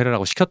그대로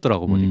해라라고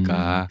시켰더라고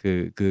보니까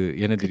그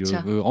얘네들이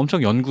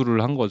엄청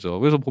연구를 한 거죠.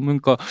 그래서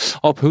보니까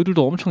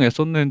배우들도 엄청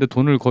애썼네 했는데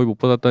돈을 거의 못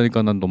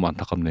받았다니까 난 너무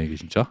안타깝네 이게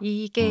진짜.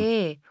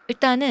 이게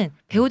일단은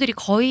배우들이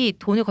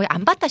돈을 거의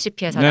안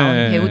받다시피 해서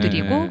나온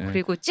배우들이고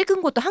그리고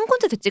찍은 것도 한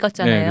군데서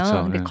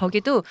찍었잖아요. 근데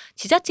거기도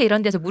지자체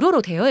이런 데서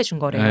무료로 대여해 준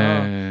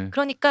거래요.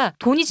 그러니까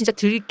돈이 진짜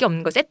들 게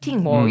없는 거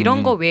세팅 뭐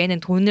이런 거 외에는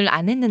돈을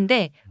안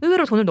했는데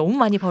의외로 돈을 너무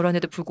많이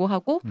벌었는데도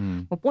불구하고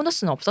뭐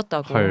보너스는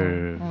없었다고.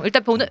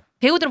 일단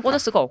배우들은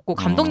보너스가 없고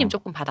감독님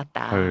조금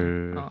받았다.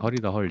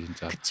 헐이다 헐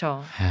진짜.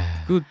 그쵸.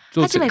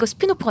 하지만 이거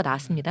스피노프가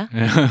나왔습니다.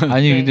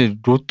 아니 근데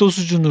로또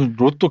수준은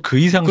로또 그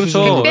이상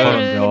수준으로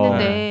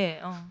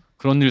했는데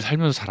그런 일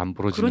살면서 잘 안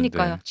벌어지는데.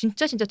 그러니까요.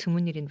 진짜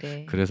드문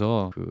일인데.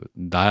 그래서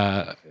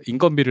나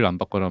인건비를 안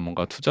받거나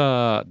뭔가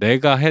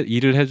내가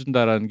일을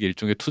해준다라는 게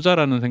일종의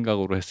투자라는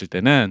생각으로 했을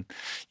때는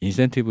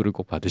인센티브를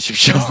꼭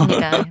받으십시오.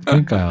 그렇습니다.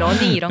 그러니까요.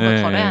 러니 이런 거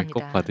걸어야 합니다.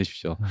 꼭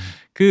받으십시오.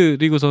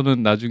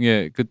 그리고서는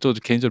나중에 또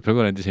개인적으로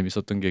별건 아닌데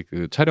재밌었던 게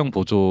그 촬영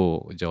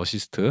보조 이제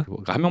어시스트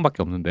한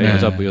명밖에 없는데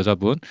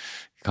여자분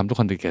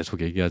감독한테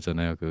계속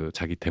얘기하잖아요. 그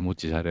자기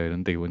데모지 잘해요.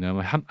 이런데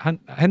뭐냐면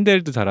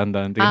핸드헬드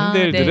잘한다는데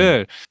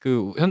핸드헬드를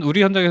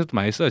우리 현장에서도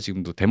많이 써요.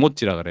 지금도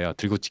데모지라 그래요.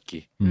 들고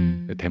찍기.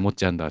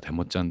 데모지 한다.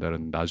 그런데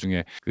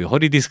나중에 그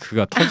허리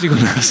디스크가 터지고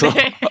나서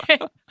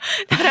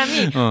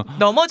사람이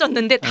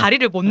넘어졌는데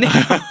다리를 못 내요.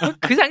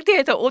 그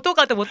상태에서 오도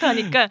가도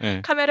못하니까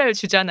카메라를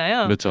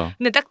주잖아요. 그렇죠.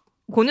 근데 딱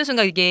보는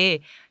순간 이게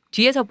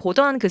뒤에서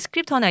보던 그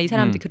스크립터나 이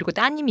사람들 그리고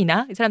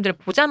따님이나 이 사람들을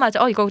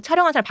보자마자 이거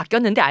촬영한 사람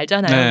바뀌었는데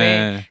알잖아요.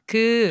 왜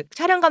그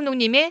촬영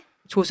감독님의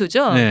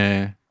조수죠.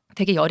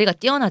 되게 열의가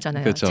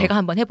뛰어나잖아요. 그렇죠. 제가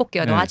한번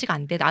해볼게요. 너 아직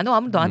안 돼. 나는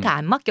아무도 너한테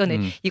안 맡겨내.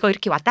 이거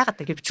이렇게 왔다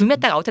갔다 이렇게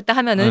줌했다가 아웃했다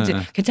하면은 이제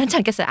괜찮지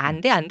않겠어요?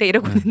 안 돼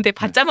이러고 있는데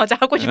받자마자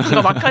하고 싶은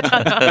거 막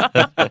하잖아.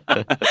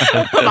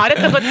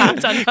 말했던 거 다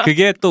하잖아.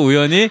 그게 또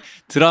우연히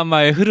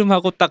드라마의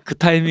흐름하고 딱 그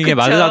타이밍에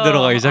맞아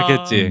들어가기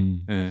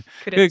시작했지.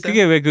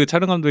 그게 왜 그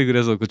촬영 감독이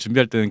그래서 그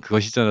준비할 때는 그거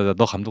시전하자.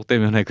 너 감독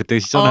때문에 그때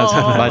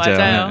시전하잖아.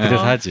 맞아요.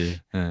 그래서 하지.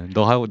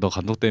 너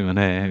감독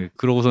때문에.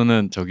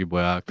 그러고서는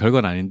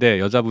별건 아닌데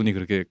여자분이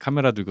그렇게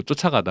카메라 들고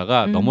쫓아가다가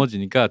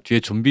넘어지니까 뒤에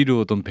좀비로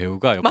오던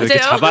배우가 옆에 이렇게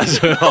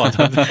잡아줘요.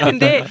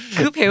 근데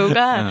그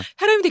배우가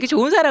사람이 되게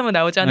좋은 사람은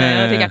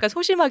나오잖아요. 되게 약간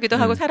소심하기도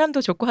하고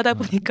사람도 좋고 하다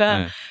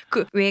보니까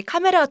그 왜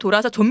카메라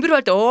돌아서 좀비로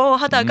할 때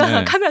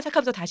하다가 카메라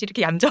착하면서 다시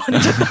이렇게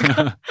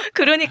얌전해졌다가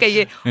그러니까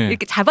이게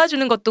이렇게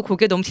잡아주는 것도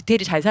그게 너무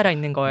디테일이 잘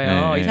살아있는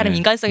거예요. 이 사람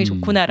인간성이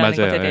좋구나라는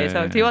것에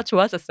대해서 되게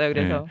좋았었어요.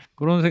 그래서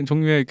그런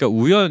종류의 그러니까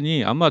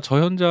우연히 아마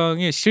저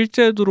현장이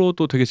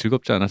실제로도 되게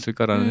즐겁지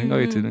않았을까라는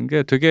생각이 드는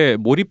게 되게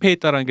몰입해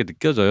있다라는 게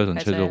느껴져요.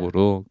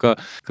 전체적으로.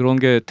 그러니까 그런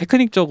게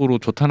테크닉적으로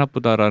좋다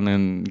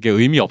나쁘다라는 게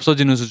의미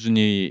없어지는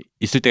수준이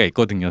있을 때가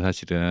있거든요.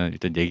 사실은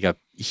일단 얘기가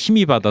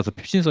힘이 받아서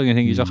핍신성이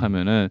생기기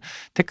시작하면은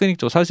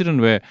테크닉적으로 사실은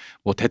왜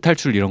뭐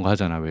대탈출 이런 거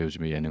하잖아. 왜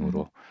요즘에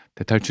예능으로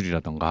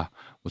대탈출이라던가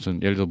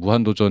무슨 예를 들어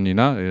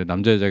무한도전이나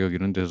남자의 자격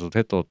이런 데서도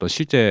했던 어떤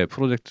실제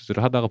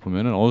프로젝트들을 하다가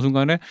보면은 어느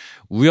순간에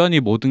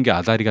우연히 모든 게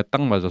아다리가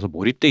딱 맞아서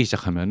몰입되기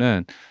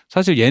시작하면은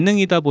사실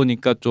예능이다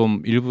보니까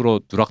좀 일부러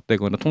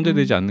누락되거나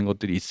통제되지 않는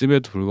것들이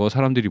있음에도 불구하고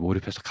사람들이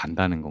몰입해서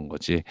간다는 건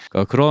거지.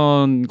 그러니까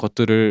그런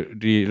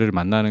것들을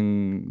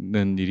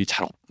만나는 일이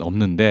잘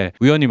없는데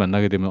우연히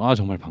만나게 되면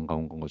정말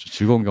반가운 건 거죠.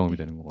 즐거운 경험이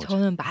되는 건 거죠.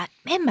 저는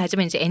맨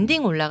마지막에 이제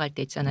엔딩 올라갈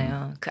때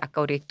있잖아요. 그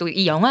아까 우리 또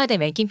이 영화에 대한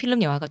메이킹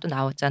필름 영화가 또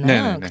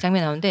나왔잖아요. 그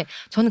장면 나오는데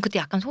저는 그때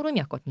약간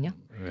소름이었거든요.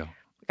 왜요?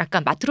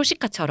 약간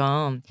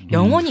마트로시카처럼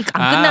영원히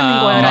안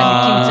끝나는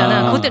거야라는 느낌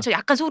있잖아. 그것 때문에 저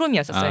약간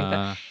소름이었었어요.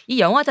 그러니까 이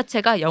영화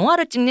자체가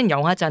영화를 찍는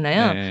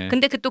영화잖아요. 네.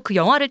 근데 그 또 그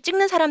영화를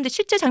찍는 사람들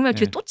실제 장면을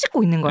뒤에 또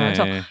찍고 있는 거예요.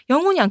 그래서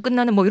영원히 안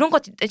끝나는 뭐 이런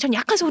것 전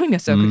약간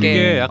소름이었어요.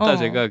 그게 아까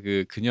제가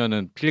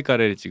그녀는 필립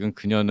가렐이 찍은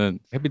그녀는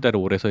해빛 아래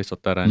오래 서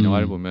있었다라는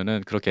영화를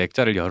보면은 그렇게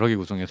액자를 여러 개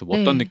구성해서 뭐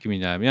어떤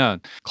느낌이냐면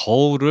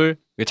거울을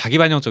자기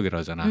반영적이라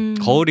하잖아.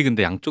 거울이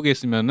근데 양쪽에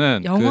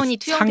있으면은 영원히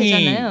그 상이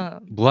투영되잖아요.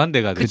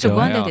 무한대가 그쵸, 되잖아요.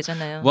 무한대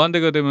되잖아요.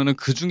 무한대가 되면은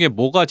그 중에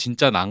뭐가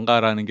진짜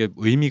난가라는 게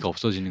의미가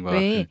없어지는 거야.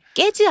 왜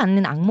깨지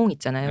않는 악몽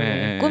있잖아요.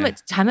 네. 꿈에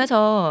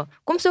자면서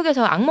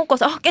꿈속에서 악몽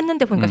꿔서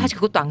깼는데 보니까 사실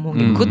그것도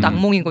악몽이고 그것도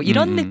악몽이고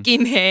이런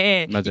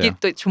느낌의 맞아요. 이게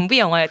또 좀비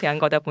영화에 대한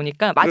거다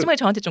보니까 마지막에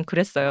저한테 좀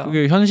그랬어요.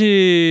 그게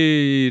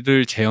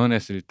현실을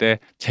재현했을 때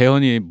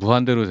재현이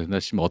무한대로 된다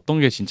싶으면 어떤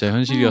게 진짜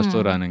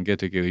현실이었어라는 게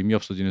되게 의미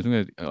없어지는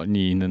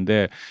순간이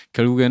있는데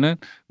결국에는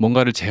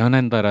뭔가를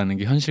재현한다라는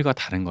게 현실과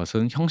다른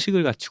것은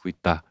형식을 갖추고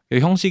있다.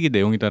 형식이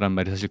내용이다라는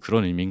말이 사실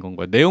그런 의미인 건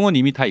거야. 내용은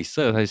이미 다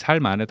있어요. 사실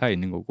삶 안에 다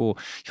있는 거고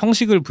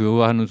형식을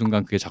부여하는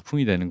순간 그게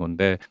작품이 되는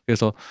건데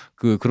그래서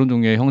그런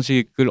종류의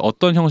형식을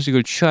어떤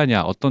형식을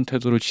취하냐 어떤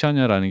태도를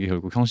취하냐라는 게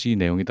결국 형식이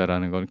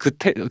내용이다라는 건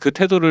그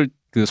태도를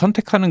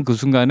선택하는 그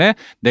순간에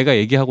내가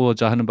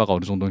얘기하고자 하는 바가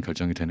어느 정도는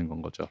결정이 되는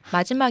건 거죠.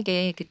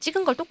 마지막에 그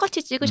찍은 걸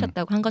똑같이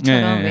찍으셨다고 한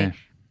것처럼 왜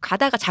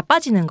가다가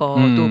자빠지는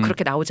것도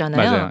그렇게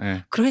나오잖아요. 맞아요.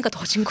 네. 그러니까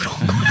더 징그러운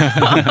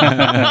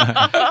거예요.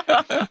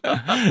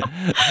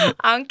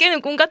 안 깨는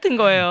꿈 같은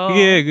거예요.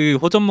 그게 그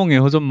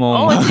호전몽이에요.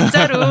 호전몽.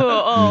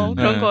 진짜로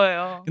그런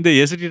거예요. 근데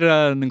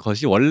예술이라는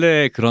것이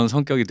원래 그런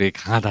성격이 되게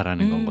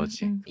강하다라는 건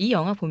거지. 이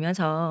영화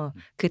보면서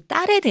그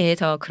딸에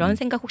대해서 그런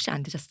생각 혹시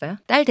안 드셨어요?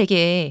 딸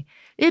되게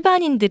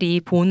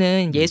일반인들이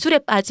보는 예술에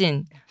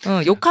빠진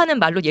욕하는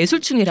말로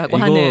예술충이라고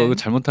하는. 이거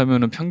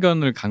잘못하면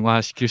편견을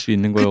강화시킬 수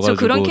있는 거여가지고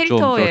그런 좀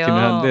캐릭터예요.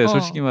 그렇기는 한데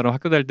솔직히 말하면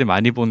학교 다닐 때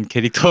많이 본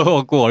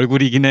캐릭터고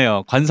얼굴이긴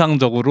해요.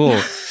 관상적으로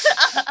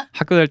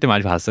학교 다닐 때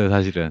많이 봤어요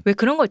사실은. 왜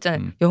그런 거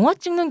있잖아요. 영화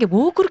찍는 게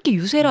뭐 그렇게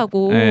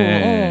유세라고.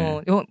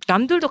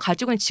 남들도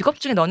가지고 있는 직업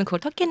중에 너는 그걸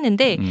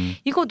택했는데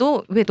이거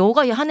왜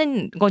너가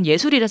하는 건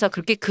예술이라서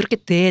그렇게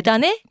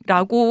대단해?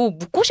 라고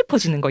묻고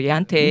싶어지는 거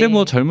얘한테. 근데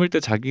뭐 젊을 때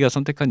자기가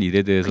선택한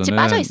일에 대해서는 그치,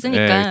 빠져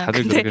있으니까.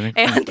 다들 근데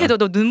애한테도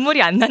너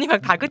눈물이 안 나니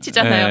막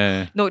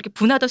다그치잖아요. 너 이렇게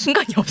분하던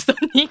순간이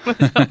없었니?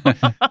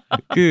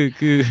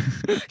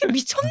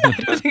 미쳤나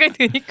이런 생각이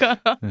드니까.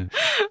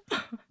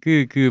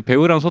 그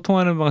배우랑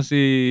소통하는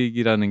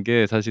방식이라는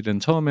게 사실은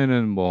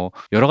처음에는 뭐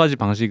여러 가지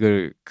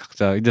방식을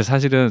각자 근데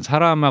사실은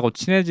사람하고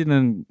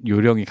친해지는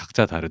요령이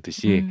각자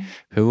다르듯이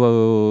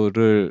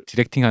배우를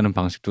디렉팅하는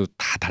방식도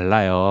다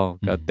달라요.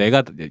 그러니까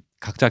내가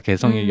각자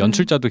개성이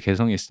연출자도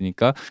개성이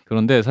있으니까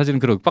그런데 사실은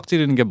그런 윽박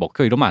지르는 게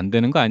먹혀 이러면 안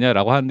되는 거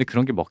아니야라고 하는데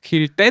그런 게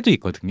먹힐 때도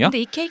있거든요. 근데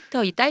이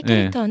딸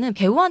캐릭터는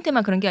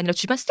배우한테만 그런 게 아니라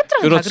주변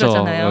스태프들한테 그렇죠.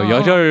 다 그러잖아요.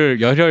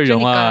 열혈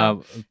영화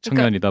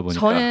청년이다 보니까.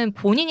 저는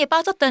본인이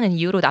빠졌다는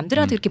이유로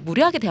남들한테 이렇게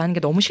무례하게 대하는 게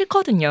너무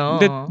싫거든요.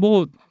 근데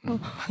뭐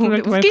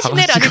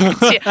웃기시네라는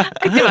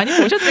그때 많이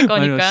보셨을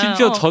거니까. 아니요,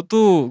 심지어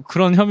저도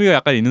그런 혐의가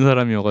약간 있는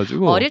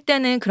사람이어가지고 어릴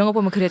때는 그런 거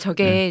보면 그래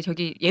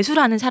저기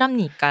예술하는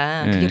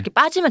사람이니까 그게 이렇게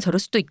빠지면 저럴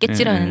수도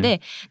있겠지라는데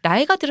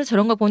나이가 들어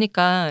저런 거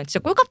보니까 진짜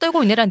꼴값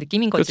떨고 있네라는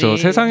느낌인 거지.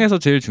 그렇죠. 세상에서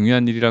제일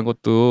중요한 일이란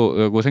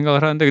것도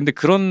생각을 하는데 근데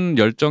그런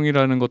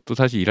열정이라는 것도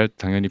사실 일할 때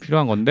당연히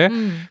필요한 건데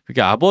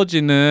그게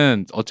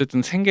아버지는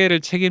어쨌든 생계를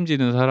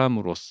책임지는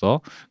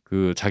사람으로서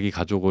그 자기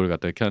가족을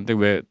갖다 이렇게 하는데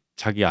왜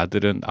자기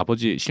아들은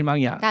아버지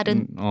실망이야.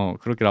 딸은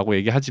그렇게라고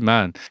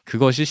얘기하지만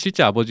그것이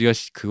실제 아버지가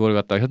그걸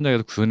갖다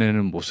현장에서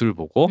구현해내는 모습을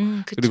보고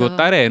그리고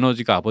딸의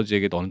에너지가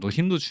아버지에게 어느 정도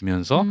힘도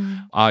주면서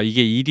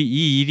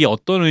이 일이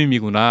어떤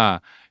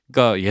의미구나.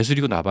 그러니까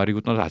예술이고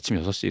나발이고 또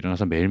아침 6시에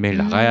일어나서 매일매일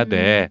나가야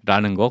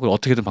돼라는 거 그리고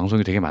어떻게든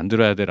방송이 되게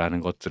만들어야 돼라는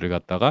것들을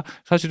갖다가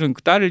사실은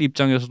그 딸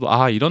입장에서도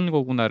이런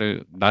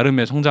거구나를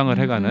나름의 성장을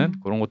해가는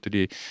그런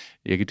것들이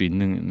얘기도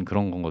있는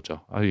그런 건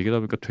거죠. 얘기하다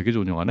보니까 되게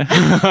좋은 영화네.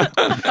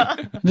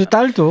 근데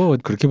딸도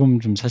그렇게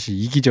보면 좀 사실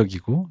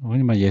이기적이고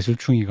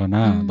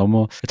예술충이거나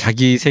너무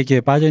자기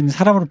세계에 빠져있는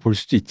사람으로 볼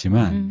수도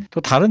있지만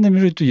또 다른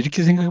의미로 또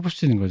이렇게 생각해 볼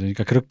수 있는 거죠.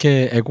 그러니까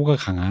그렇게 에고가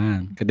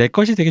강한 내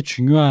것이 되게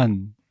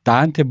중요한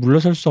나한테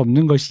물러설 수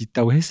없는 것이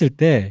있다고 했을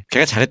때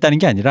걔가 잘했다는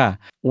게 아니라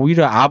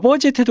오히려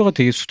아버지의 태도가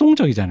되게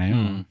수동적이잖아요.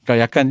 그러니까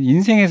약간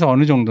인생에서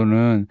어느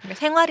정도는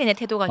생활인의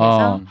태도가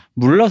돼서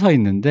물러서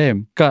있는데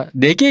그러니까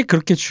내게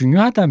그렇게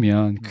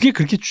중요하다면 그게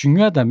그렇게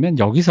중요하다면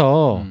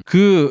여기서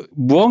그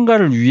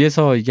무언가를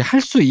위해서 이게 할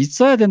수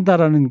있어야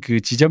된다라는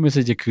그 지점에서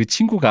이제 그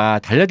친구가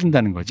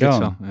달려든다는 거죠.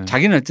 그렇죠.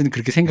 자기는 어쨌든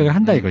그렇게 생각을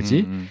한다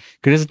이거지.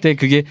 그랬을 때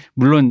그게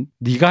물론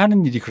네가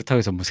하는 일이 그렇다고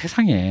해서 뭐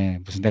세상에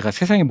무슨 내가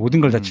세상의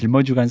모든 걸 다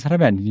짊어지고 간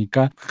사람이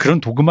아니니까 그런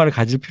도그마를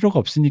가질 필요가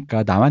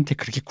없으니까 남한테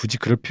그렇게 굳이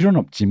그럴 필요는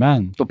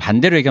없지만 또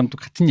반대로 얘기하면 또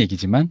같은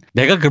얘기지만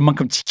내가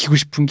그만큼 지키고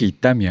싶은 게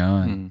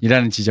있다면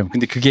이라는 지점.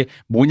 근데 그게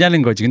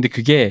뭐냐는 거지. 근데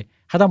그게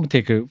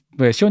하다못해 그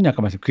시온이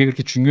아까 말씀 그게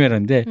그렇게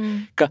중요해라는데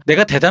그러니까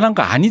내가 대단한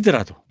거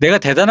아니더라도 내가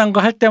대단한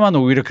거 할 때만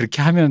오히려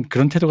그렇게 하면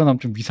그런 태도가 나면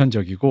좀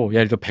위선적이고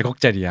예를 들어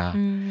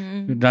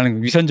 100억짜리야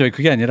라는 위선적이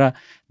그게 아니라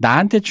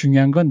나한테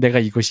중요한 건 내가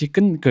이것이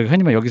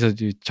흔히 말 여기서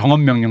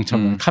정원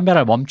명령처럼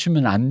카메라를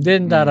멈추면 안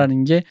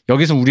된다라는 게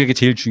여기서 우리에게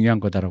제일 중요한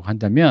거다라고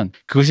한다면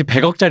그것이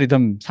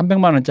 100억짜리든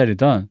 300만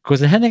원짜리든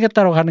그것을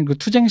해내겠다라고 하는 그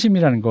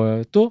투쟁심이라는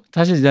것도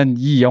사실 난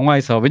이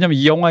영화에서 왜냐면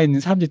이 영화에 있는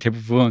사람들이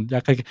대부분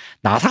약간 이렇게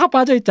나사가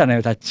빠져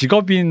있잖아요. 다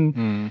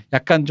직업인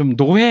약간 좀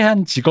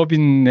노회한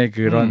직업인의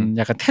그런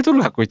약간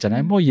태도를 갖고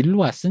있잖아요. 뭐 일로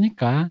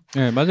왔으니까.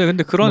 네, 맞아요.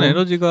 근데 그런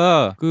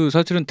에너지가 그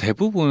사실은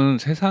대부분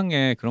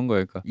세상에 그런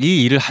거예요. 그러니까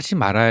이 일을 하지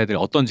말아야 될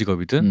어떤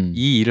직업이든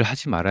이 일을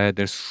하지 말아야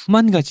될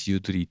수만 가지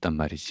이유들이 있단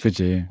말이지.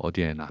 그치.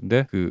 어디에나.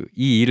 근데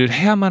이 일을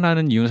해야만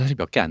하는 이유는 사실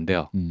몇 개 안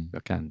돼요.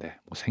 몇 개 안 돼.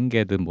 뭐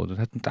생계든 뭐든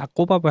하여튼 딱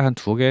꼽아봐야 한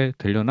 2개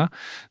되려나?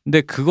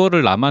 근데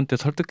그거를 남한테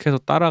설득해서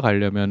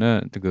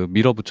따라가려면은 그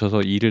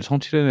밀어붙여서 이 일을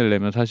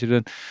성취해내려면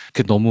사실은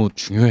그게 너무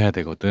중요해야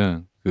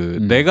되거든.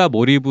 내가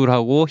몰입을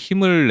하고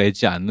힘을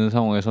내지 않는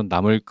상황에서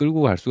남을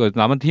끌고 갈 수가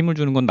남한테 힘을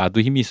주는 건 나도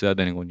힘이 있어야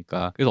되는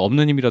거니까 그래서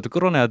없는 힘이라도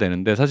끌어내야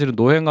되는데 사실은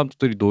노회한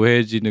감독들이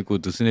노회해지고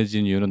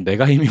느슨해지는 이유는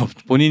내가 힘이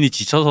본인이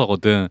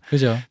지쳐서거든.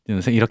 그죠.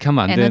 이렇게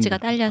하면 안 되는 에너지가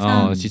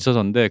딸려서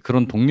지쳐서인데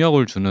그런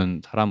동력을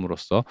주는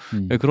사람으로서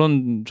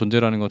그런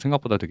존재라는 건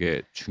생각보다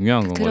되게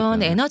중요한 건 그런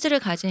거죠. 에너지를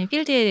가진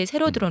필드에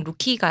새로 들어온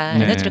루키가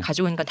에너지를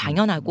가지고 있는 건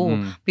당연하고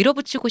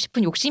밀어붙이고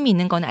싶은 욕심이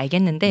있는 건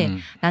알겠는데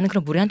나는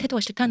그런 무례한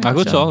태도가 싫다는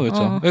거죠.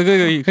 그렇죠.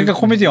 그러니까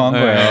코미디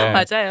영화인 거예요.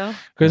 맞아요.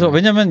 그래서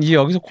왜냐면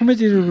여기서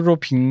코미디로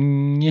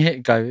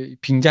그러니까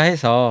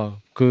빙자해서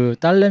그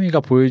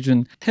딸내미가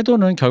보여준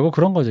태도는 결국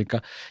그런 거죠.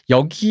 그러니까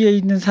여기에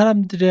있는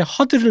사람들의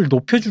허들을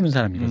높여주는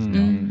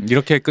사람이거든요.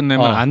 이렇게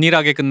끝내면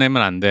안일하게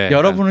끝내면 안 돼.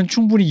 여러분은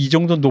충분히 이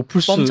정도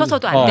높을 수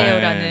멈춰서도 안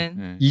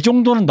돼요라는. 이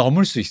정도는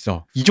넘을 수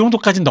있어. 이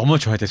정도까지는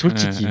넘어줘야 돼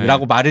솔직히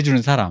라고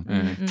말해주는 사람.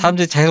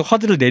 사람들이 자기가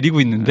허들을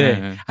내리고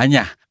있는데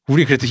아니야.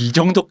 우리 그래도 이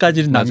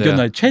정도까지는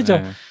남겨놔야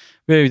최저.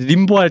 왜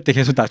림보 할 때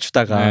계속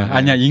낮추다가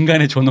아니야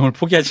인간의 존엄을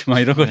포기하지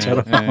마 이런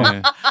것처럼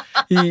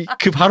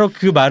바로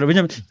그 말을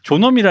왜냐면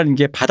존엄이라는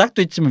게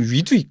바닥도 있지만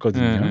위도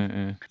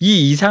있거든요.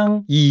 이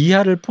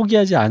이하를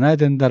포기하지 않아야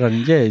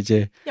된다라는 게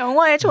이제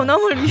영화의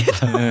존엄을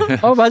위해서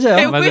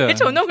맞아요. 배우의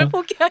존엄을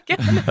포기하게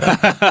하는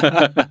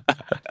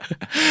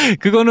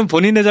그거는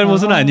본인의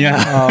잘못은 아니야.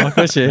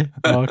 그렇지.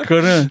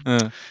 그거는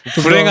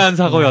불행한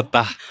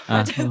사고였다.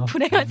 맞아요.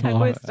 불행한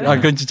사고였어요.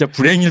 그건 진짜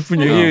불행일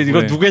뿐이에요.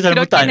 이거 누구의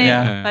잘못도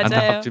아니야.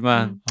 안타깝지만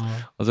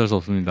어쩔 수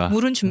없습니다.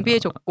 물은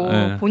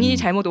준비해줬고 본인이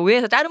잘못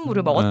오해해서 다른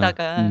물을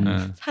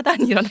먹었다가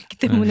사단이 일어났기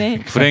때문에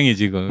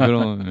불행이지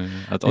그럼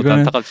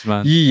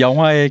안타깝지만 이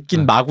영화에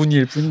낀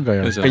마구니일 뿐인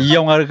거예요. 그렇죠. 그러니까 이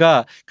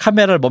영화가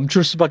카메라를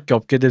멈출 수밖에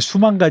없게 될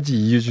수만 가지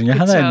이유 중에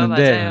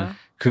하나였는데 맞아요.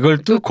 그걸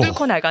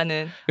뚫고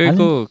나가는.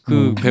 그리고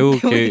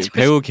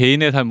배우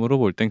개인의 삶으로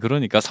볼 땐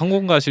그러니까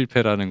성공과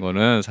실패라는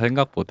거는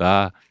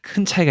생각보다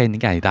큰 차이가 있는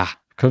게 아니다.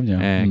 그럼요.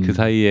 네, 그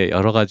사이에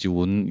여러 가지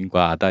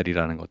운과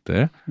아달이라는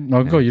것들.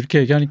 그러니까 이렇게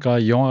얘기하니까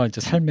이 영화가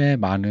진짜 삶에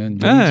많은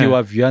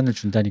용기와 위안을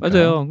준다니까.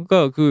 맞아요.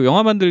 그러니까 그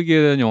영화 만들기에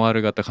대한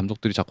영화를 갖다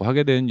감독들이 자꾸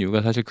하게 되는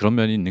이유가 사실 그런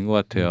면이 있는 것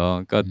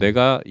같아요. 그러니까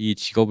내가 이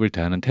직업을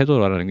대하는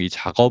태도라는 게 이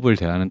작업을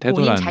대하는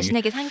태도라는 게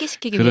자신에게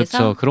상기시키기 그렇죠.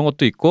 위해서 그런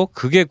것도 있고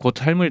그게 곧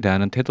삶을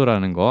대하는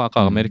태도라는 거.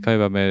 아까 아메리카의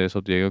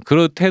밤에서도 얘기한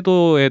그런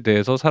태도에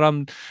대해서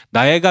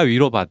나애가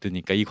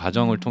위로받으니까 이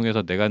과정을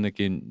통해서 내가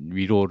느낀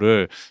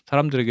위로를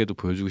사람들에게도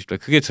보여주고 싶다.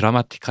 그게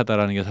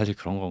드라마틱하다라는 게 사실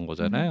그런 건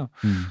거잖아요.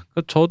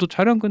 그러니까 저도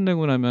촬영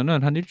끝내고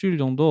나면은 한 일주일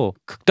정도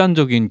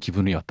극단적인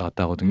기분이 왔다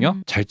갔다 하거든요.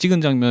 잘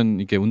찍은 장면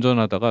이렇게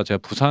운전하다가 제가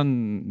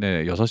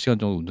부산에 6시간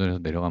정도 운전해서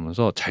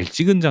내려가면서 잘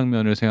찍은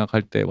장면을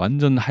생각할 때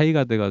완전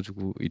하이가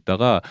돼가지고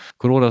있다가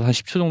그러고 나서 한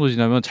 10초 정도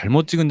지나면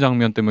잘못 찍은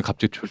장면 때문에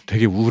갑자기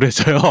되게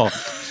우울해져요.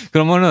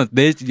 그러면은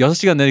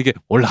 6시간 내내 이렇게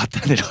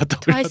올라갔다 내려갔다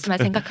트와이스만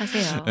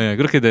생각하세요. 네,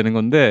 그렇게 되는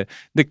건데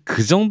근데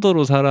그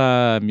정도로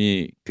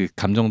사람이 그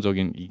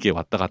감정적인 이게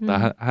왔다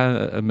갔다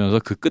하면서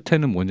그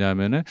끝에는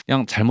뭐냐면은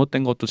그냥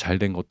잘못된 것도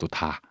잘된 것도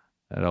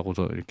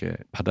다라고서 이렇게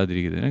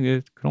받아들이게 되는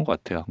게 그런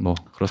것 같아요. 뭐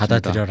그렇습니다.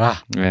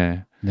 받아들여라.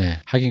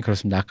 네, 하긴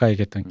그렇습니다. 아까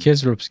얘기했던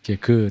키에슬롭스키의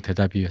그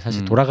대답이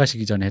사실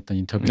돌아가시기 전에 했던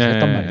인터뷰에서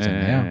했던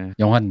말이잖아요.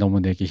 영화는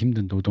너무 내게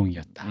힘든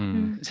노동이었다.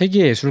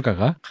 세계의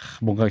예술가가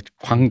뭔가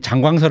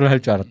장광설을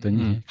할 줄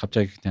알았더니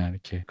갑자기 그냥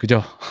이렇게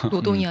그저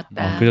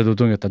노동이었다. 그저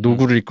노동이었다.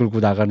 노구를 이끌고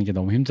나가는 게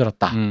너무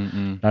힘들었다.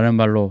 라는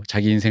말로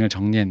자기 인생을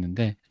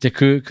정리했는데 이제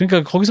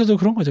그러니까 거기서도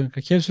그런 거죠.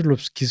 그러니까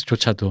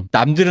키에슬롭스키조차도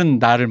남들은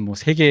나를 뭐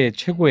세계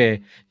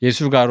최고의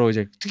예술가로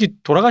이제 특히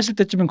돌아가실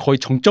때쯤엔 거의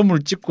정점을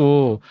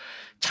찍고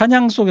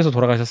찬양 속에서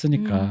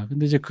돌아가셨으니까.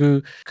 근데 이제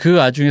그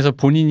와중에서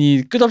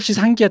본인이 끝없이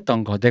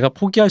상기했던 것, 내가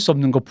포기할 수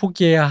없는 거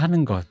포기해야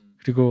하는 것,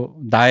 그리고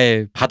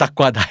나의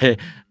바닥과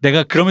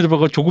내가 그럼에도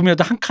불구하고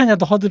조금이라도 한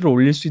칸이라도 허들을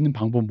올릴 수 있는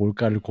방법은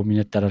뭘까를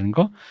고민했다라는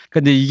거.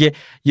 근데 이게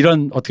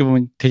이런 어떻게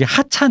보면 되게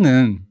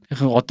하찮은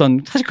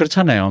어떤 사실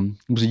그렇잖아요.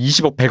 무슨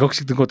 20억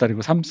 100억씩 든 것도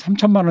아니고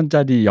 3천만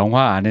원짜리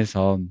영화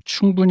안에서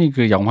충분히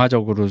그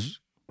영화적으로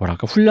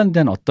뭐랄까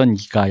훈련된 어떤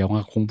이가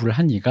영화 공부를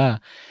한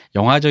이가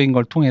영화적인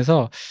걸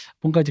통해서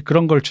뭔가 이제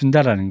그런 걸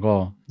준다라는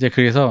거. 이제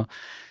그래서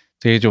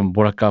되게 좀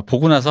뭐랄까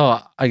보고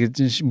나서 이게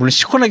물론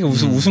시원하게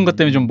웃은 것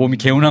때문에 좀 몸이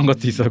개운한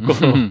것도 있었고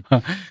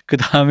그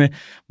다음에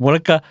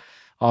뭐랄까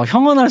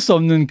형언할 수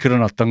없는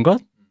그런 어떤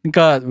것.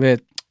 그러니까 왜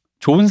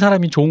좋은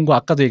사람이 좋은 거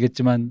아까도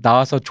얘기했지만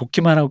나와서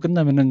좋기만 하고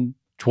끝나면은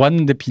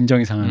좋았는데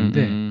빈정이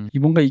상하는데 이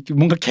뭔가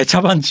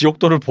개차반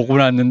지옥도를 보고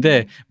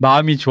났는데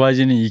마음이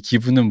좋아지는 이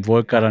기분은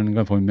무엇일까라는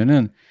걸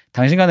보면은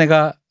당신과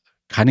내가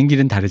가는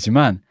길은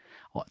다르지만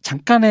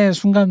잠깐의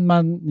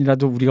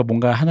순간만이라도 우리가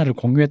뭔가 하나를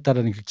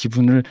공유했다라는 그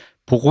기분을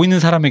보고 있는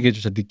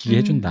사람에게조차 느끼게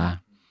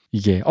해준다.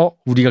 이게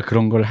우리가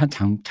그런 걸 한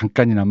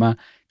잠깐이나마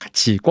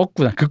같이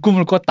꿨구나. 그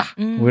꿈을 꿨다.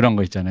 뭐 이런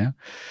거 있잖아요.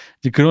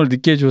 이제 그런 걸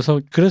느끼게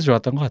해줘서 그래서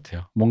좋았던 것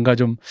같아요. 뭔가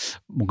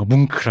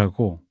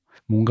뭉클하고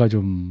뭔가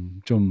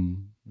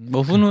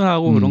뭐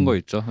훈훈하고 그런 거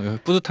있죠.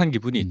 뿌듯한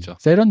기분이 있죠.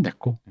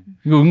 세련됐고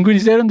이거 은근히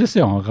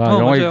세련됐어 영화가.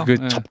 영화의 맞아요.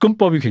 그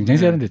접근법이 굉장히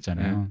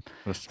세련됐잖아요.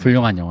 그렇습니다.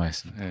 훌륭한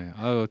영화였습니다. 네.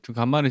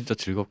 간만에 진짜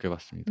즐겁게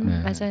봤습니다.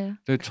 맞아요.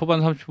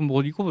 초반 30분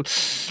뭐 이거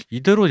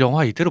이대로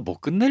영화 이대로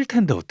못 끝낼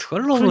텐데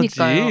어떡하려고 그러지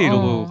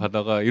이러고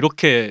가다가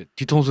이렇게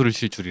뒤통수를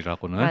칠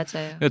줄이라고는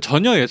맞아요.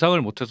 전혀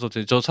예상을 못해서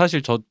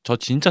사실 저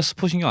진짜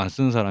스포 신경 안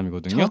쓰는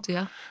사람이거든요.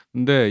 저도요.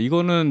 근데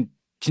이거는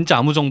진짜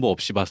아무 정보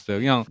없이 봤어요.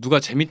 그냥 누가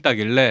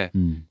재밌다길래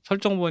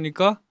설정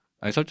보니까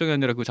아니 설정이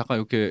아니라 그 잠깐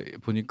이렇게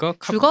보니까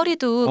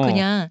줄거리도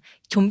그냥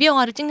좀비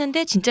영화를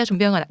찍는데 진짜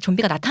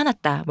좀비가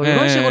나타났다 뭐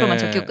이런 식으로만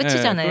적히고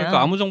끝이잖아요.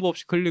 그러니까 아무 정보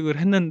없이 클릭을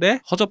했는데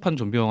허접한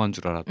좀비 영화인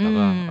줄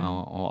알았다가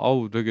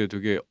아우 되게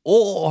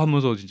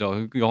하면서 진짜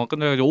영화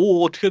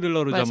끝나가지고 어떻게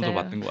되려고 그러지 하면서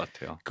봤던 것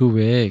같아요. 그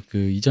외에 그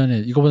이전에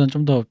이거보다는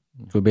좀 더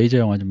그 메이저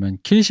영화지만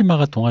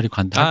키리시마가 동아리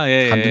관둔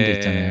데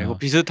있잖아요.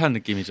 비슷한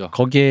느낌이죠.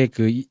 거기에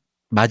그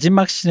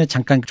마지막 씬에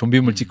잠깐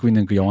좀비물 찍고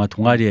있는 그 영화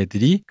동아리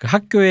애들이 그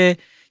학교에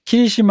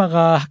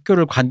키리시마가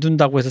학교를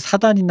관둔다고 해서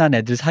사단이 난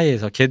애들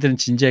사이에서 걔들은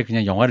진지하게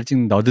그냥 영화를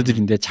찍는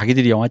너드들인데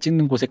자기들이 영화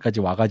찍는 곳에까지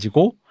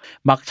와가지고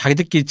막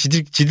자기들끼리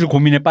지들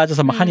고민에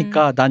빠져서 막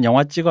하니까 난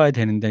영화 찍어야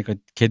되는데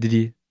그러니까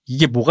걔들이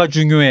이게 뭐가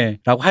중요해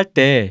라고 할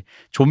때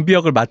좀비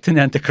역을 맡은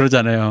애한테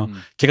그러잖아요.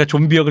 걔가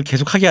좀비 역을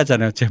계속 하게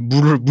하잖아요. 쟤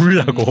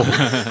물으려고.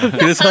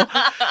 그래서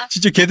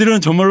진짜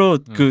걔들은 정말로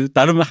그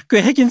나름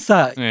학교의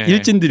핵인싸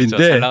일진들인데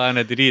그렇죠. 잘 나가는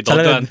애들이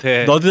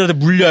너드한테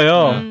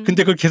물려요.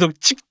 근데 그걸 계속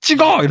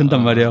찍어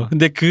이런단 말이에요.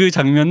 근데 그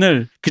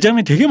장면이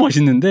되게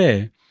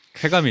멋있는데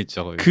쾌감이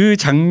있죠. 거의. 그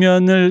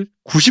장면을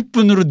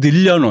 90분으로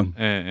늘려놓은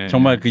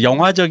정말 그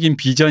영화적인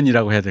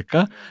비전이라고 해야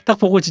될까? 딱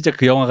보고 진짜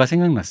그 영화가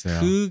생각났어요.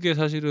 그게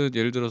사실은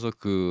예를 들어서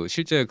그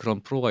실제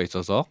그런 프로가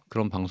있어서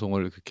그런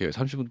방송을 그렇게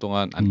 30분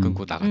동안 안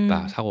끊고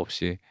나갔다 사고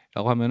없이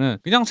라고 하면은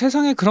그냥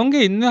세상에 그런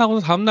게 있네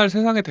하고서 다음날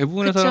세상에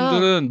대부분의 그쵸.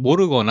 사람들은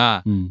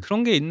모르거나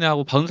그런 게 있네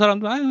하고 본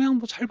사람들은 그냥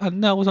뭐 잘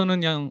봤네 하고서는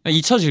그냥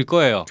잊혀질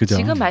거예요. 그죠?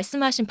 지금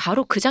말씀하신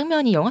바로 그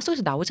장면이 영화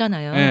속에서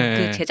나오잖아요.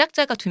 그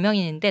제작자가 2명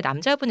있는데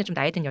남자분이 좀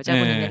나이 든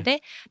여자분이 있는데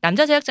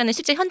남자 제작자는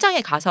실제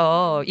현장에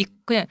가서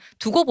그냥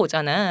두고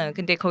보잖아.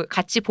 근데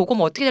같이 보고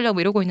뭐 어떻게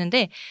되려고 이러고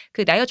있는데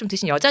그 나이가 좀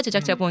드신 여자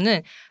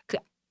제작자분은 그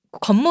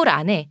건물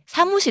안에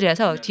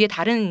사무실에서 뒤에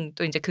다른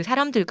또 이제 그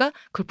사람들과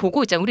그걸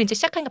보고 있잖아. 우리 이제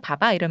시작하니까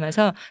봐봐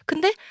이러면서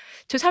근데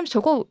저 사람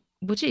저거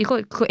뭐지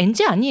이거 그거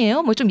NG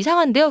아니에요? 뭐 좀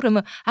이상한데요?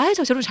 그러면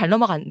저런 잘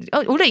넘어간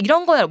원래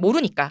이런 거야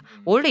모르니까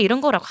원래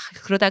이런 거라고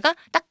그러다가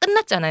딱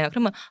끝났잖아요.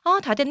 그러면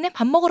다 됐네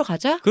밥 먹으러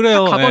가자.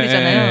 그래요.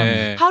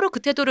 가버리잖아요. 바로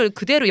그 태도를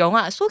그대로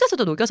영화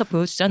속에서도 녹여서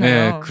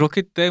보여주잖아요.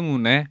 그렇기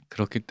때문에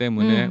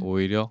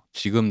오히려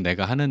지금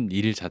내가 하는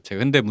일 자체가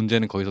근데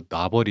문제는 거기서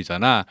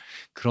놔버리잖아.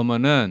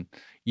 그러면은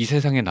이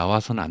세상에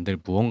나와서는 안 될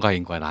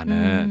무언가인 거야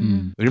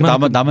나는.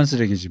 얼마나 나만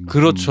쓰레기지 뭐.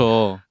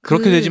 그렇죠.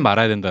 그렇게 되지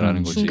말아야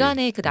된다라는 거지.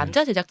 중간에 그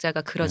남자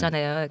제작자가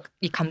그러잖아요.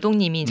 이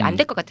감독님이 이제 안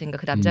될 것 같으니까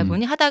그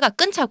남자분이 하다가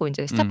끊자고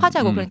이제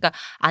스탑하자고 그러니까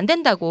안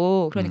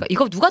된다고 그러니까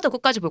이거 누가 더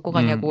끝까지 볼 거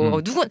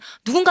가냐고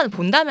누군가는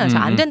본다면서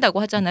안 된다고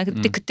하잖아요.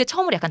 그때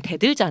처음으로 약간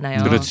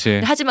대들잖아요.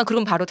 그렇지. 하지만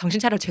그럼 바로 정신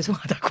차려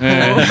죄송하다고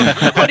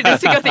머리를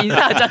숙여서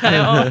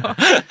인사하잖아요.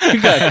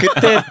 그러니까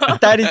그때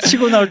딸이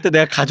치고 나올 때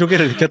내가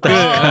가족애를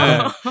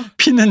느꼈다.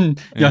 피는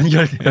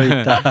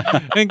연결되어 있다.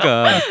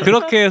 그러니까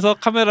그렇게 해서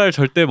카메라를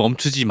절대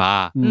멈추지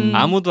마.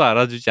 아무도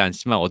알아주지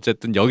않지만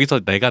어쨌든 여기서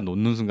내가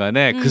놓는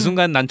순간에 그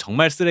순간 난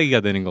정말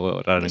쓰레기가 되는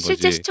거라는 거지.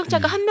 실제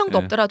시청자가 한 명도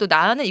없더라도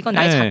나는 이건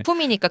나의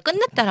작품이니까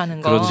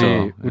끝냈다라는 거.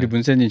 그렇죠. 우리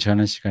문세님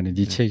지난 시간에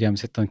니체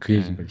얘기하면서 했던 그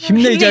얘기인 거죠.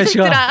 힘내 이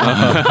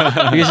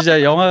자식아. 이게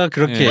진짜 영화가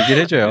그렇게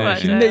얘기를 해줘요.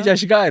 힘내 이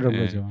자식아 이런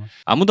거죠.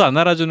 아무도 안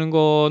알아주는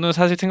거는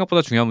사실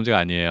생각보다 중요한 문제가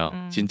아니에요.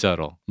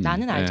 진짜로.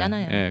 나는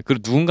알잖아요.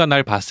 그리고 누군가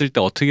날 봤을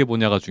때 어떻게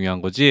보냐가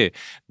중요한 거지.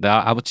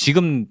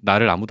 지금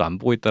나를 아무도 안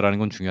보고 있다라는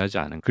건 중요하지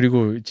않은 거예요.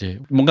 그리고 이제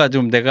뭔가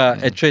좀 내가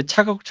애초에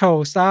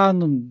차곡차곡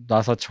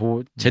쌓아놔서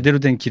제대로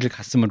된 길을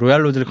갔으면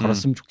로얄로드를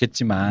걸었으면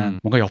좋겠지만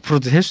뭔가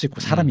옆으로도 셀 수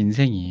있고 사람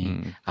인생이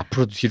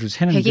앞으로도 뒤로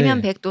새는데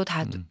 100이면 100도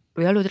다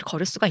로얄로드를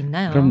걸을 수가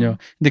있나요? 그럼요.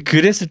 근데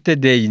그랬을 때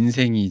내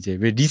인생이 이제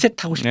왜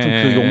리셋하고 싶은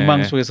그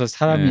욕망 속에서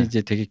사람이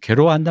이제 되게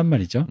괴로워한단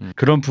말이죠.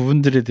 그런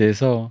부분들에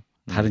대해서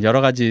다른 여러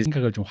가지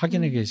생각을 좀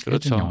확인하게 해주는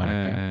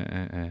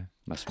영화랄까요.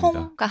 맞습니다.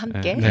 퐁과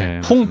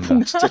함께.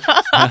 퐁 진짜.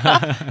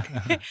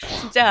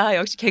 진짜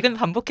역시 개그는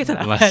반복해서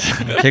나와야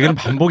돼. 개그는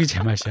반복이 제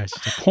맛이야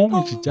진짜.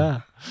 퐁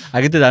진짜.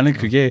 근데 나는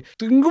그게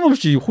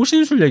뜬금없이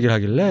호신술 얘기를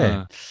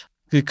하길래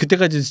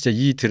그때까지 진짜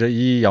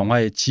이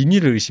영화의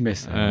진위를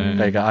의심했어요.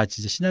 그러니까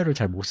진짜 시나리오를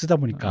잘 못 쓰다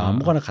보니까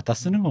아무거나 갖다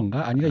쓰는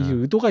건가? 아니가 이게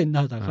의도가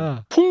있나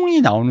하다가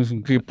퐁이 나오는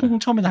순간 그게 퐁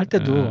처음에 할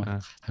때도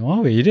영화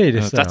왜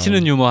이랬어요.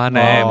 짜치는 유머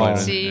하네.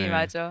 그렇지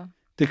맞아.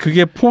 근데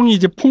그게 퐁이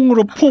이제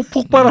퐁으로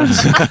폭발하는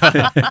순간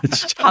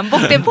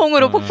반복된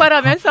퐁으로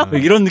폭발하면서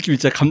이런 느낌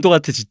있잖아.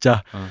 감독한테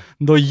진짜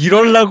너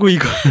이럴라고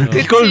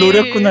이걸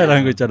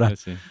노렸구나라는 거 있잖아.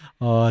 그치.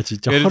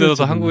 진짜 예를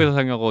들어서 한국에서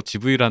상영하고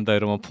GV를 한다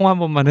이러면 퐁 한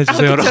번만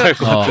해주세요라고 할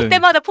것 같은.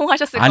 그때마다 퐁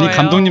하셨을 거예요. 아니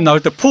감독님 나올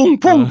때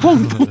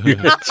퐁퐁퐁퐁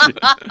이랬지.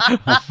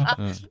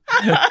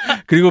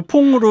 그리고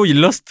퐁으로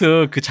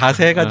일러스트 그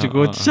자세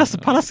해가지고 티셔츠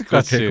팔았을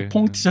것 같아. 그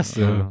퐁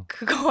티셔츠.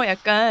 그거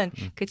약간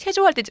그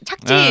체조할 때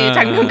착지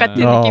장면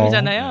같은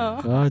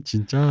느낌이잖아요.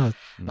 진짜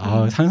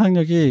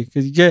상상력이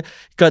이게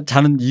그러니까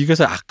저는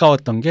이게서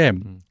아까웠던 게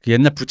그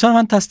옛날 부천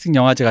판타스틱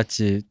영화제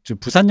같이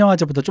부산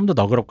영화제보다 좀 더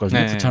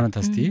너그럽거든요. 부천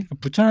판타스틱.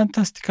 부천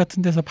판타스틱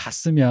같은 데서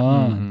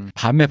봤으면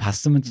밤에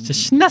봤으면 진짜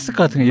신났을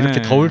것 같은 거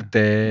이렇게 더울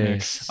때.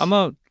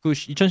 아마 그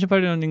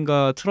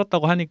 2018년인가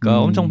틀었다고 하니까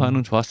엄청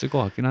반응 좋았을 것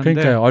같긴 한데.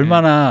 그러니까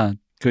얼마나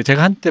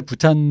제가 한때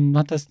부천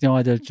판타스틱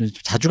영화제를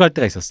자주 갈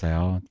때가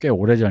있었어요. 꽤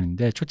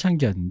오래전인데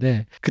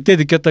초창기였는데 그때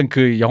느꼈던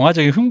그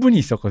영화적인 흥분이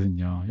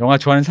있었거든요. 영화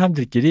좋아하는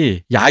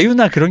사람들끼리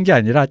야유나 그런 게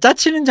아니라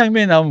짜치는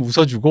장면이 나오면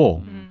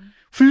웃어주고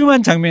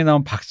훌륭한 장면이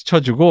나오면 박수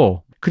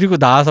쳐주고 그리고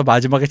나와서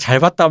마지막에 잘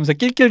봤다 하면서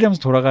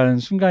낄낄대면서 돌아가는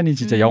순간이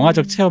진짜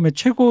영화적 체험의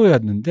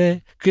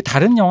최고였는데 그게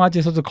다른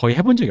영화제에서도 거의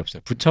해본 적이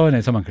없어요.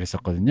 부천에서만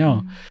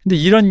그랬었거든요. 근데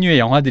이런 류의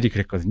영화들이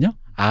그랬거든요.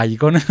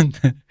 이거는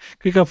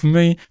그러니까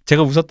분명히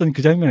제가 웃었던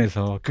그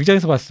장면에서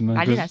극장에서 봤으면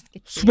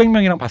수백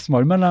명이랑 봤으면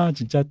얼마나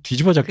진짜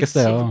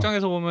뒤집어졌겠어요.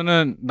 극장에서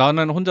보면은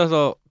나는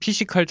혼자서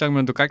피식할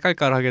장면도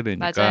깔깔깔하게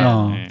되니까.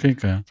 맞아요.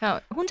 그러니까요.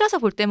 자 혼자서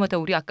볼 때마다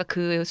우리 아까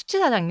그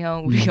수치사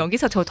장면 우리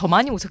여기서 더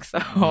많이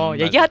웃었어요.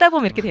 얘기하다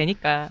보면 이렇게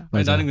되니까.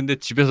 나는 근데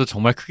집에서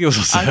정말 크게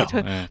웃었어요.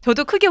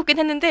 저도 크게 웃긴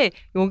했는데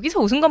여기서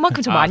웃은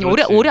것만큼 좀 많이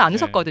오래 안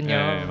웃었거든요.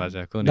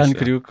 맞아요. 난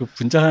그리고 그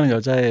분장하는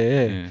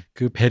여자의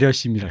그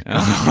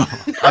배려심이랄까.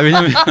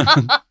 왜냐면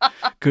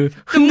그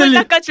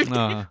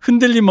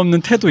흔들림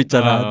없는 태도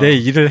있잖아. 내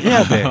일을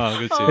해야 돼.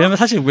 왜냐면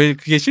사실 왜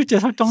그게 실제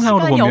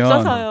설정상으로 보면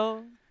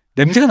없어서요.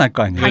 냄새가 날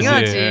거 아니에요.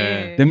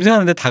 당연하지. 냄새가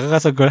나는데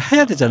다가가서 그걸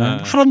해야 되잖아.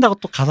 하란다고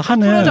또 가서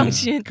하는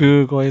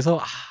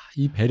그거에서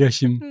이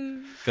배려심.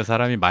 그러니까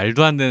사람이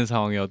말도 안 되는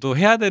상황이어도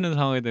해야 되는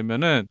상황이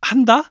되면은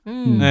한다?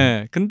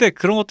 네. 근데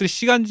그런 것들이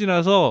시간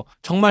지나서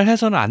정말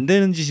해서는 안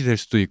되는 짓이 될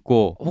수도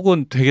있고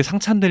혹은 되게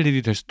상찬될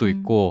일이 될 수도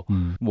있고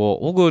뭐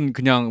혹은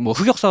그냥 뭐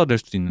흑역사가 될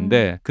수도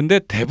있는데 근데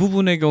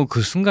대부분의 경우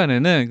그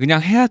순간에는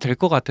그냥 해야 될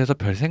것 같아서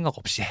별 생각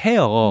없이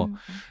해요.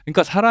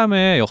 그러니까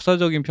사람의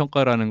역사적인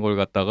평가라는 걸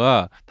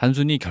갖다가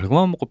단순히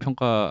결과만 먹고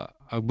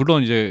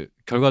물론 이제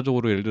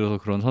결과적으로 예를 들어서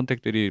그런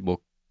선택들이 뭐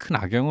큰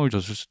악영향을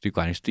줬을 수도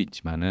있고 아닐 수도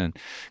있지만은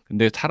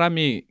근데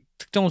사람이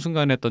특정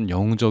순간에 했던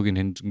영웅적인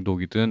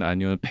행동이든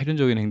아니면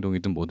패륜적인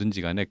행동이든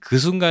뭐든지 간에 그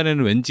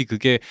순간에는 왠지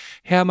그게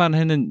해야만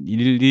하는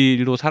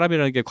일로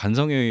사람이라는 게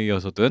관성에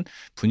의해서든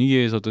분위기에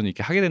의해서든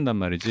이렇게 하게 된단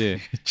말이지.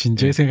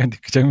 진지하게 생각했는데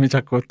그 장면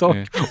자꾸 또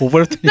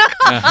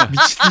오버랩되니까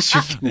미친 듯이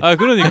웃기네.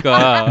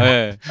 그러니까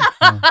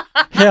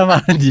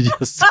해야만 하는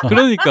일이었어.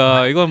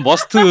 그러니까 이건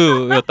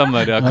머스트였단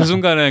말이야. 그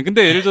순간에.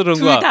 근데 예를 들어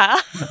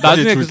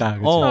나중에 둘 다.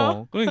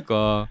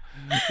 그러니까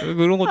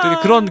그런 것들이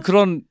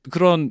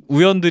그런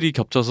우연들이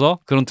겹쳐서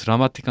그런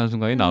드라마틱한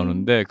순간이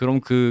나오는데 그럼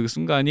그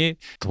순간이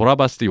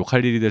돌아봤을 때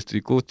욕할 일이 될 수도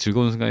있고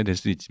즐거운 순간이 될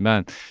수도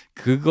있지만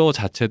그거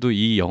자체도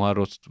이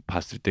영화로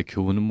봤을 때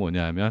교훈은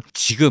뭐냐면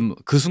지금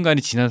그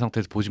순간이 지난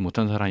상태에서 보지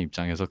못한 사람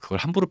입장에서 그걸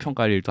함부로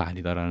평가할 일도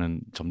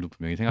아니다라는 점도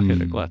분명히 생각해야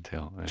될 것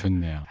같아요.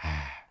 좋네요.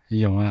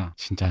 이 영화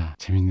진짜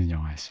재밌는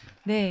영화였습니다.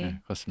 네,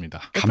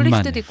 그렇습니다.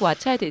 넷플릭스도 있고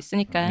왓챠에도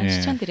있으니까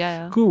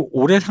추천드려요. 그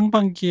올해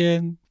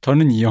상반기엔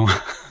저는 이 영화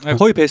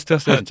거의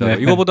베스트였어요. 진짜.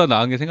 이거보다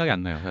나은 게 생각이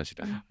안 나요,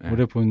 사실은.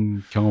 올해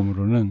본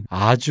경험으로는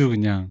아주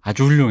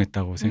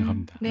훌륭했다고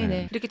생각합니다.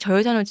 네네. 이렇게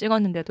저예산을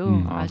찍었는데도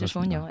아주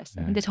좋은 그렇습니다.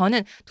 영화였어요. 근데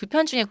저는 두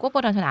편 중에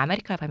꼽으라면 저는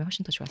아메리카의 밤이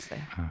훨씬 더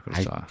좋았어요.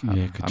 그렇죠.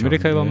 그쵸.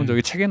 아메리카의 밤은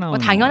저기 책에 나오는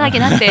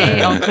당연하긴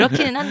한데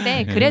그렇기는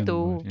한데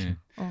그래도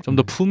좀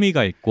더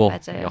품위가 있고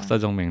맞아요.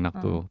 역사적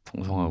맥락도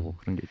풍성하고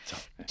그런 게 있죠.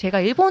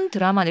 제가 일본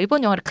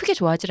영화를 크게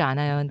좋아하지를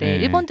않아요. 근데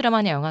일본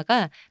드라마나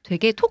영화가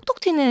되게 톡톡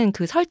튀는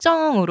그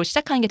설정으로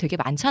시작하는 게 되게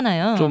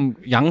많잖아요. 좀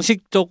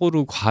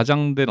양식적으로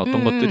과장된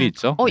어떤 것들이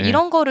있죠.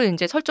 이런 거를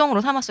이제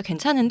설정으로 삼아서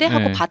괜찮은데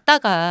하고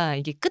봤다가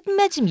이게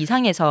끝맺음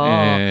이상해서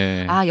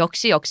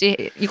역시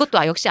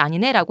이것도 역시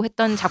아니네라고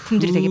했던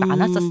작품들이 되게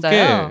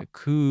많았었어요.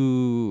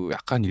 그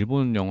약간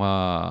일본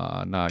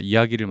영화나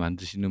이야기를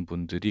만드시는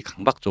분들이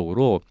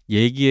강박적으로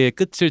얘기의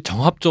끝을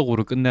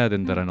정합적으로 끝내야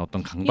된다라는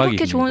어떤 강박이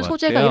이렇게 있는 좋은 것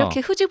소재가 같아요.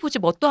 이렇게 흐지부지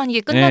뭣도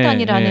아니게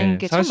끝나다니라는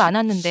게 참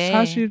많았는데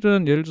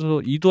사실은 예를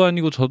들어서 이도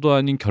아니고 저도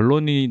아닌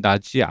결론이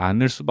나지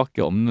않을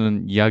수밖에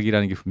없는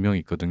이야기라는 게 분명히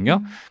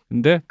있거든요.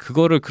 근데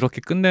그거를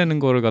그렇게 끝내는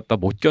거를 갖다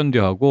못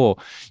견뎌하고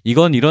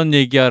이건 이런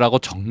얘기야라고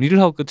정리를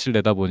하고 끝을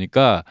내다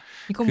보니까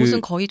이건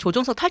무슨 거의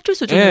조종석 탈출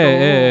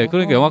수준으로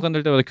그러니까 영화관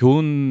될 때마다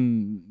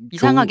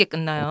이상하게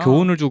끝나요.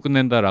 교훈을 주고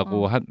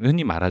끝낸다라고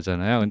흔히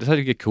말하잖아요. 근데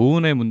사실 이게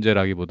교훈의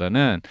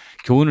문제라기보다는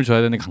교훈을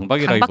줘야 되는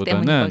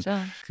강박이라기보다는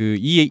그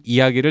이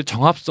이야기를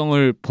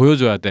정합성을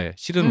보여줘야 돼.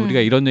 실은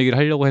우리가 이런 얘기를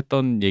하려고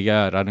했던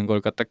얘기야라는 걸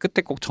갖다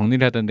끝에 꼭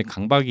정리를 해야 되는데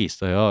강박이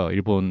있어요.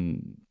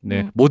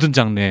 일본의 모든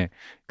장르.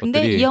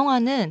 근데 이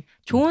영화는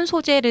좋은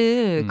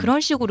소재를 그런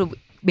식으로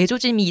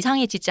매조짐이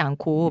이상해지지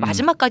않고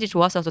마지막까지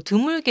좋았어서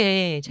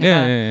드물게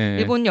제가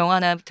일본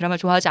영화나 드라마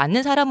좋아하지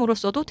않는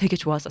사람으로서도 되게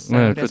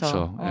좋았었어요.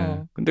 그래서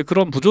그렇죠. 근데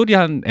그런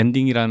부조리한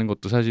엔딩이라는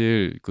것도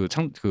사실 그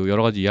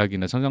여러 가지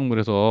이야기나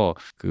창작물에서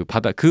그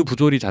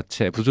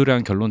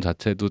부조리한 결론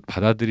자체도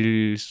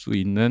받아들일 수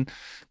있는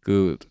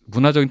그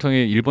문화적인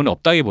통에 일본에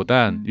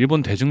없다기보단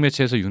일본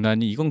대중매체에서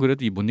유난히 이건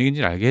그래도 뭔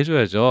얘기인지 알게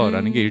해줘야죠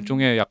라는 게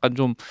일종의 약간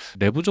좀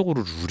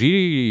내부적으로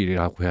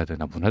룰이라고 해야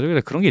되나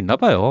문화적인 그런 게 있나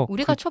봐요.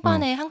 우리가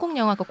초반에 한국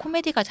영화가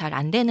코미디가 잘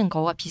안 되는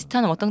거와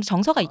비슷한 어떤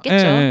정서가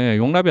있겠죠.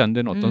 용납이 안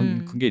되는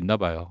어떤 그게 있나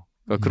봐요.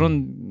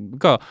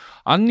 그러니까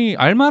아니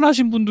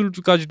알만하신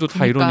분들까지도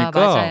다 이러니까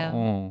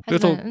맞아요.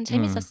 그래서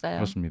재밌었어요.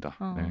 그렇습니다.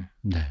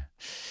 네.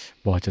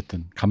 뭐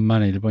어쨌든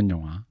간만에 일본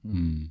영화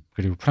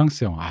그리고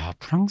프랑스 영화.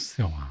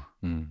 프랑스 영화.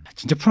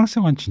 진짜 프랑스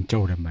영화는 진짜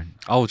오랜만이에요.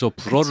 아우 저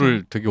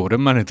불어를 되게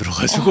오랜만에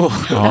들어가지고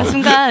나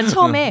순간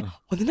처음에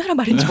어느 나라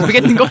말인지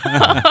모르겠는 거야.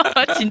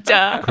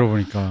 진짜. 그러고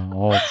보니까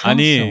프랑스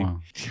아니 영화.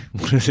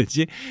 뭐라 해야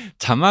되지?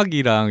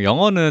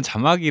 영어는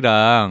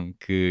자막이랑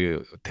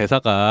그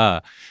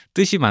대사가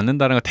뜻이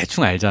맞는다는 걸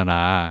대충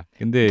알잖아.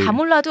 근데 다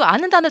몰라도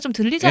아는 단어 좀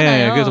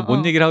들리잖아요. 그래서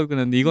뭔 얘기를 하고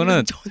있는데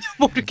이거는 전혀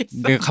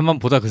모르겠어. 내가 가만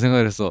보다 그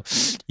생각을 했어.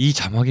 이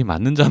자막이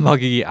맞는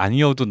자막이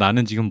아니어도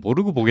나는 지금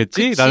모르고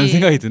보겠지? 그치. 라는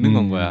생각이 드는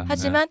건 거야.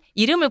 하지만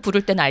이름을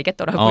부를 때는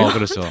알겠더라고요.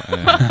 그렇죠.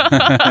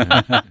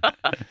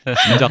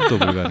 짐작도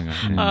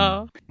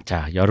불가능한.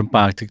 자,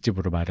 여름방학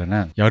특집으로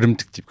마련한 여름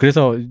특집.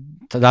 그래서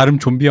나름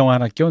좀비 영화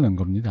하나 끼워넣은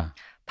겁니다.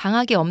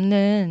 방학이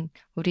없는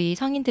우리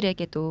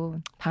성인들에게도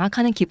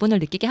방학하는 기분을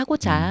느끼게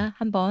하고자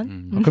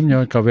한번. 그럼요.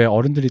 그러니까 왜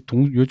어른들이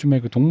요즘에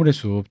그 동물의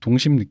숲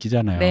동심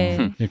느끼잖아요.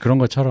 네. 그런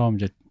것처럼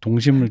이제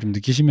동심을 좀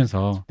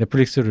느끼시면서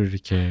넷플릭스를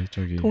이렇게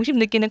동심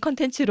느끼는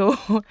컨텐츠로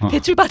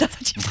대출 받아서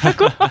집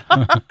사고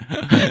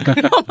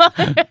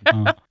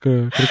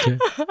그렇게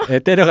애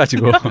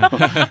때려가지고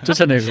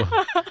쫓아내고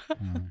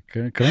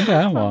그런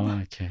거야 뭐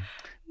이렇게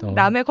또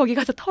남의 거기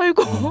가서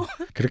털고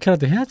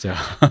그렇게라도 해야죠.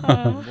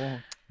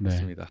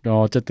 네.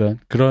 어쨌든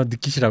그런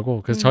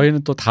느끼시라고. 그래서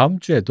저희는 또 다음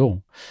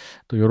주에도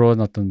또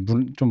이런 어떤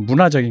좀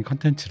문화적인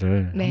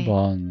컨텐츠를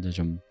한번 이제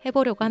좀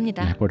해보려고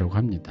합니다.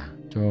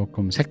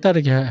 조금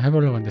색다르게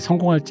해보려고 하는데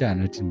성공할지 안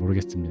할지는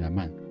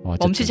모르겠습니다만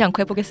멈추지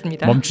않고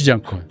해보겠습니다. 멈추지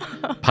않고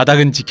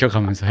바닥은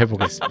지켜가면서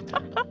해보겠습니다.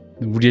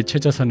 우리의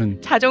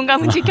최저선은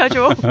자존감은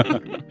지켜줘.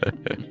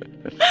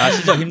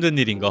 아시죠? 힘든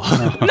일인 거.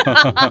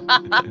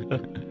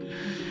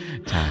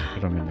 자,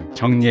 그러면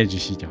정리해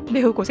주시죠.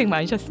 매우 고생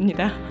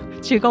많으셨습니다.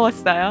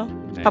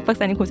 즐거웠어요. 박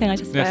박사님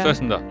고생하셨어요. 네,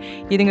 수고하셨습니다.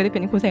 이등교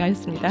대표님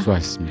고생하셨습니다.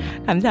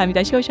 수고하셨습니다.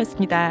 감사합니다.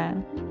 쉬우셨습니다.